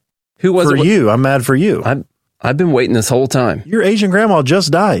Asian. Who was it? For you. I'm mad for you. I've been waiting this whole time. Your Asian grandma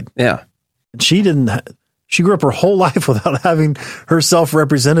just died. Yeah. She grew up her whole life without having herself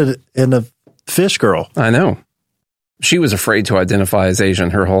represented in a fish girl. I know. She was afraid to identify as Asian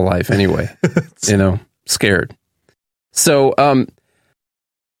her whole life anyway. Scared. So,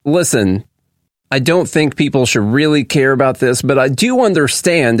 listen, I don't think people should really care about this, but I do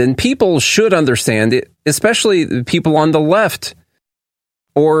understand, and people should understand it, especially people on the left,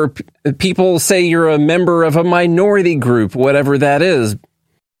 or people say you're a member of a minority group, whatever that is,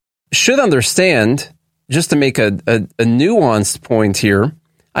 should understand, just to make a nuanced point here,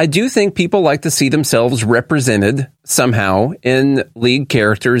 I do think people like to see themselves represented somehow in lead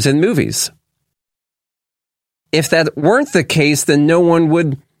characters in movies. If that weren't the case, then no one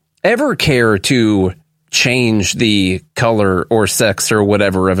would ever care to change the color or sex or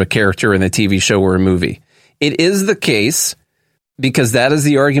whatever of a character in a TV show or a movie. It is the case, because that is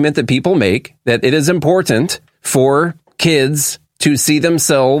the argument that people make, that it is important for kids to see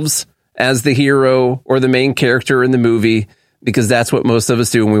themselves as the hero or the main character in the movie, because that's what most of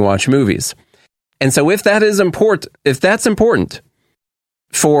us do when we watch movies. And so if that's important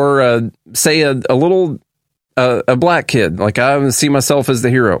for, say, a little a black kid, like I want to see myself as the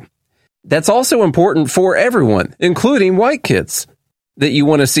hero, that's also important for everyone, including white kids, that you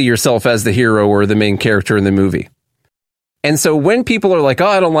want to see yourself as the hero or the main character in the movie. And so when people are like, oh,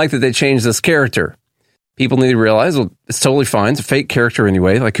 I don't like that they changed this character, people need to realize, well, it's totally fine. It's a fake character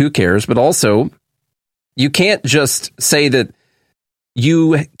anyway. Like, who cares? But also, you can't just say that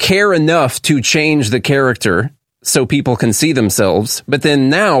you care enough to change the character so people can see themselves, but then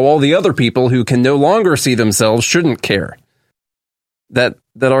now all the other people who can no longer see themselves shouldn't care. That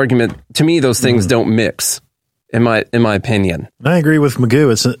argument, to me, those things don't mix, in my opinion. I agree with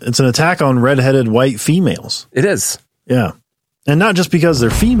Magoo. It's an attack on redheaded white females. It is. Yeah. And not just because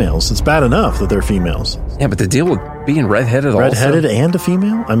they're females. It's bad enough that they're females. Yeah, but to deal with being redheaded and a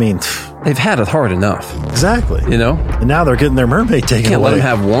female? I mean, they've had it hard enough. Exactly. And now they're getting their mermaid taken away. Can't let them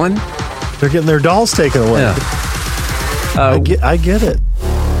have one. They're getting their dolls taken away. Yeah. I get it.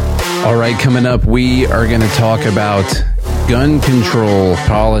 All right, coming up, we are going to talk about gun control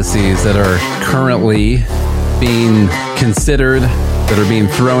policies that are currently being considered, that are being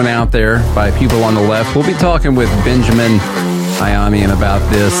thrown out there by people on the left. We'll be talking with Benjamin Ayamian about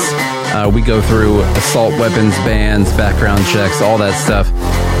this. We go through assault weapons bans, background checks, all that stuff.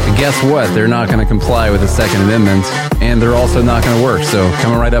 And guess what? They're not going to comply with the Second Amendment, and they're also not going to work. So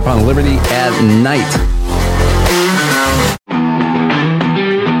coming right up on Liberty at Night.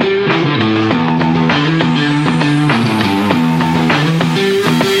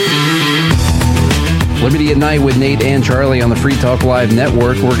 Liberty at Night with Nate and Charlie on the Free Talk Live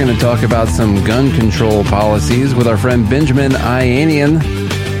Network. We're going to talk about some gun control policies with our friend Benjamin Ayamian,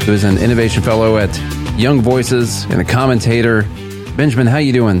 who is an innovation fellow at Young Voices and a commentator. Benjamin, how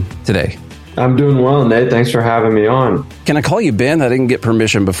you doing today? I'm doing well, Nate. Thanks for having me on. Can I call you Ben? I didn't get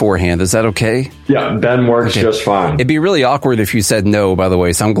permission beforehand. Is that okay? Yeah, Ben works just fine. It'd be really awkward if you said no, by the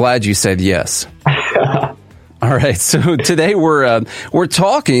way, so I'm glad you said yes. All right, so today we're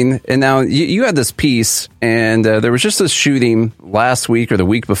talking, and now you had this piece, and there was just this shooting last week or the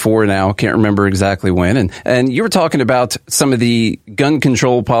week before now, can't remember exactly when, and you were talking about some of the gun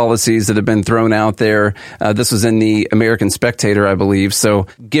control policies that have been thrown out there. This was in the American Spectator, I believe, so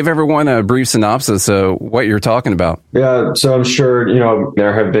give everyone a brief synopsis of what you're talking about. Yeah, so I'm sure,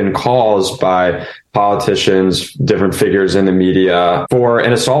 there have been calls by politicians, different figures in the media for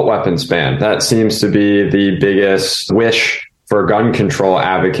an assault weapons ban. That seems to be the biggest wish for gun control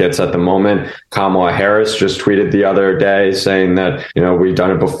advocates at the moment. Kamala Harris just tweeted the other day saying that, we've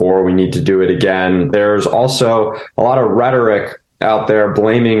done it before, we need to do it again. There's also a lot of rhetoric out there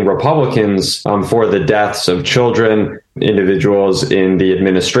blaming Republicans for the deaths of children. Individuals in the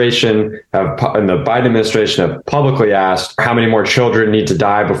administration in the Biden administration have publicly asked how many more children need to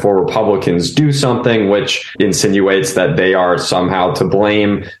die before Republicans do something, which insinuates that they are somehow to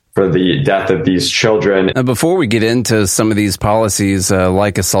blame for the death of these children. Now, before we get into some of these policies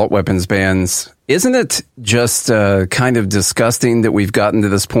like assault weapons bans, isn't it just kind of disgusting that we've gotten to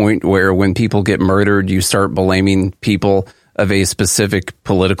this point where when people get murdered, you start blaming people of a specific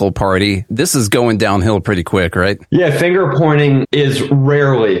political party? This is going downhill pretty quick, right? Yeah, finger pointing is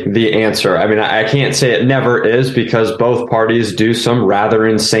rarely the answer. I mean, I can't say it never is, because both parties do some rather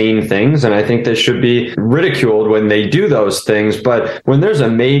insane things, and I think they should be ridiculed when they do those things. But when there's a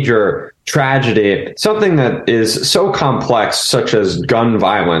major tragedy, something that is so complex, such as gun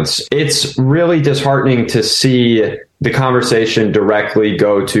violence, it's really disheartening to see the conversation directly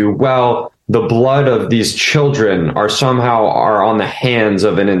go to, well, the blood of these children are on the hands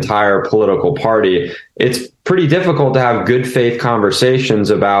of an entire political party. It's pretty difficult to have good faith conversations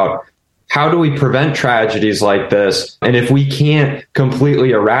about how do we prevent tragedies like this? And if we can't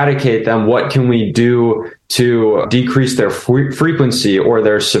completely eradicate them, what can we do to decrease their frequency or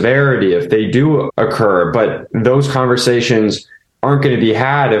their severity if they do occur? But those conversations aren't going to be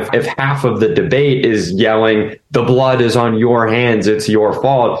had if half of the debate is yelling, the blood is on your hands, it's your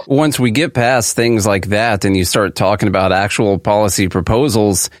fault. Once we get past things like that and you start talking about actual policy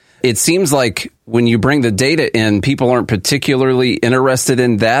proposals, it seems like when you bring the data in, people aren't particularly interested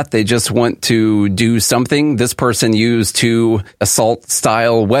in that. They just want to do something. This person used 2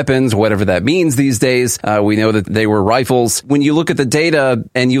 assault-style weapons, whatever that means these days. We know that they were rifles. When you look at the data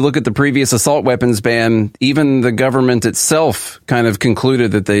and you look at the previous assault weapons ban, even the government itself kind of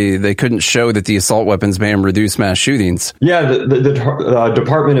concluded that they couldn't show that the assault weapons ban reduced mass shootings. Yeah, the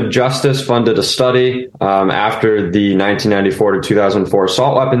Department of Justice funded a study after the 1994 to 2004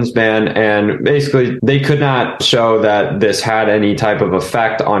 assault weapons ban, and basically they could not show that this had any type of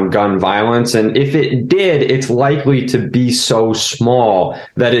effect on gun violence. And if it did, it's likely to be so small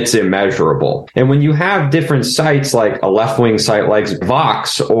that it's immeasurable. And when you have different sites like a left-wing site like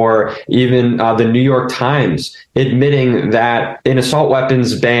Vox or even the New York Times admitting that an assault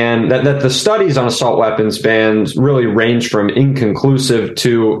weapons ban, that the studies on assault weapons bans really range from inconclusive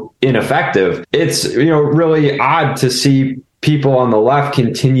to ineffective, it's really odd to see people on the left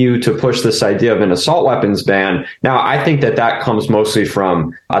continue to push this idea of an assault weapons ban. Now, I think that comes mostly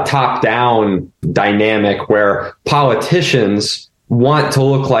from a top-down dynamic where politicians want to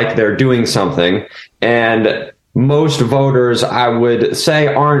look like they're doing something, and most voters, I would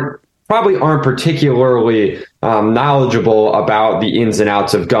say, probably aren't particularly knowledgeable about the ins and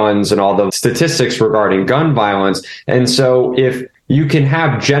outs of guns and all the statistics regarding gun violence. And so if you can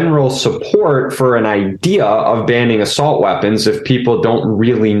have general support for an idea of banning assault weapons if people don't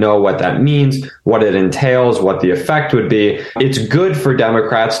really know what that means, what it entails, what the effect would be. It's good for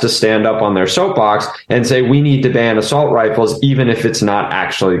Democrats to stand up on their soapbox and say we need to ban assault rifles, even if it's not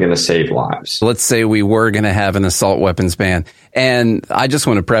actually going to save lives. Let's say we were going to have an assault weapons ban. And I just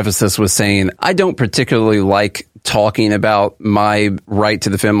want to preface this with saying I don't particularly like talking about my right to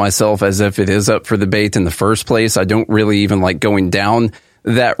defend myself as if it is up for debate in the first place. I don't really even like going down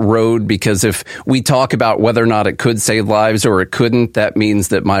that road, because if we talk about whether or not it could save lives or it couldn't, that means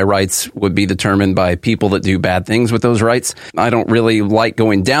that my rights would be determined by people that do bad things with those rights. I don't really like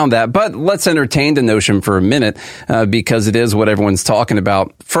going down that, but let's entertain the notion for a minute, because it is what everyone's talking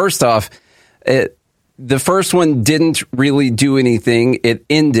about. First off, the first one didn't really do anything. It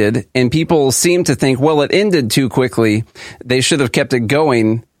ended, and people seem to think, well, it ended too quickly. They should have kept it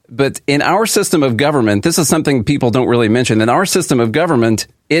going. But in our system of government, this is something people don't really mention. In our system of government,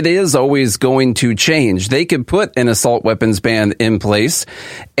 it is always going to change. They could put an assault weapons ban in place,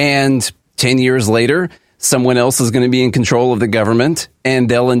 and 10 years later, someone else is going to be in control of the government, and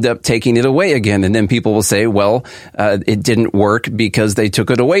they'll end up taking it away again. And then people will say, well, it didn't work because they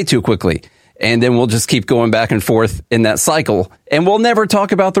took it away too quickly. And then we'll just keep going back and forth in that cycle. And we'll never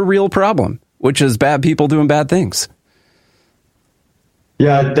talk about the real problem, which is bad people doing bad things.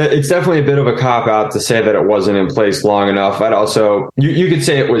 Yeah, it's definitely a bit of a cop-out to say that it wasn't in place long enough. I'd also, you could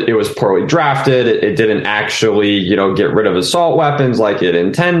say it was poorly drafted. It didn't actually, get rid of assault weapons like it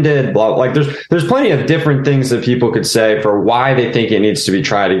intended. Like there's plenty of different things that people could say for why they think it needs to be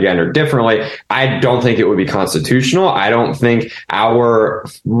tried again or differently. I don't think it would be constitutional. I don't think our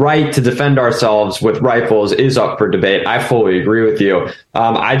right to defend ourselves with rifles is up for debate. I fully agree with you.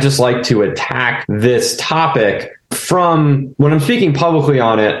 I just like to attack this topic from when I'm speaking publicly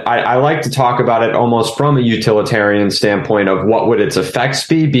on it. I like to talk about it almost from a utilitarian standpoint of what would its effects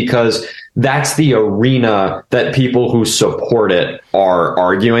be, because that's the arena that people who support it are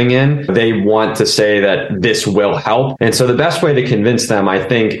arguing in. They want to say that this will help. And so the best way to convince them, I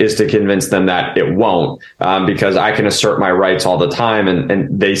think, is to convince them that it won't, because I can assert my rights all the time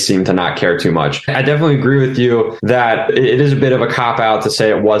and they seem to not care too much. I definitely agree with you that it is a bit of a cop-out to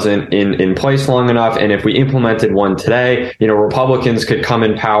say it wasn't in place long enough. And if we implemented one today, Republicans could come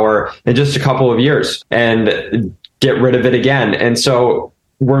in power in just a couple of years and get rid of it again. And so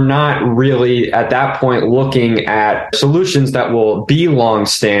we're not really at that point looking at solutions that will be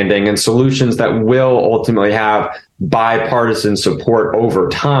long-standing and solutions that will ultimately have bipartisan support over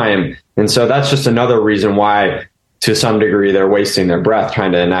time. And so that's just another reason why, to some degree, they're wasting their breath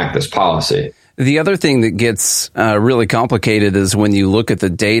trying to enact this policy. The other thing that gets really complicated is when you look at the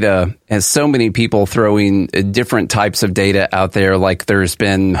data, as so many people throwing different types of data out there, like there's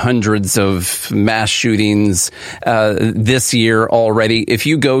been hundreds of mass shootings this year already. If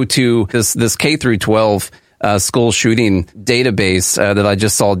you go to this K through 12 school shooting database that I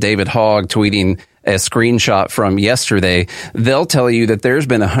just saw David Hogg tweeting a screenshot from yesterday, they'll tell you that there's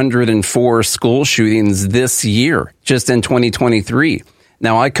been 104 school shootings this year, just in 2023.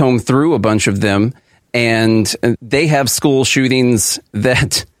 Now, I combed through a bunch of them, and they have school shootings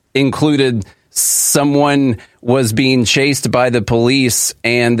that included someone was being chased by the police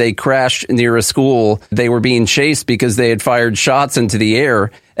and they crashed near a school. They were being chased because they had fired shots into the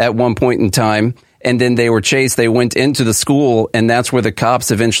air at one point in time. And then they were chased. They went into the school, and that's where the cops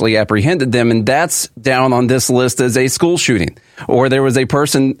eventually apprehended them. And that's down on this list as a school shooting. Or there was a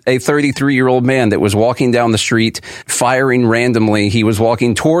person, a 33-year-old man that was walking down the street, firing randomly. He was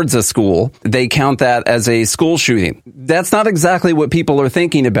walking towards a school. They count that as a school shooting. That's not exactly what people are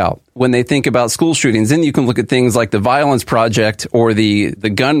thinking about when they think about school shootings. Then you can look at things like the Violence Project or the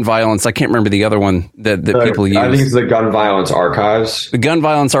gun violence. I can't remember the other one that people use. I think it's the Gun Violence Archives. The Gun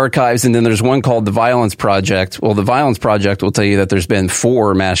Violence Archives, and then there's one called the Violence Project. Well, the Violence Project will tell you that there's been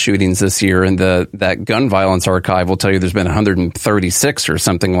 4 mass shootings this year, and that Gun Violence Archive will tell you there's been 136 or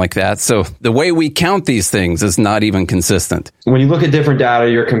something like that. So the way we count these things is not even consistent. When you look at different data,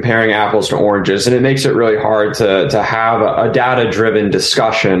 you're comparing apples to oranges, and it makes it really hard to have a data-driven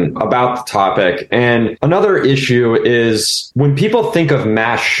discussion about the topic. And another issue is when people think of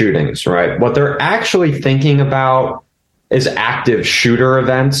mass shootings, right? What they're actually thinking about is active shooter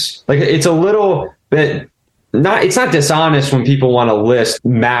events. Like, it's a little bit it's not dishonest when people want to list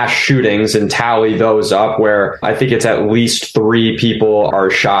mass shootings and tally those up, where I think it's at least 3 people are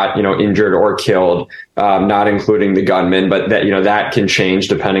shot, injured or killed. not including the gunman, but that, that can change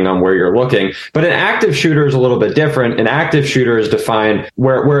depending on where you're looking. But an active shooter is a little bit different. An active shooter is defined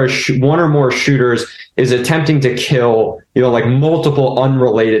where one or more shooters is attempting to kill, like multiple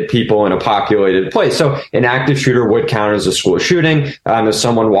unrelated people in a populated place. So an active shooter would count as a school shooting. If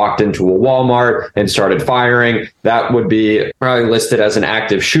someone walked into a Walmart and started firing, that would be probably listed as an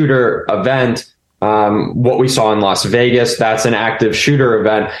active shooter event. What we saw in Las Vegas, that's an active shooter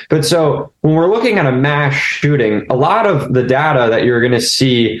event. But so when we're looking at a mass shooting, a lot of the data that you're going to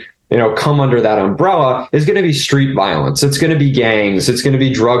see, come under that umbrella is going to be street violence. It's going to be gangs. It's going to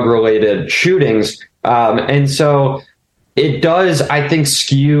be drug related shootings. And so it does, I think,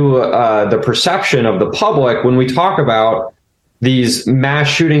 skew the perception of the public when we talk about these mass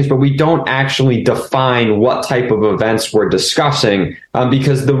shootings, but we don't actually define what type of events we're discussing,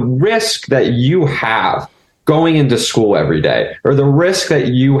 because the risk that you have going into school every day, or the risk that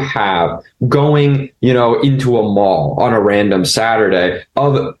you have going, into a mall on a random Saturday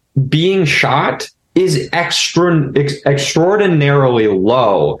of being shot is extraordinarily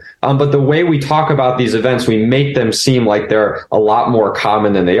low. But the way we talk about these events, we make them seem like they're a lot more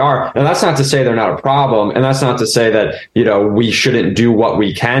common than they are. And that's not to say they're not a problem. And that's not to say that, we shouldn't do what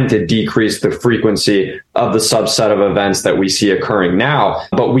we can to decrease the frequency of the subset of events that we see occurring now.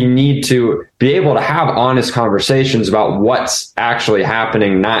 But we need to be able to have honest conversations about what's actually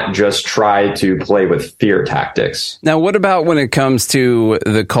happening, not just try to play with fear tactics. Now, what about when it comes to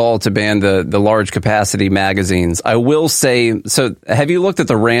the call to ban the large capacity magazines? I will say, so have you looked at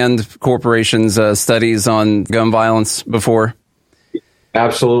the Rand Corporation's studies on gun violence before?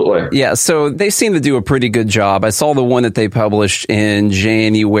 Absolutely. Yeah, so they seem to do a pretty good job. I saw the one that they published in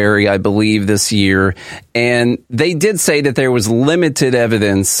January, I believe, this year, and they did say that there was limited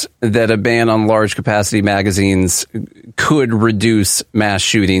evidence that a ban on large capacity magazines could reduce mass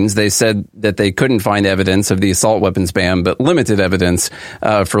shootings. They said that they couldn't find evidence of the assault weapons ban, but limited evidence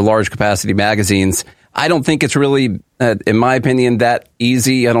for large capacity magazines. I don't think it's really, in my opinion, that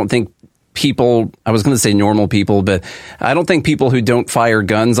easy. I don't think people, I was going to say normal people, but I don't think people who don't fire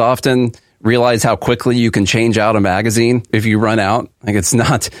guns often realize how quickly you can change out a magazine if you run out. Like it's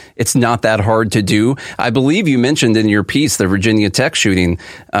not that hard to do. I believe you mentioned in your piece the Virginia Tech shooting,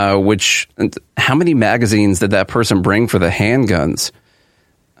 which, how many magazines did that person bring for the handguns?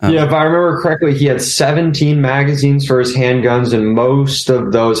 Yeah, if I remember correctly, he had 17 magazines for his handguns, and most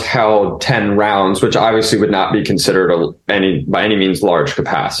of those held 10 rounds, which obviously would not be considered by any means large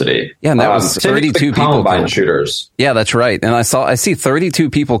capacity. Yeah, and that was 32 people killed. Shooters. Yeah, that's right. And I see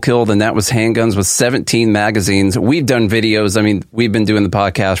 32 people killed, and that was handguns with 17 magazines. We've done videos. I mean, we've been doing the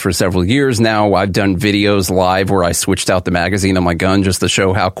podcast for several years now. I've done videos live where I switched out the magazine on my gun just to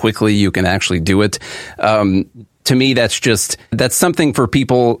show how quickly you can actually do it. To me, that's something for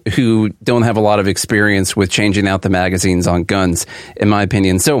people who don't have a lot of experience with changing out the magazines on guns, in my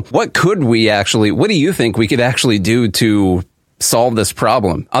opinion. So what do you think we could actually do to solve this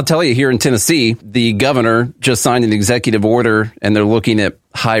problem? I'll tell you, here in Tennessee, the governor just signed an executive order, and they're looking at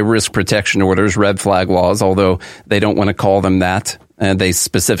high risk protection orders, red flag laws, although they don't want to call them that. And they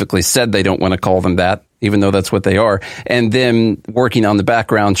specifically said they don't want to call them that, even though that's what they are. And then working on the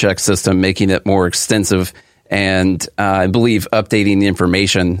background check system, making it more extensive. And I believe updating the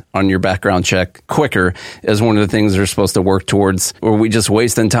information on your background check quicker is one of the things they're supposed to work towards, or are we just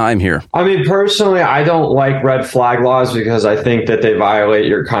wasting time here? I mean, personally, I don't like red flag laws because I think that they violate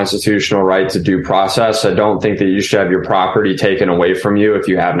your constitutional right to due process. I don't think that you should have your property taken away from you if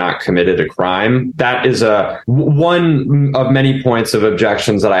you have not committed a crime. That is one of many points of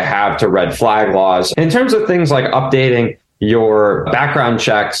objections that I have to red flag laws. In terms of things like updating your background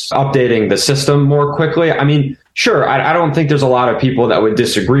checks, updating the system more quickly. I mean, sure, I don't think there's a lot of people that would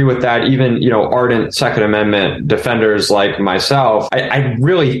disagree with that. Even, ardent Second Amendment defenders like myself, I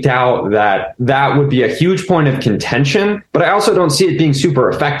really doubt that that would be a huge point of contention, but I also don't see it being super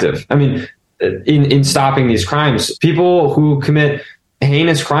effective. I mean, in stopping these crimes, people who commit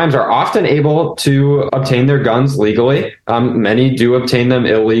heinous crimes are often able to obtain their guns legally. Many do obtain them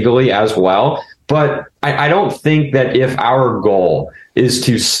illegally as well. But I don't think that if our goal is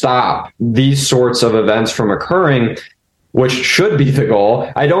to stop these sorts of events from occurring, which should be the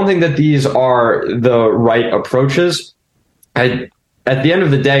goal, I don't think that these are the right approaches. At the end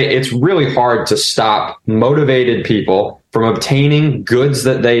of the day, it's really hard to stop motivated people from obtaining goods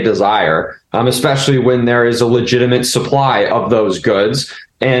that they desire, especially when there is a legitimate supply of those goods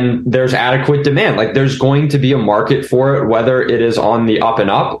and there's adequate demand. Like, there's going to be a market for it, whether it is on the up and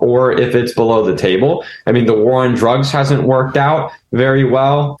up or if it's below the table. I mean, the war on drugs hasn't worked out very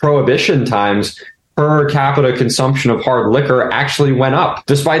well. Prohibition times, per capita consumption of hard liquor actually went up,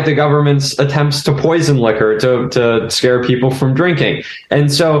 despite the government's attempts to poison liquor to scare people from drinking.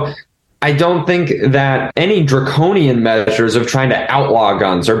 And so I don't think that any draconian measures of trying to outlaw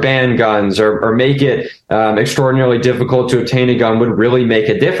guns or ban guns or make it extraordinarily difficult to obtain a gun would really make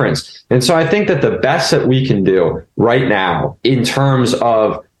a difference. And so I think that the best that we can do right now in terms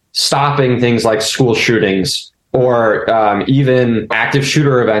of stopping things like school shootings or even active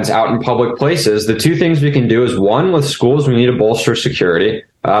shooter events out in public places, the two things we can do is, one, with schools, we need to bolster security.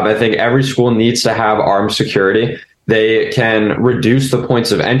 I think every school needs to have armed security. They can reduce the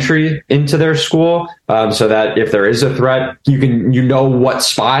points of entry into their school so that if there is a threat, you know what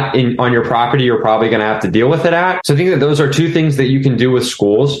spot on your property you're probably going to have to deal with it at. So I think that those are two things that you can do with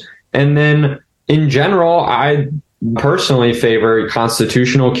schools. And then in general, I personally favor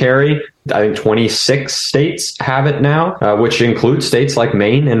constitutional carry. I think 26 states have it now, which includes states like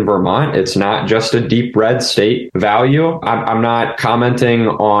Maine and Vermont. It's not just a deep red state value. I'm not commenting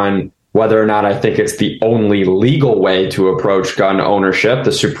on whether or not I think it's the only legal way to approach gun ownership.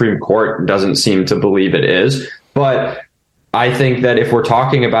 The Supreme Court doesn't seem to believe it is. But I think that if we're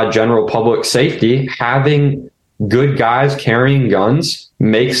talking about general public safety, having good guys carrying guns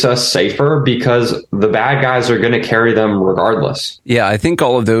makes us safer because the bad guys are going to carry them regardless. Yeah, I think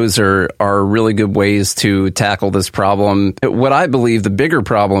all of those are really good ways to tackle this problem. What I believe the bigger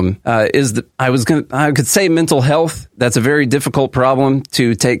problem is that I could say mental health. That's a very difficult problem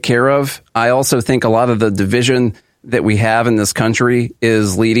to take care of. I also think a lot of the division that we have in this country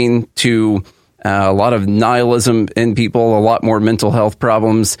is leading to a lot of nihilism in people, a lot more mental health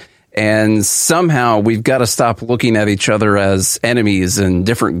problems. And somehow we've got to stop looking at each other as enemies and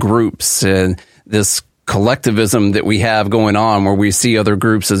different groups, and this collectivism that we have going on where we see other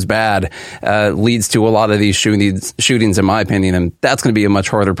groups as bad leads to a lot of these shootings, in my opinion. And that's going to be a much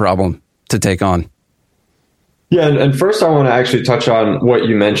harder problem to take on. Yeah, and first I want to actually touch on what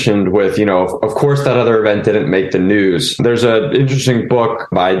you mentioned with, of course, that other event didn't make the news. There's an interesting book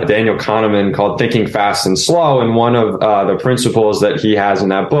by Daniel Kahneman called Thinking Fast and Slow. And one of the principles that he has in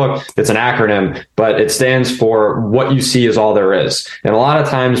that book, it's an acronym, but it stands for what you see is all there is. And a lot of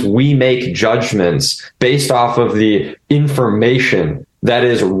times we make judgments based off of the information that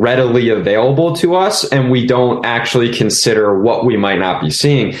is readily available to us, and we don't actually consider what we might not be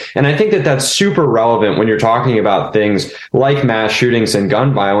seeing. And I think that that's super relevant when you're talking about things like mass shootings and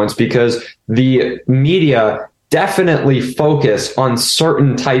gun violence, because the media definitely focus on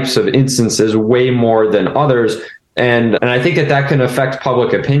certain types of instances way more than others. And I think that can affect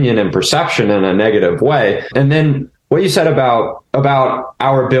public opinion and perception in a negative way. And then what you said about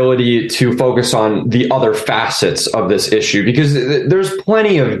our ability to focus on the other facets of this issue, because there's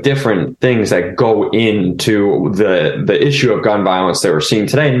plenty of different things that go into the issue of gun violence that we're seeing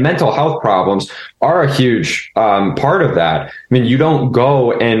today. And mental health problems are a huge part of that. I mean, you don't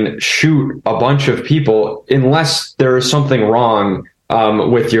go and shoot a bunch of people unless there is something wrong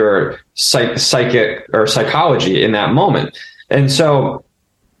with your psychic or psychology in that moment. And so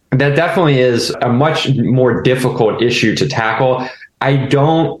that definitely is a much more difficult issue to tackle. I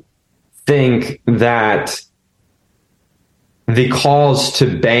don't think that the calls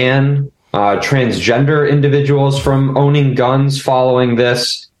to ban transgender individuals from owning guns following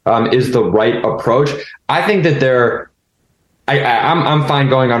this is the right approach. I think that I'm fine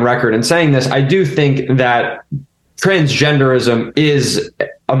going on record and saying this. I do think that transgenderism is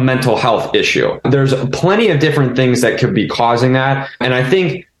a mental health issue. There's plenty of different things that could be causing that. And I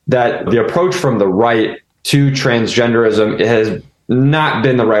think that the approach from the right to transgenderism has not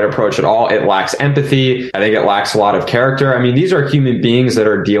been the right approach at all. It lacks empathy. I think it lacks a lot of character. I mean, these are human beings that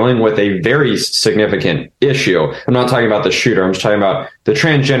are dealing with a very significant issue. I'm not talking about the shooter. I'm just talking about the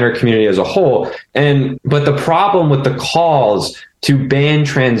transgender community as a whole. But the problem with the calls to ban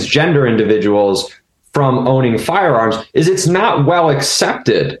transgender individuals from owning firearms is it's not well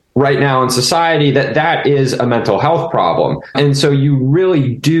accepted right now in society that is a mental health problem. And so you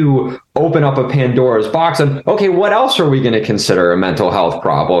really do open up a Pandora's box and, okay, what else are we going to consider a mental health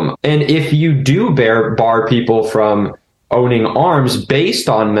problem? And if you do bar people from owning arms based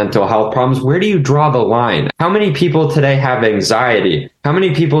on mental health problems, where do you draw the line? How many people today have anxiety? How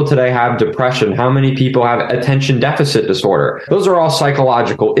many people today have depression? How many people have attention deficit disorder? Those are all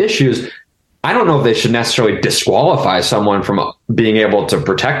psychological issues. I don't know if they should necessarily disqualify someone from being able to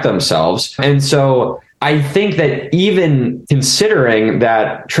protect themselves. And so I think that even considering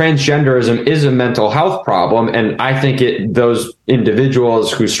that transgenderism is a mental health problem, and I think those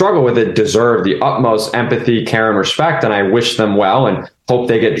individuals who struggle with it deserve the utmost empathy, care, and respect, and I wish them well and hope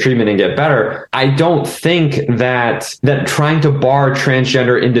they get treatment and get better. I don't think that trying to bar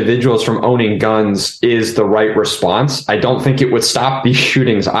transgender individuals from owning guns is the right response. I don't think it would stop these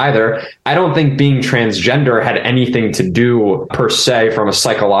shootings either. I don't think being transgender had anything to do per se from a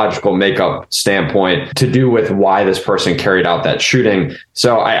psychological makeup standpoint to do with why this person carried out that shooting.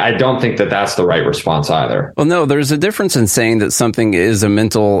 So I don't think that that's the right response either. Well, no, there's a difference in saying that something is a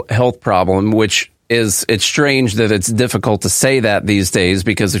mental health problem, which it's strange that it's difficult to say that these days,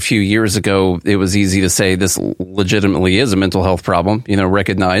 because a few years ago, it was easy to say this legitimately is a mental health problem,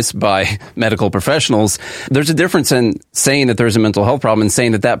 recognized by medical professionals. There's a difference in saying that there's a mental health problem and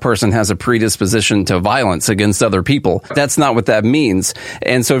saying that that person has a predisposition to violence against other people. That's not what that means.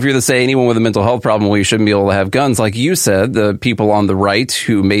 And so if you're to say anyone with a mental health problem, well, you shouldn't be able to have guns, like you said, the people on the right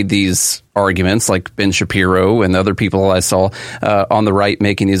who made these arguments, like Ben Shapiro and other people I saw on the right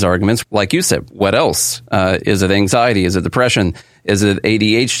making these arguments, like you said, what else? Is it anxiety? Is it depression? Is it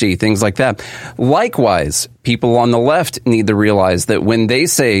ADHD? Things like that. Likewise, people on the left need to realize that when they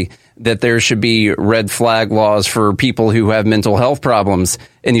say that there should be red flag laws for people who have mental health problems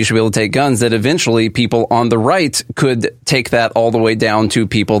and you should be able to take guns, that eventually people on the right could take that all the way down to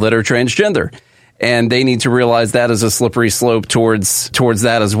people that are transgender. And they need to realize that is a slippery slope towards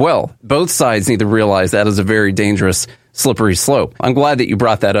that as well. Both sides need to realize that is a very dangerous slippery slope. I'm glad that you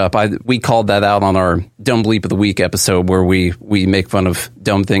brought that up. We called that out on our Dumb Bleep of the Week episode, where we make fun of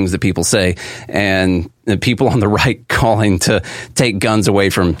dumb things that people say, and the people on the right calling to take guns away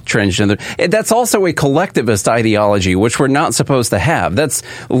from transgender. That's also a collectivist ideology, which we're not supposed to have. That's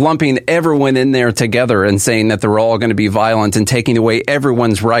lumping everyone in there together and saying that they're all going to be violent and taking away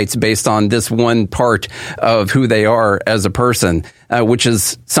everyone's rights based on this one part of who they are as a person, which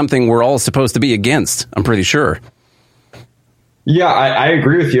is something we're all supposed to be against, I'm pretty sure. Yeah, I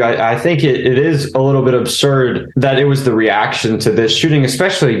agree with you. I think it is a little bit absurd that it was the reaction to this shooting,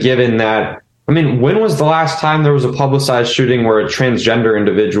 especially given that, when was the last time there was a publicized shooting where a transgender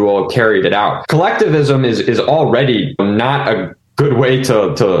individual carried it out? Collectivism is already not a good way it's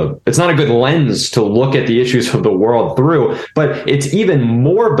not a good lens to look at the issues of the world through, but it's even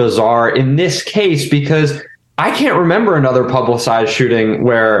more bizarre in this case because I can't remember another publicized shooting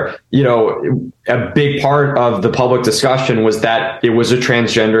where, a big part of the public discussion was that it was a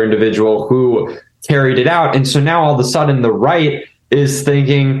transgender individual who carried it out. And so now all of a sudden the right is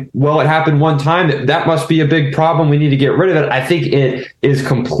thinking, well, it happened one time. That must be a big problem. We need to get rid of it. I think it is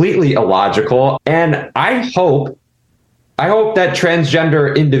completely illogical. And I hope that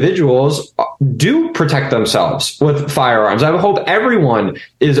transgender individuals do protect themselves with firearms. I hope everyone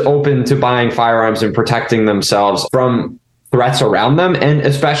is open to buying firearms and protecting themselves from threats around them, and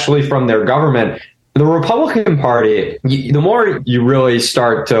especially from their government. The Republican Party, the more you really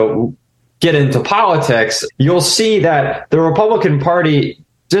start to get into politics, you'll see that the Republican Party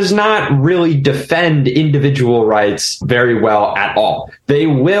does not really defend individual rights very well at all. They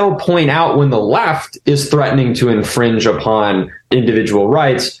will point out when the left is threatening to infringe upon individual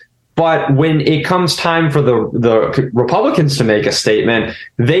rights, but when it comes time for the Republicans to make a statement,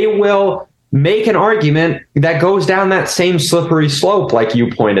 they will make an argument that goes down that same slippery slope, like you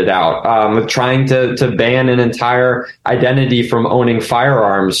pointed out, with trying to ban an entire identity from owning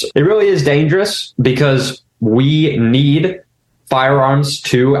firearms. It really is dangerous because we need firearms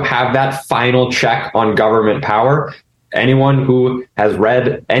to have that final check on government power. Anyone who has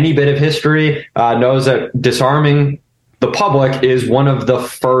read any bit of history knows that disarming the public is one of the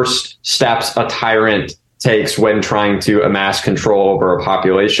first steps a tyrant takes when trying to amass control over a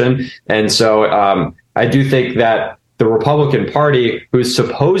population. And so I do think that the Republican Party, who's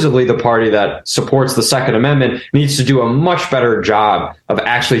supposedly the party that supports the Second Amendment, needs to do a much better job of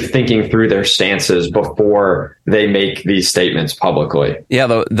actually thinking through their stances before they make these statements publicly.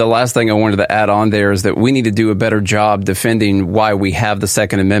 Yeah, the last thing I wanted to add on there is that we need to do a better job defending why we have the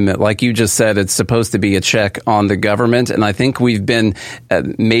Second Amendment. Like you just said, it's supposed to be a check on the government. And I think we've been,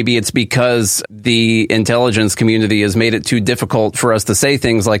 maybe it's because the intelligence community has made it too difficult for us to say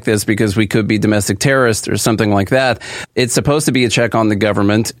things like this because we could be domestic terrorists or something like that. It's supposed to be a check on the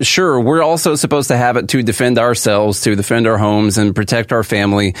government. Sure, we're also supposed to have it to defend ourselves, to defend our homes and protect our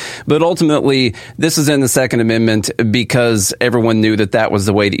family. But ultimately, this is in the Second Amendment because everyone knew that that was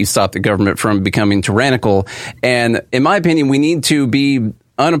the way that you stop the government from becoming tyrannical. And in my opinion, we need to be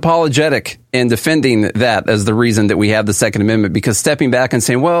unapologetic in defending that as the reason that we have the Second Amendment, because stepping back and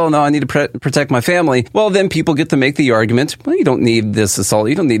saying, well, no, I need to protect my family. Well, then people get to make the argument, well, you don't need this assault.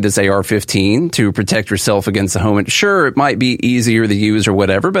 You don't need this AR-15 to protect yourself against the home. Sure, it might be easier to use or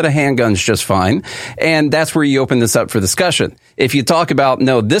whatever, but a handgun's just fine. And that's where you open this up for discussion. If you talk about,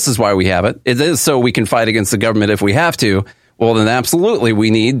 no, this is why we have it. It is so we can fight against the government if we have to. Well, then absolutely,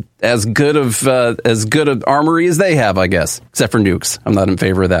 we need as good of armory as they have, I guess, except for nukes. I'm not in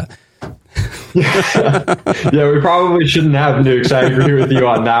favor of that. Yeah, we probably shouldn't have nukes. I agree with you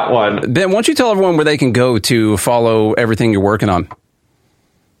on that one. Ben, why don't you tell everyone where they can go to follow everything you're working on?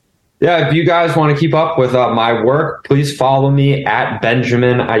 Yeah, if you guys want to keep up with my work, please follow me at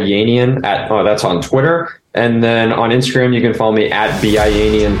Benjamin Ayanian. That's on Twitter. And then on Instagram, you can follow me at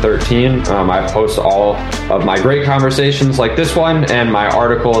BIanian13. I post all of my great conversations like this one and my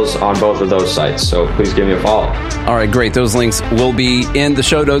articles on both of those sites. So please give me a follow. All right, great. Those links will be in the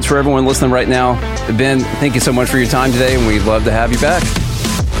show notes for everyone listening right now. Ben, thank you so much for your time today, and we'd love to have you back.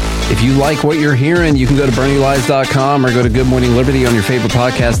 If you like what you're hearing, you can go to BernieLives.com or go to Good Morning Liberty on your favorite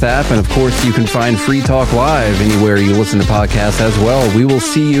podcast app. And of course, you can find Free Talk Live anywhere you listen to podcasts as well. We will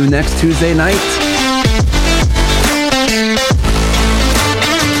see you next Tuesday night.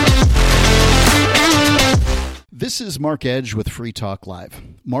 This is Mark Edge with Free Talk Live.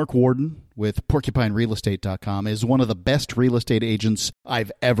 Mark Warden with PorcupineRealEstate.com is one of the best real estate agents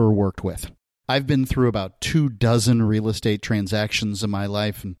I've ever worked with. I've been through about 24 real estate transactions in my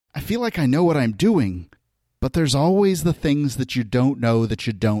life, and I feel like I know what I'm doing, but there's always the things that you don't know that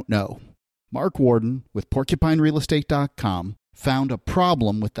you don't know. Mark Warden with PorcupineRealEstate.com found a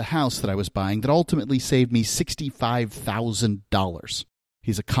problem with the house that I was buying that ultimately saved me $65,000.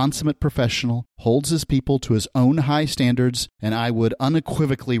 He's a consummate professional, holds his people to his own high standards, and I would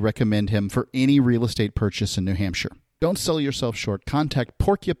unequivocally recommend him for any real estate purchase in New Hampshire. Don't sell yourself short. Contact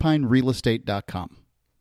PorcupineRealEstate.com.